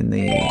see in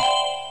the...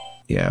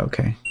 Yeah,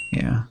 okay.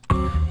 Yeah.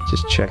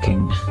 Just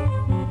checking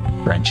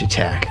French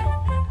attack.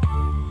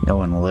 No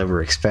one will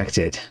ever expect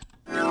it.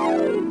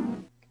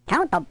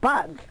 Count the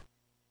bugs.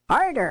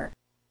 Harder.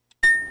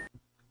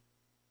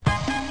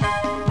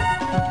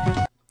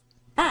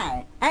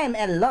 Hi, I'm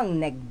a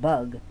long-necked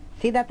bug.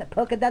 See that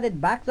polka-dotted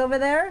box over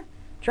there?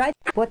 Try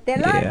to put the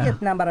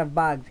largest number of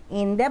bugs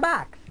in the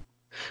box.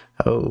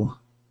 Oh.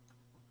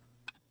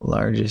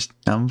 Largest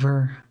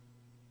number?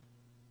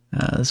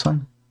 This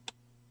one?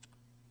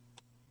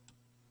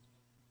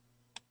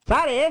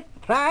 Sorry,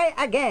 try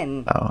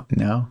again. Oh,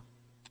 no.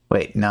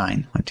 Wait,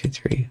 9. 1, 2,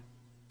 3,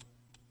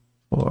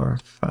 4,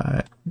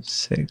 5,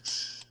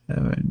 6,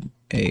 7,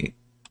 8,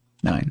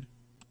 9.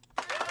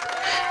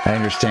 I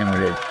understand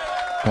what it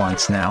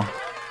wants now.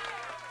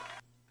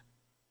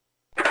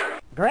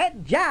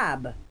 Great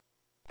job.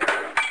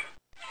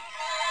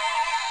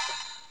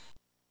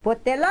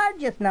 Put the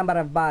largest number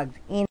of bugs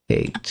in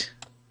 8.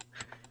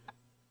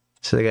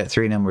 So they got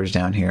 3 numbers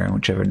down here, and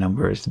whichever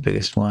number is the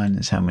biggest one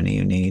is how many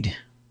you need.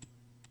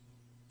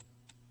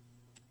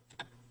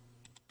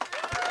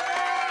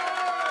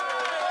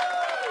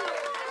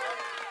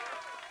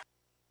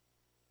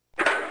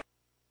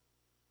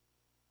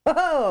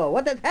 Oh,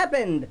 what has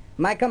happened?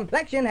 My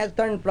complexion has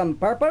turned from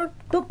purple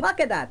to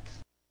polka dots.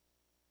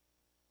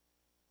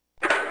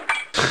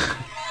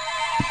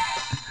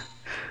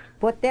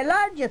 Put the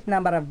largest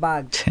number of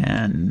bugs.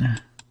 10.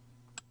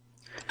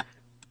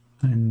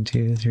 1,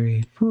 2,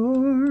 3,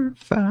 4,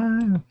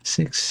 5,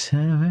 6,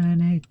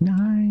 7, 8,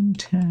 9,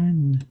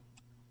 10.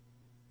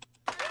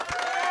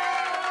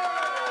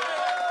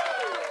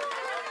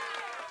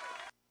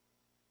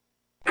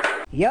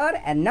 You're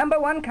a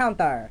 #1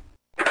 counter.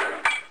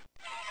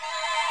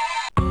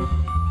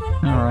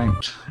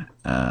 Alright.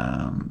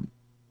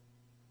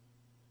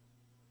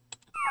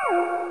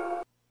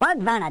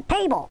 Bugs on a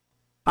table.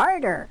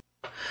 Harder.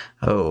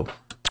 Oh.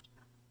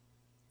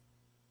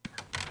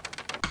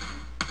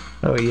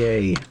 Oh,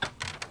 yay.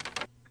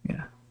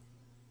 Yeah.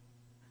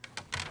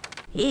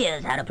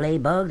 Here's how to play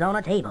bugs on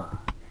a table.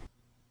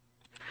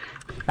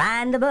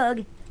 Find the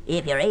bug,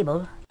 if you're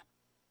able.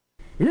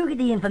 Look at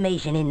the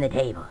information in the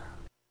table.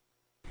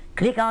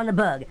 Click on the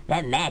bug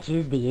that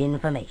matches the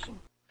information.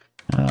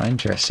 Oh,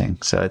 interesting.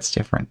 So it's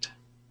different.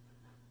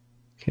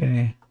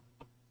 Okay.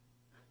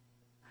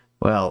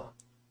 Well,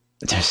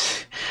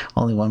 there's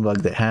only one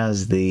bug that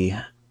has the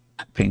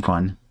pink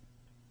one.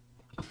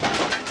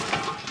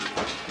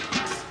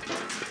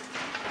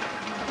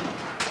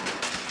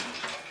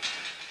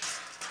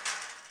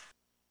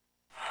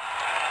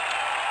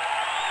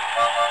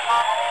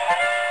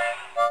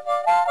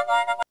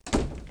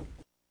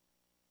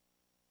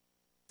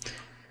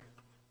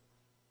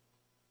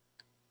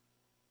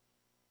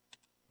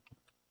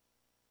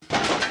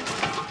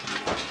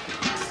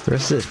 The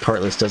rest of this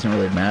part list doesn't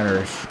really matter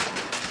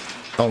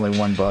if only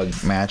one bug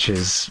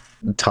matches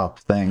the top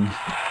thing.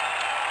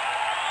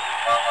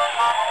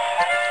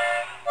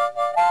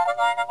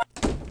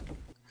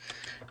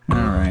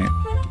 Alright.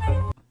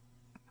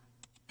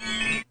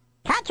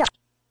 Catch up.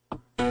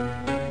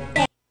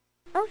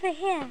 Over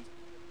here.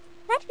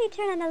 Let me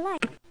turn on the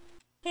light.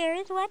 Here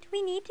is what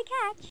we need to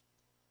catch.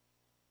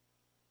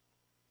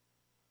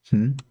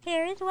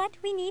 Here is what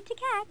we need to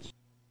catch.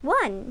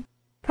 1.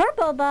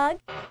 Purple bug.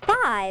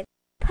 5.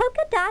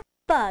 Polka dot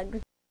bugs.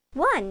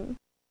 1.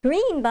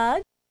 Green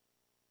bug.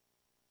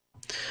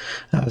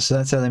 Oh, so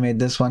that's how they made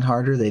this one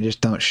harder? They just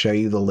don't show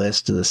you the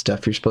list of the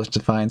stuff you're supposed to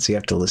find, so you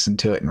have to listen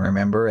to it and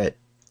remember it?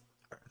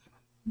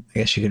 I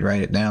guess you could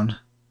write it down.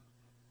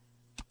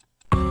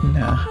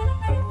 No.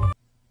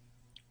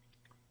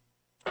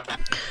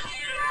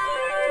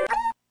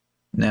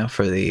 Now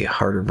for the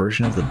harder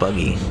version of the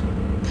buggy.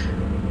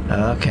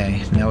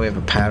 Okay, now we have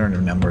a pattern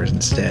of numbers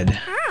instead.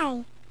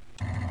 Hi.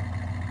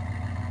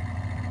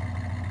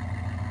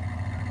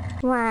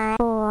 1,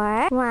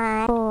 4,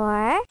 1,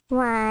 4,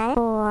 1,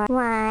 4,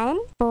 1,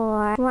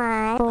 4,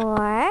 1,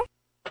 4.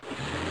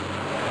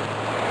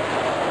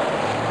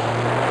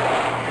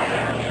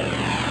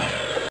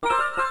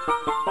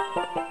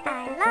 I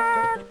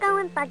love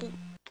going buggy.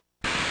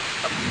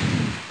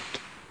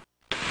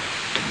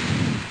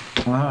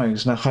 Wow,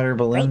 he's a hotter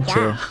balloon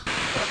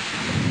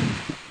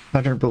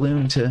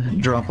to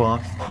drop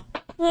off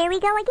Here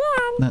we go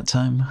again. that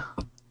time.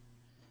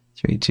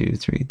 3 2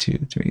 3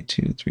 2 3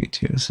 2 3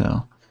 2.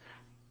 So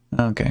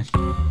okay.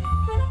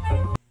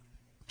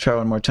 Try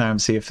one more time,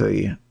 see if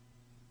the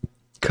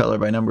color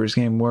by numbers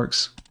game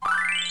works.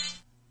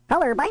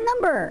 Color by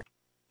number.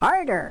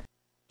 Harder.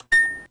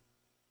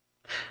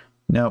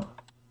 Nope.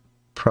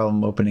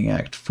 Problem opening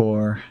Act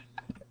 4,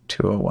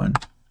 201.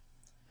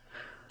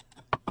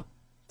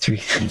 3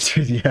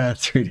 yeah,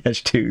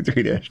 3-2,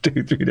 3-2,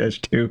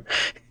 3-2.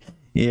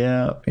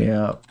 Yeah.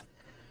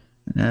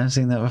 And I've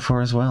seen that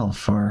before as well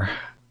for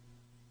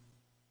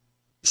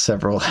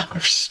several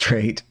hours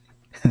straight.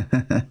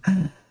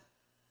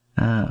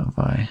 Oh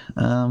boy.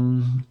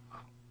 Let's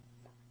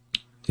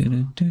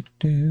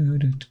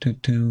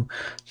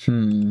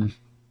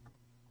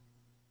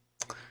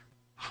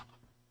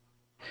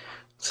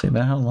see,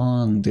 about how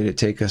long did it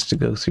take us to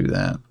go through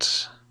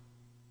that?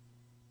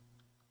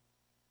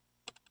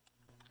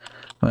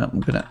 Well,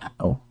 I'm gonna...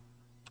 Oh,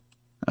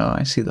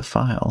 I see the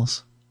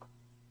files.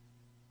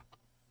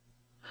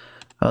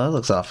 Oh, that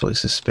looks awfully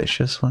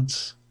suspicious.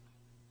 Let's...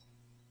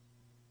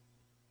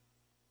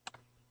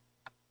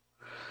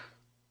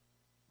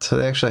 So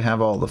they actually have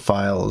all the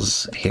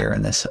files here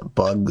in this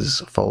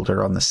bugs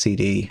folder on the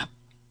CD.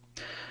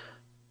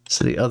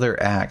 So the other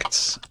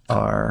acts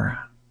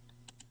are...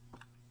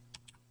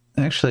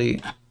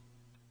 Actually...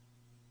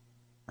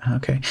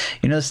 Okay.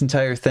 You know this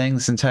entire thing?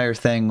 This entire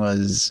thing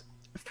was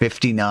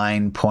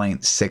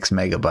 59.6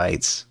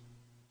 megabytes.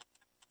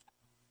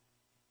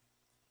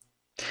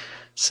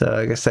 So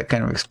I guess that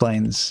kind of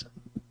explains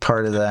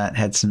part of that.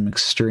 Had some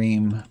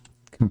extreme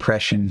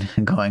compression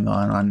going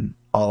on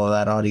all of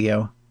that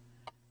audio.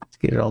 Let's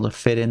get it all to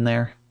fit in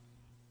there.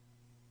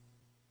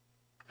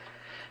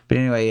 But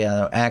anyway,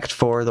 Act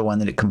 4, the one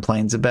that it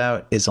complains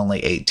about, is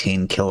only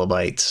 18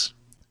 kilobytes,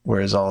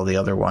 whereas all the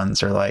other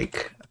ones are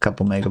like a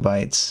couple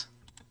megabytes.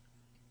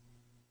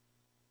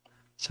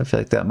 So I feel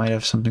like that might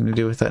have something to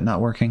do with that not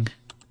working.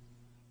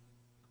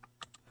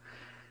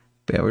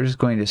 But yeah, we're just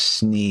going to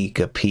sneak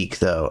a peek,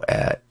 though,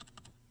 at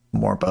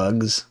more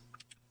bugs.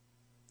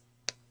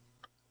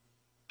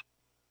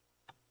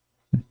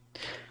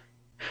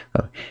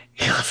 Oh,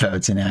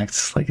 it's in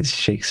acts like it's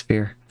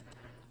Shakespeare.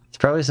 It's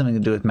probably something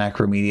to do with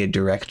Macromedia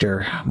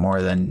Director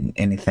more than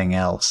anything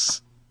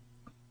else.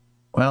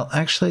 Well,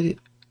 actually,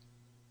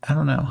 I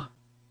don't know.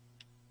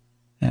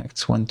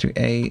 Acts 1 through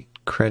 8,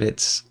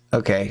 credits.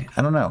 Okay,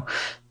 I don't know.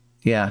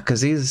 Yeah,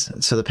 because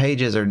so the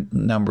pages are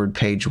numbered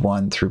page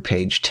 1 through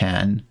page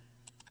 10.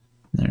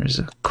 There's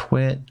a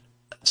quit,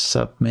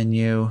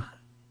 submenu.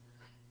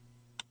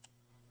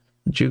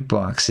 The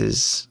jukebox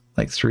is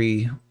like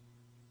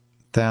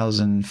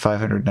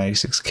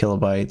 3,596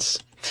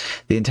 kilobytes.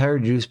 The entire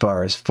juice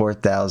bar is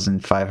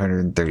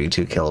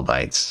 4,532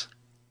 kilobytes.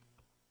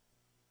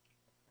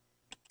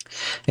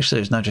 Actually,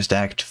 there's not just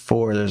Act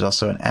 4, there's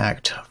also an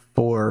Act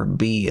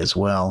 4B as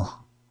well.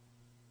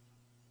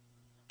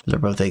 They're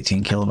both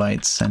 18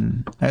 kilobytes,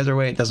 and either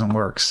way it doesn't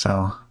work,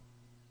 so...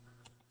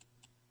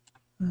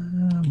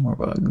 more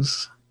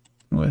bugs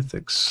with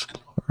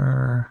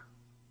Explorer.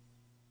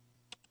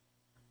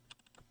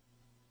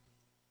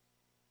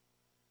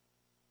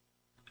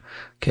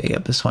 Okay,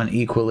 yep, this one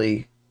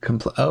equally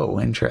oh,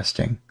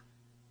 interesting.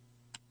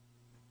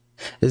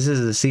 This is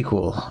a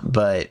sequel,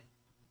 but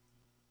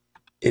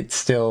it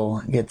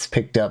still gets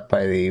picked up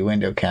by the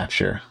window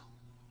capture.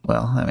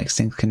 Well, that makes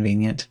things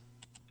convenient.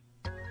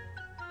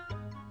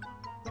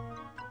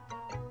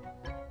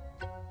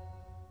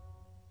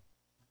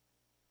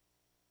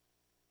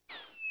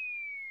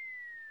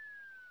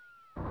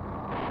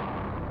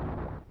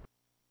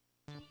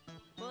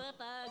 More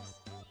bugs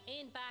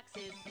in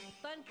boxes.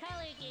 Fun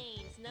color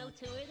games. No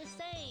two are the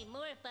same.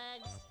 More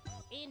bugs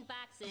in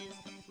boxes.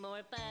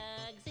 More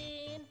bugs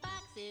in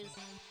boxes.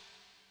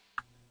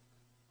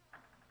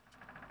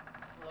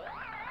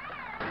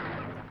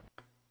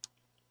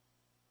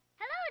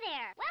 Hello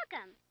there.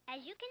 Welcome.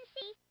 As you can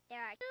see,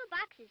 there are 2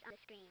 boxes on the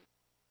screen.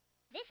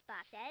 This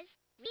box says,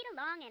 read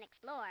along and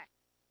explore.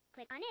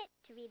 Click on it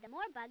to read the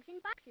More Bugs in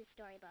Boxes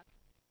storybook.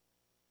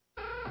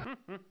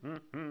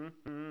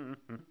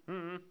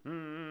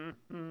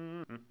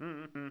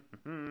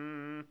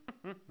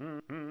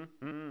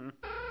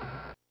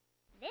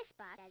 This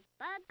box has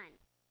Bug Fun.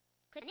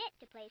 Click on it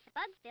to play some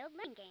bug-filled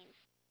learning games.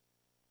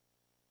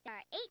 There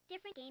are 8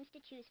 different games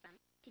to choose from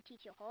to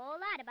teach you a whole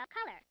lot about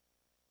color.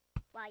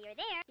 While you're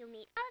there, you'll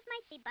meet all of my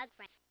silly bug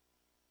friends.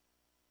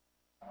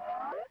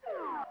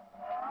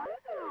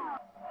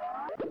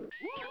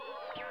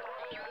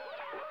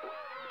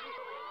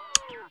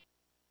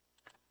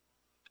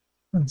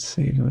 Let's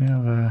see, do we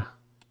have a...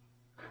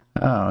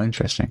 Oh,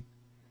 interesting.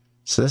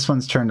 So this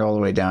one's turned all the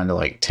way down to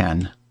like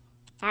 10.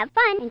 Have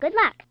fun and good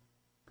luck.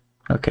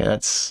 Okay,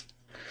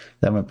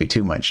 that might be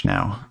too much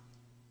now.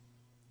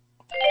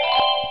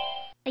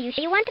 Are you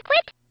sure you want to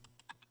quit?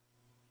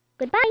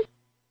 Goodbye.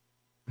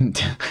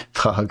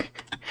 Pog.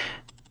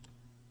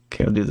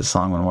 Okay, we'll do the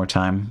song one more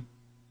time.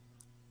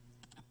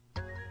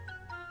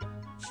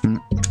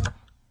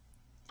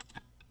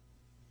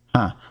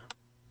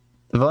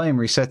 game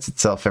resets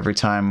itself every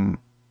time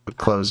we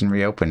close and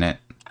reopen it.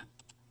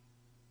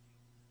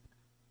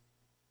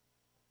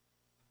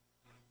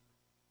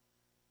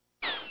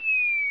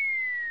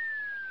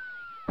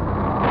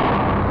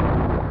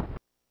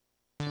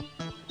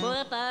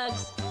 More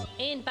bugs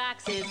in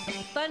boxes.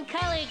 Fun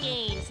color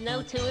games.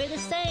 No two are the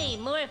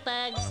same. More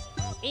bugs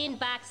in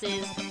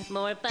boxes.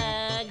 More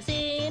bugs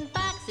in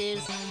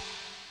boxes.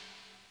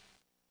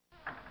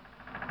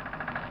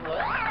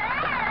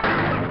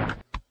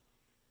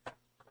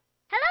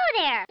 Hello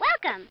there!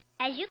 Welcome!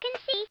 As you can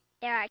see,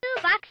 there are 2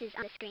 boxes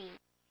on the screen.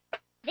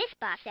 This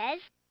box says,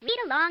 read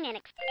along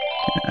and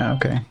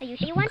Okay. Are you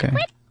sure you want Okay. to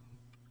quit?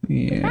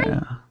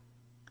 Yeah.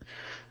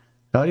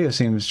 The audio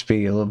seems to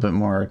be a little bit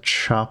more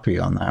choppy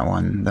on that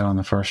one than on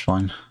the first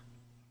one.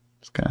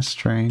 It's kind of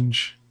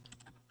strange.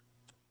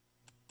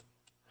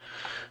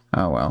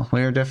 Oh well,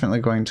 we are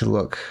definitely going to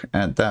look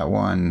at that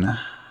one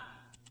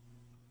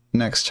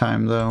next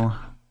time, though.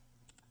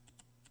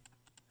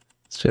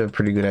 So we have a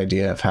pretty good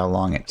idea of how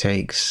long it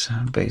takes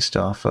based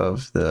off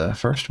of the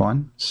first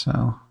one,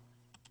 so...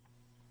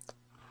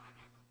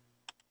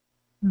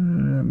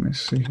 Let me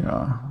see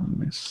here. Let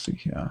me see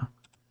here.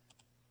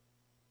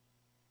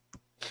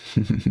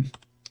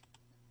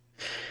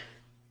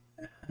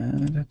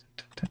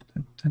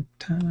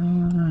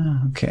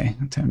 Okay,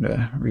 time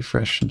to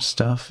refresh some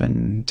stuff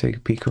and take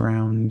a peek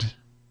around.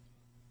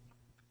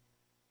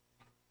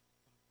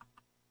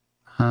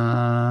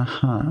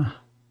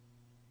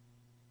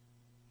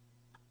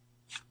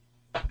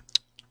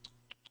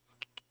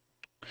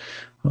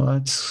 Well,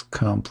 that's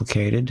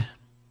complicated.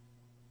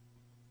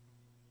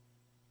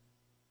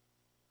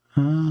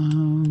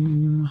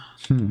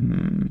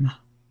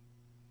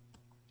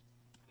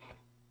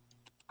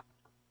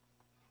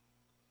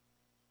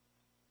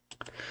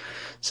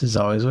 This is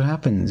always what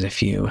happens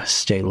if you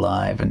stay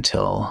live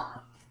until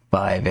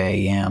 5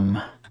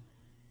 a.m.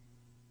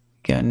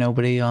 Got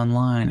nobody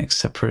online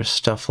except for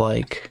stuff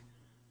like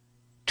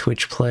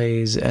Twitch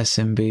Plays,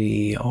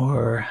 SMB,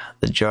 or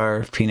the Jar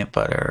of Peanut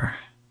Butter.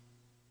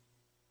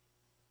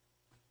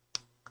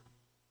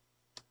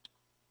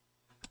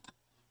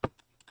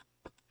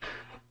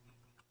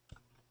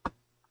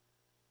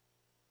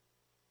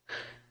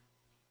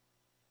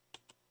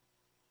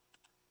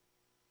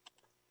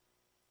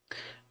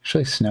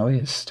 Actually, Snowy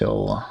is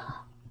still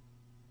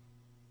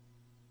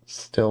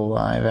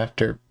live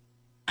after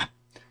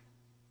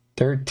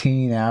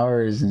 13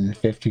 hours and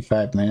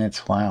 55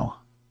 minutes. Wow.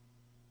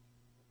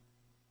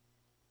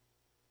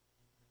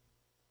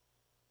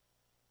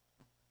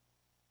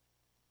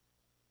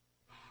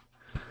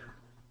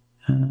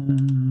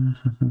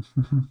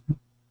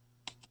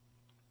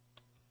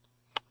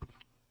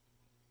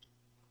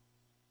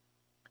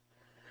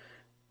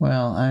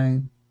 Well,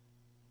 I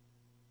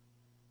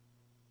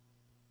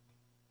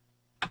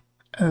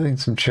think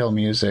some chill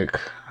music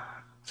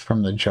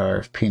from the Jar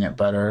of Peanut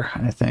Butter,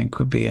 I think,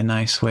 would be a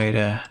nice way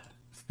to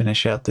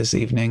finish out this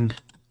evening.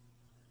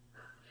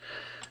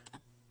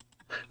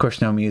 Of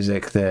course, no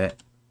music that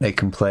they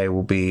can play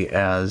will be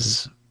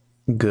as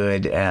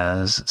good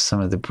as some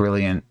of the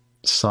brilliant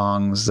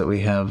songs that we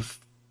have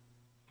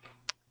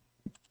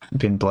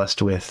been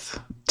blessed with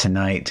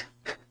tonight.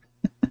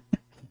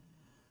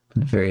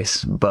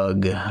 Various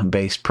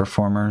bug-based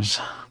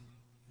performers.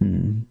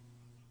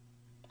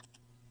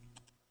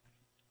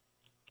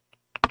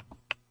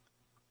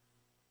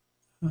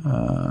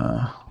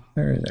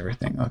 Where is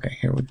everything? Okay,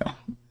 here we go.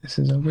 This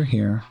is over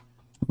here.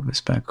 Move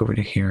this back over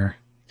to here.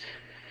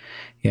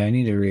 Yeah, I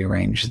need to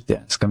rearrange the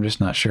desk. I'm just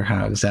not sure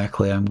how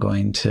exactly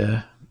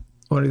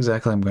what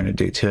exactly I'm going to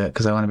do to it,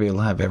 because I want to be able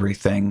to have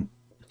everything.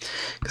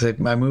 Because I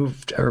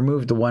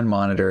removed the one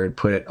monitor and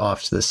put it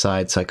off to the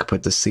side so I could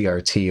put the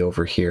CRT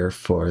over here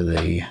for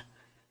the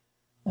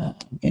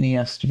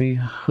NES to be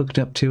hooked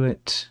up to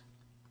it.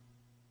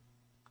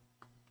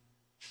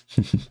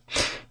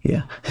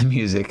 Yeah,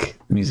 music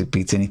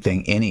beats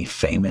anything any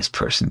famous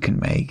person can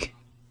make.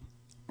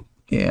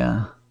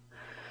 Yeah,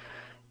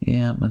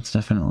 that's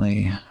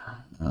definitely.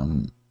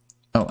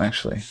 Oh,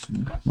 actually,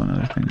 one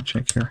other thing to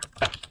check here.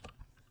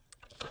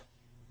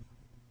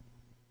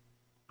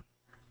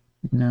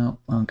 No,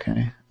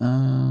 okay.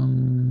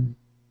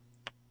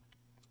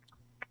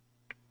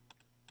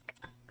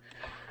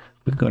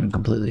 We go in a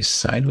completely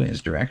sideways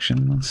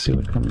direction. Let's see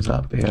what comes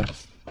up here.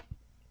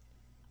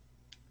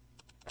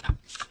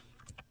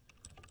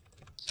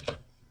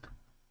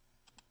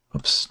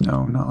 Oops,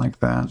 no, not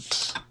like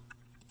that.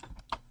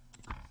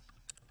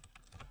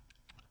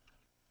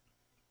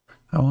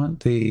 I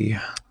want the...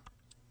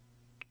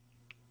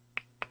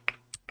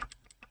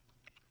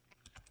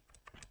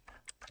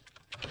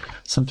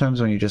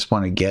 Sometimes when you just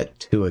want to get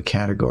to a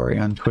category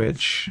on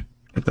Twitch,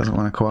 it doesn't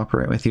want to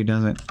cooperate with you,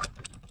 does it?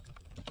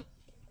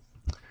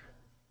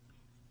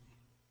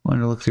 Want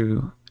to look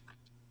through...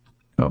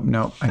 Oh,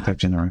 no, I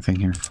typed in the wrong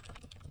thing here.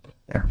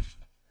 There.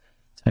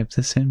 Type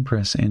this in,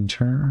 press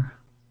enter.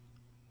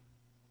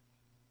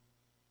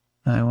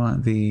 I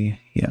want the...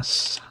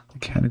 Yes, the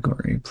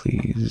category,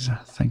 please.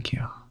 Thank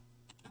you.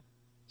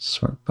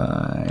 Sort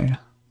by...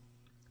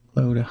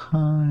 Low to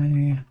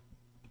high...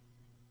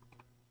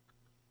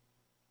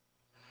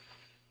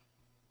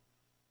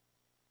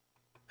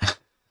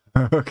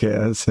 Okay,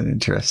 that's an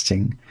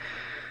interesting.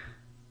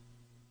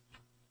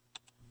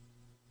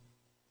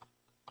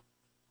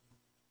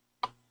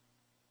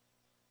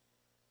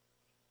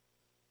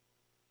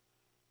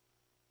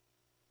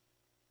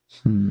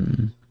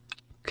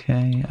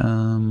 Okay,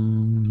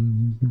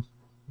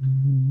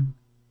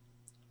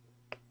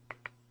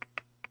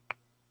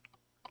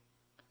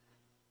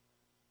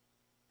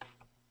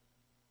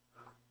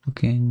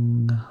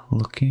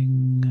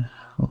 looking.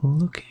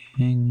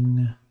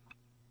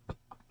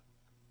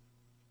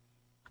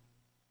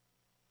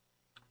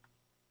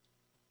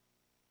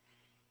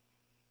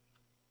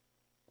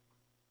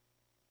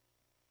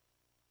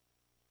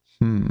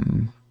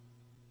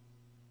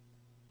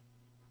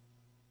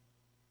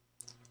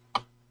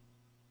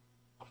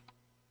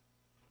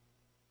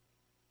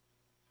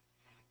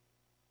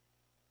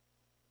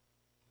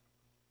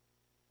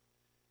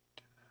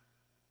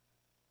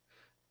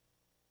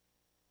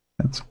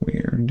 That's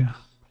weird.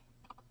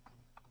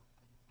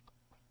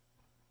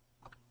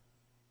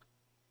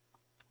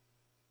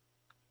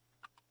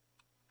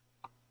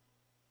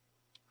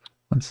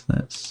 What's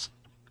this?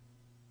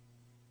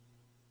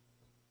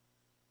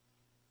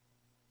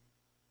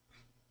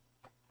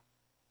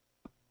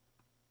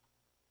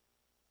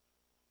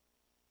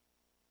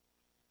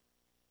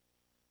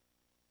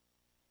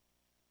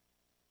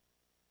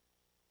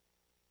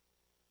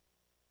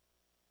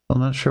 I'm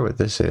not sure what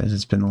this is.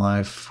 It's been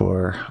live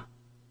for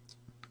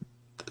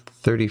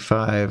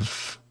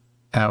 35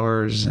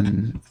 hours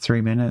and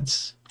 3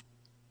 minutes.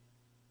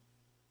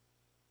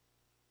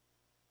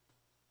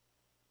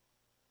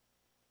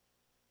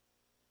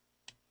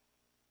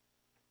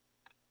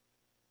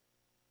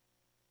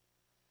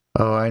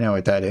 Oh, I know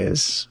what that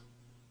is.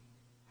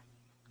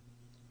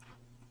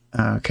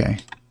 Okay.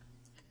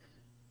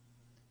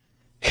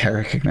 Yeah, I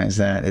recognize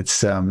that.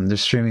 It's they're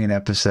streaming an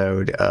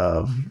episode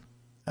of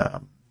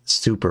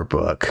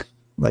Superbook,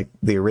 like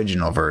the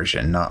original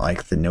version, not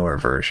like the newer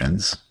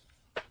versions.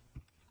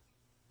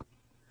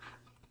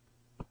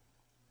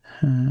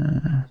 You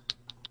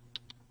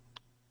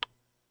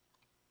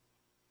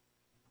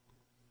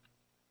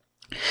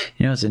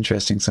know, it's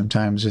interesting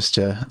sometimes just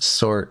to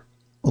sort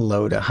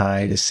low to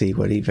high to see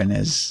what even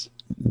is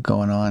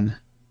going on.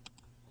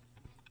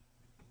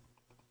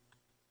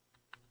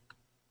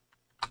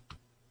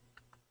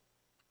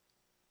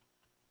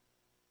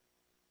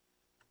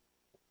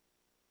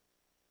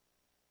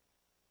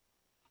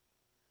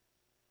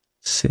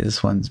 See,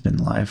 this one's been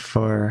live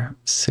for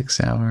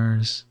 6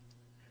 hours.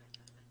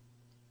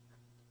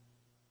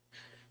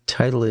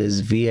 Title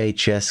is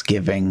VHS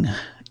Giving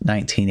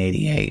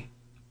 1988.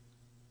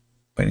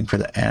 Waiting for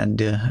the ad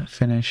to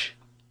finish.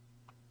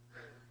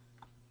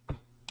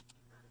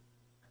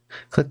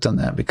 Clicked on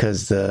that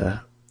because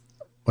the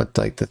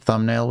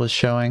thumbnail was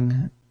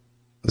showing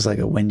was like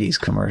a Wendy's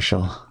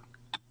commercial.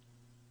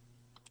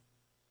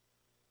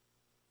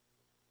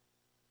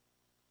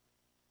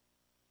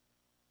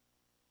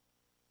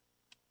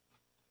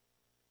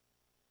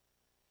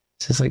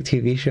 Is this like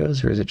TV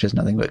shows, or is it just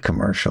nothing but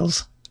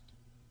commercials?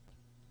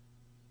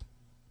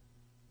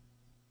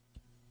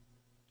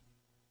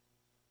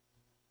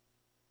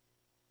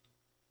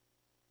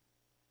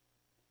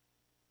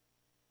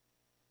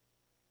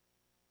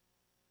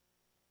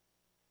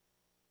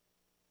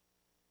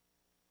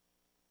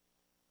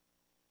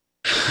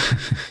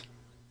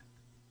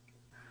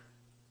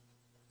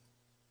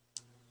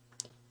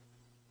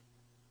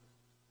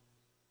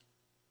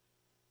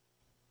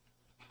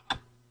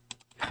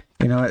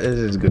 You know what? This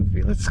is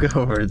goofy. Let's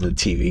go over the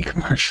TV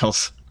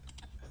commercials.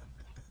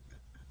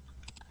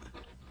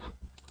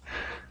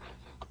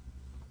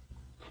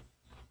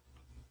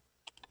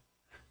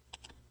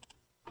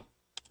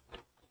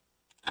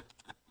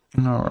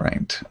 All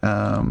right.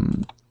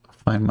 Find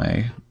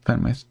my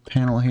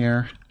panel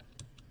here.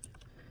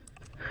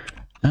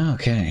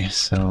 Okay,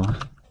 so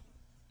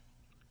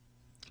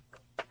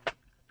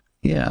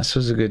yeah, this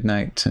was a good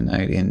night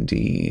tonight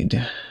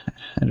indeed.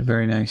 Had a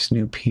very nice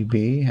new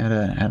PB. Had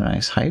a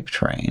nice hype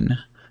train.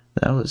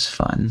 That was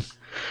fun.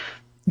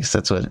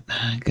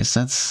 I guess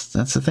that's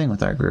the thing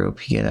with our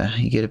group. You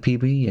get a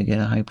PB, you get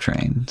a hype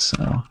train.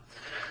 So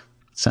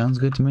sounds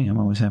good to me. I'm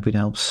always happy to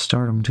help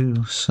start them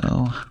too.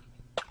 So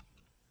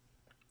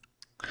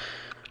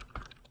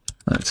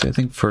let's see. I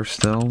think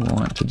first though we'll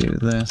want to do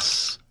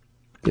this.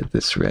 Get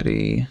this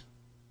ready.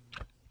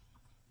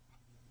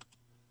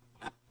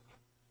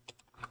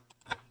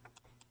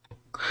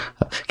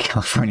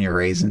 California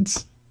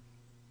raisins.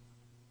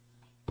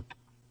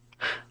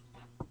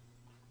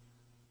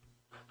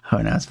 Oh,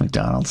 now it's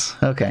McDonald's.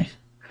 Okay.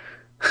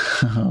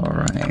 All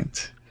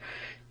right.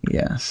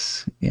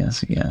 Yes.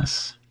 This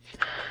is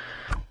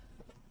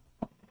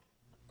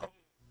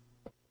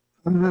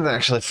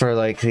actually for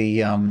like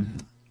the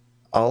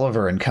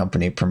Oliver and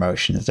Company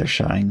promotion that they're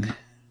showing.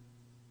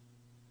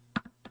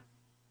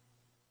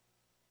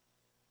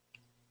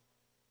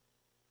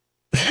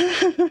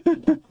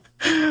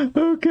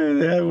 Okay,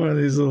 they had one of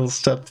these little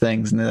stuffed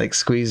things, and they like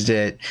squeezed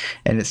it,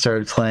 and it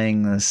started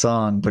playing the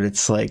song. But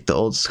it's like the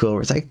old school,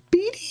 where it's like,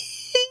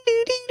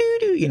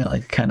 you know,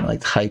 like kind of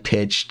like high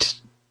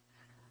pitched.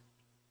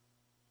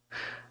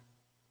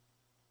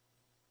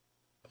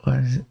 What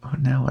is it? Oh,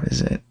 now what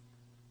is it?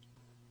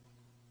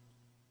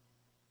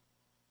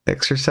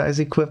 Exercise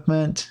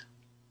equipment.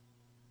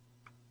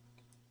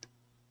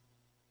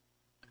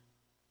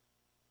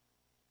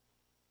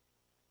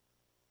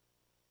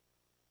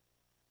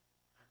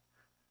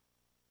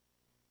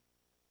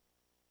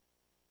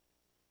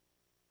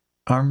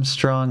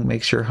 Armstrong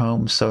makes your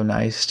home so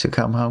nice to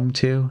come home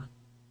to.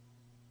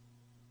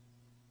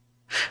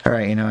 All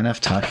right,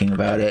 enough talking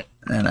about it.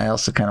 And I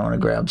also kind of want to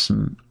grab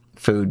some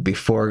food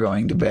before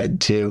going to bed,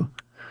 too.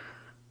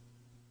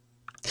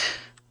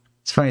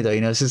 It's funny, though,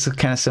 this is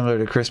kind of similar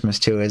to Christmas,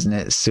 too, isn't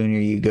it? The sooner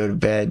you go to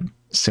bed,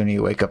 sooner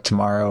you wake up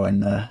tomorrow,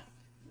 and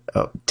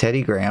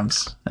Teddy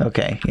Grahams.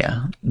 Okay,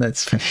 yeah,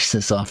 let's finish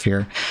this off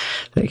here.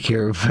 Thank you,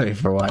 everybody,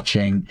 for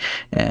watching,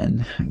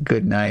 and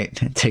good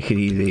night. Take it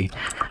easy.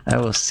 I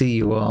will see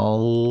you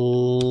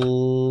all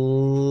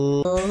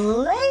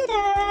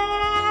later.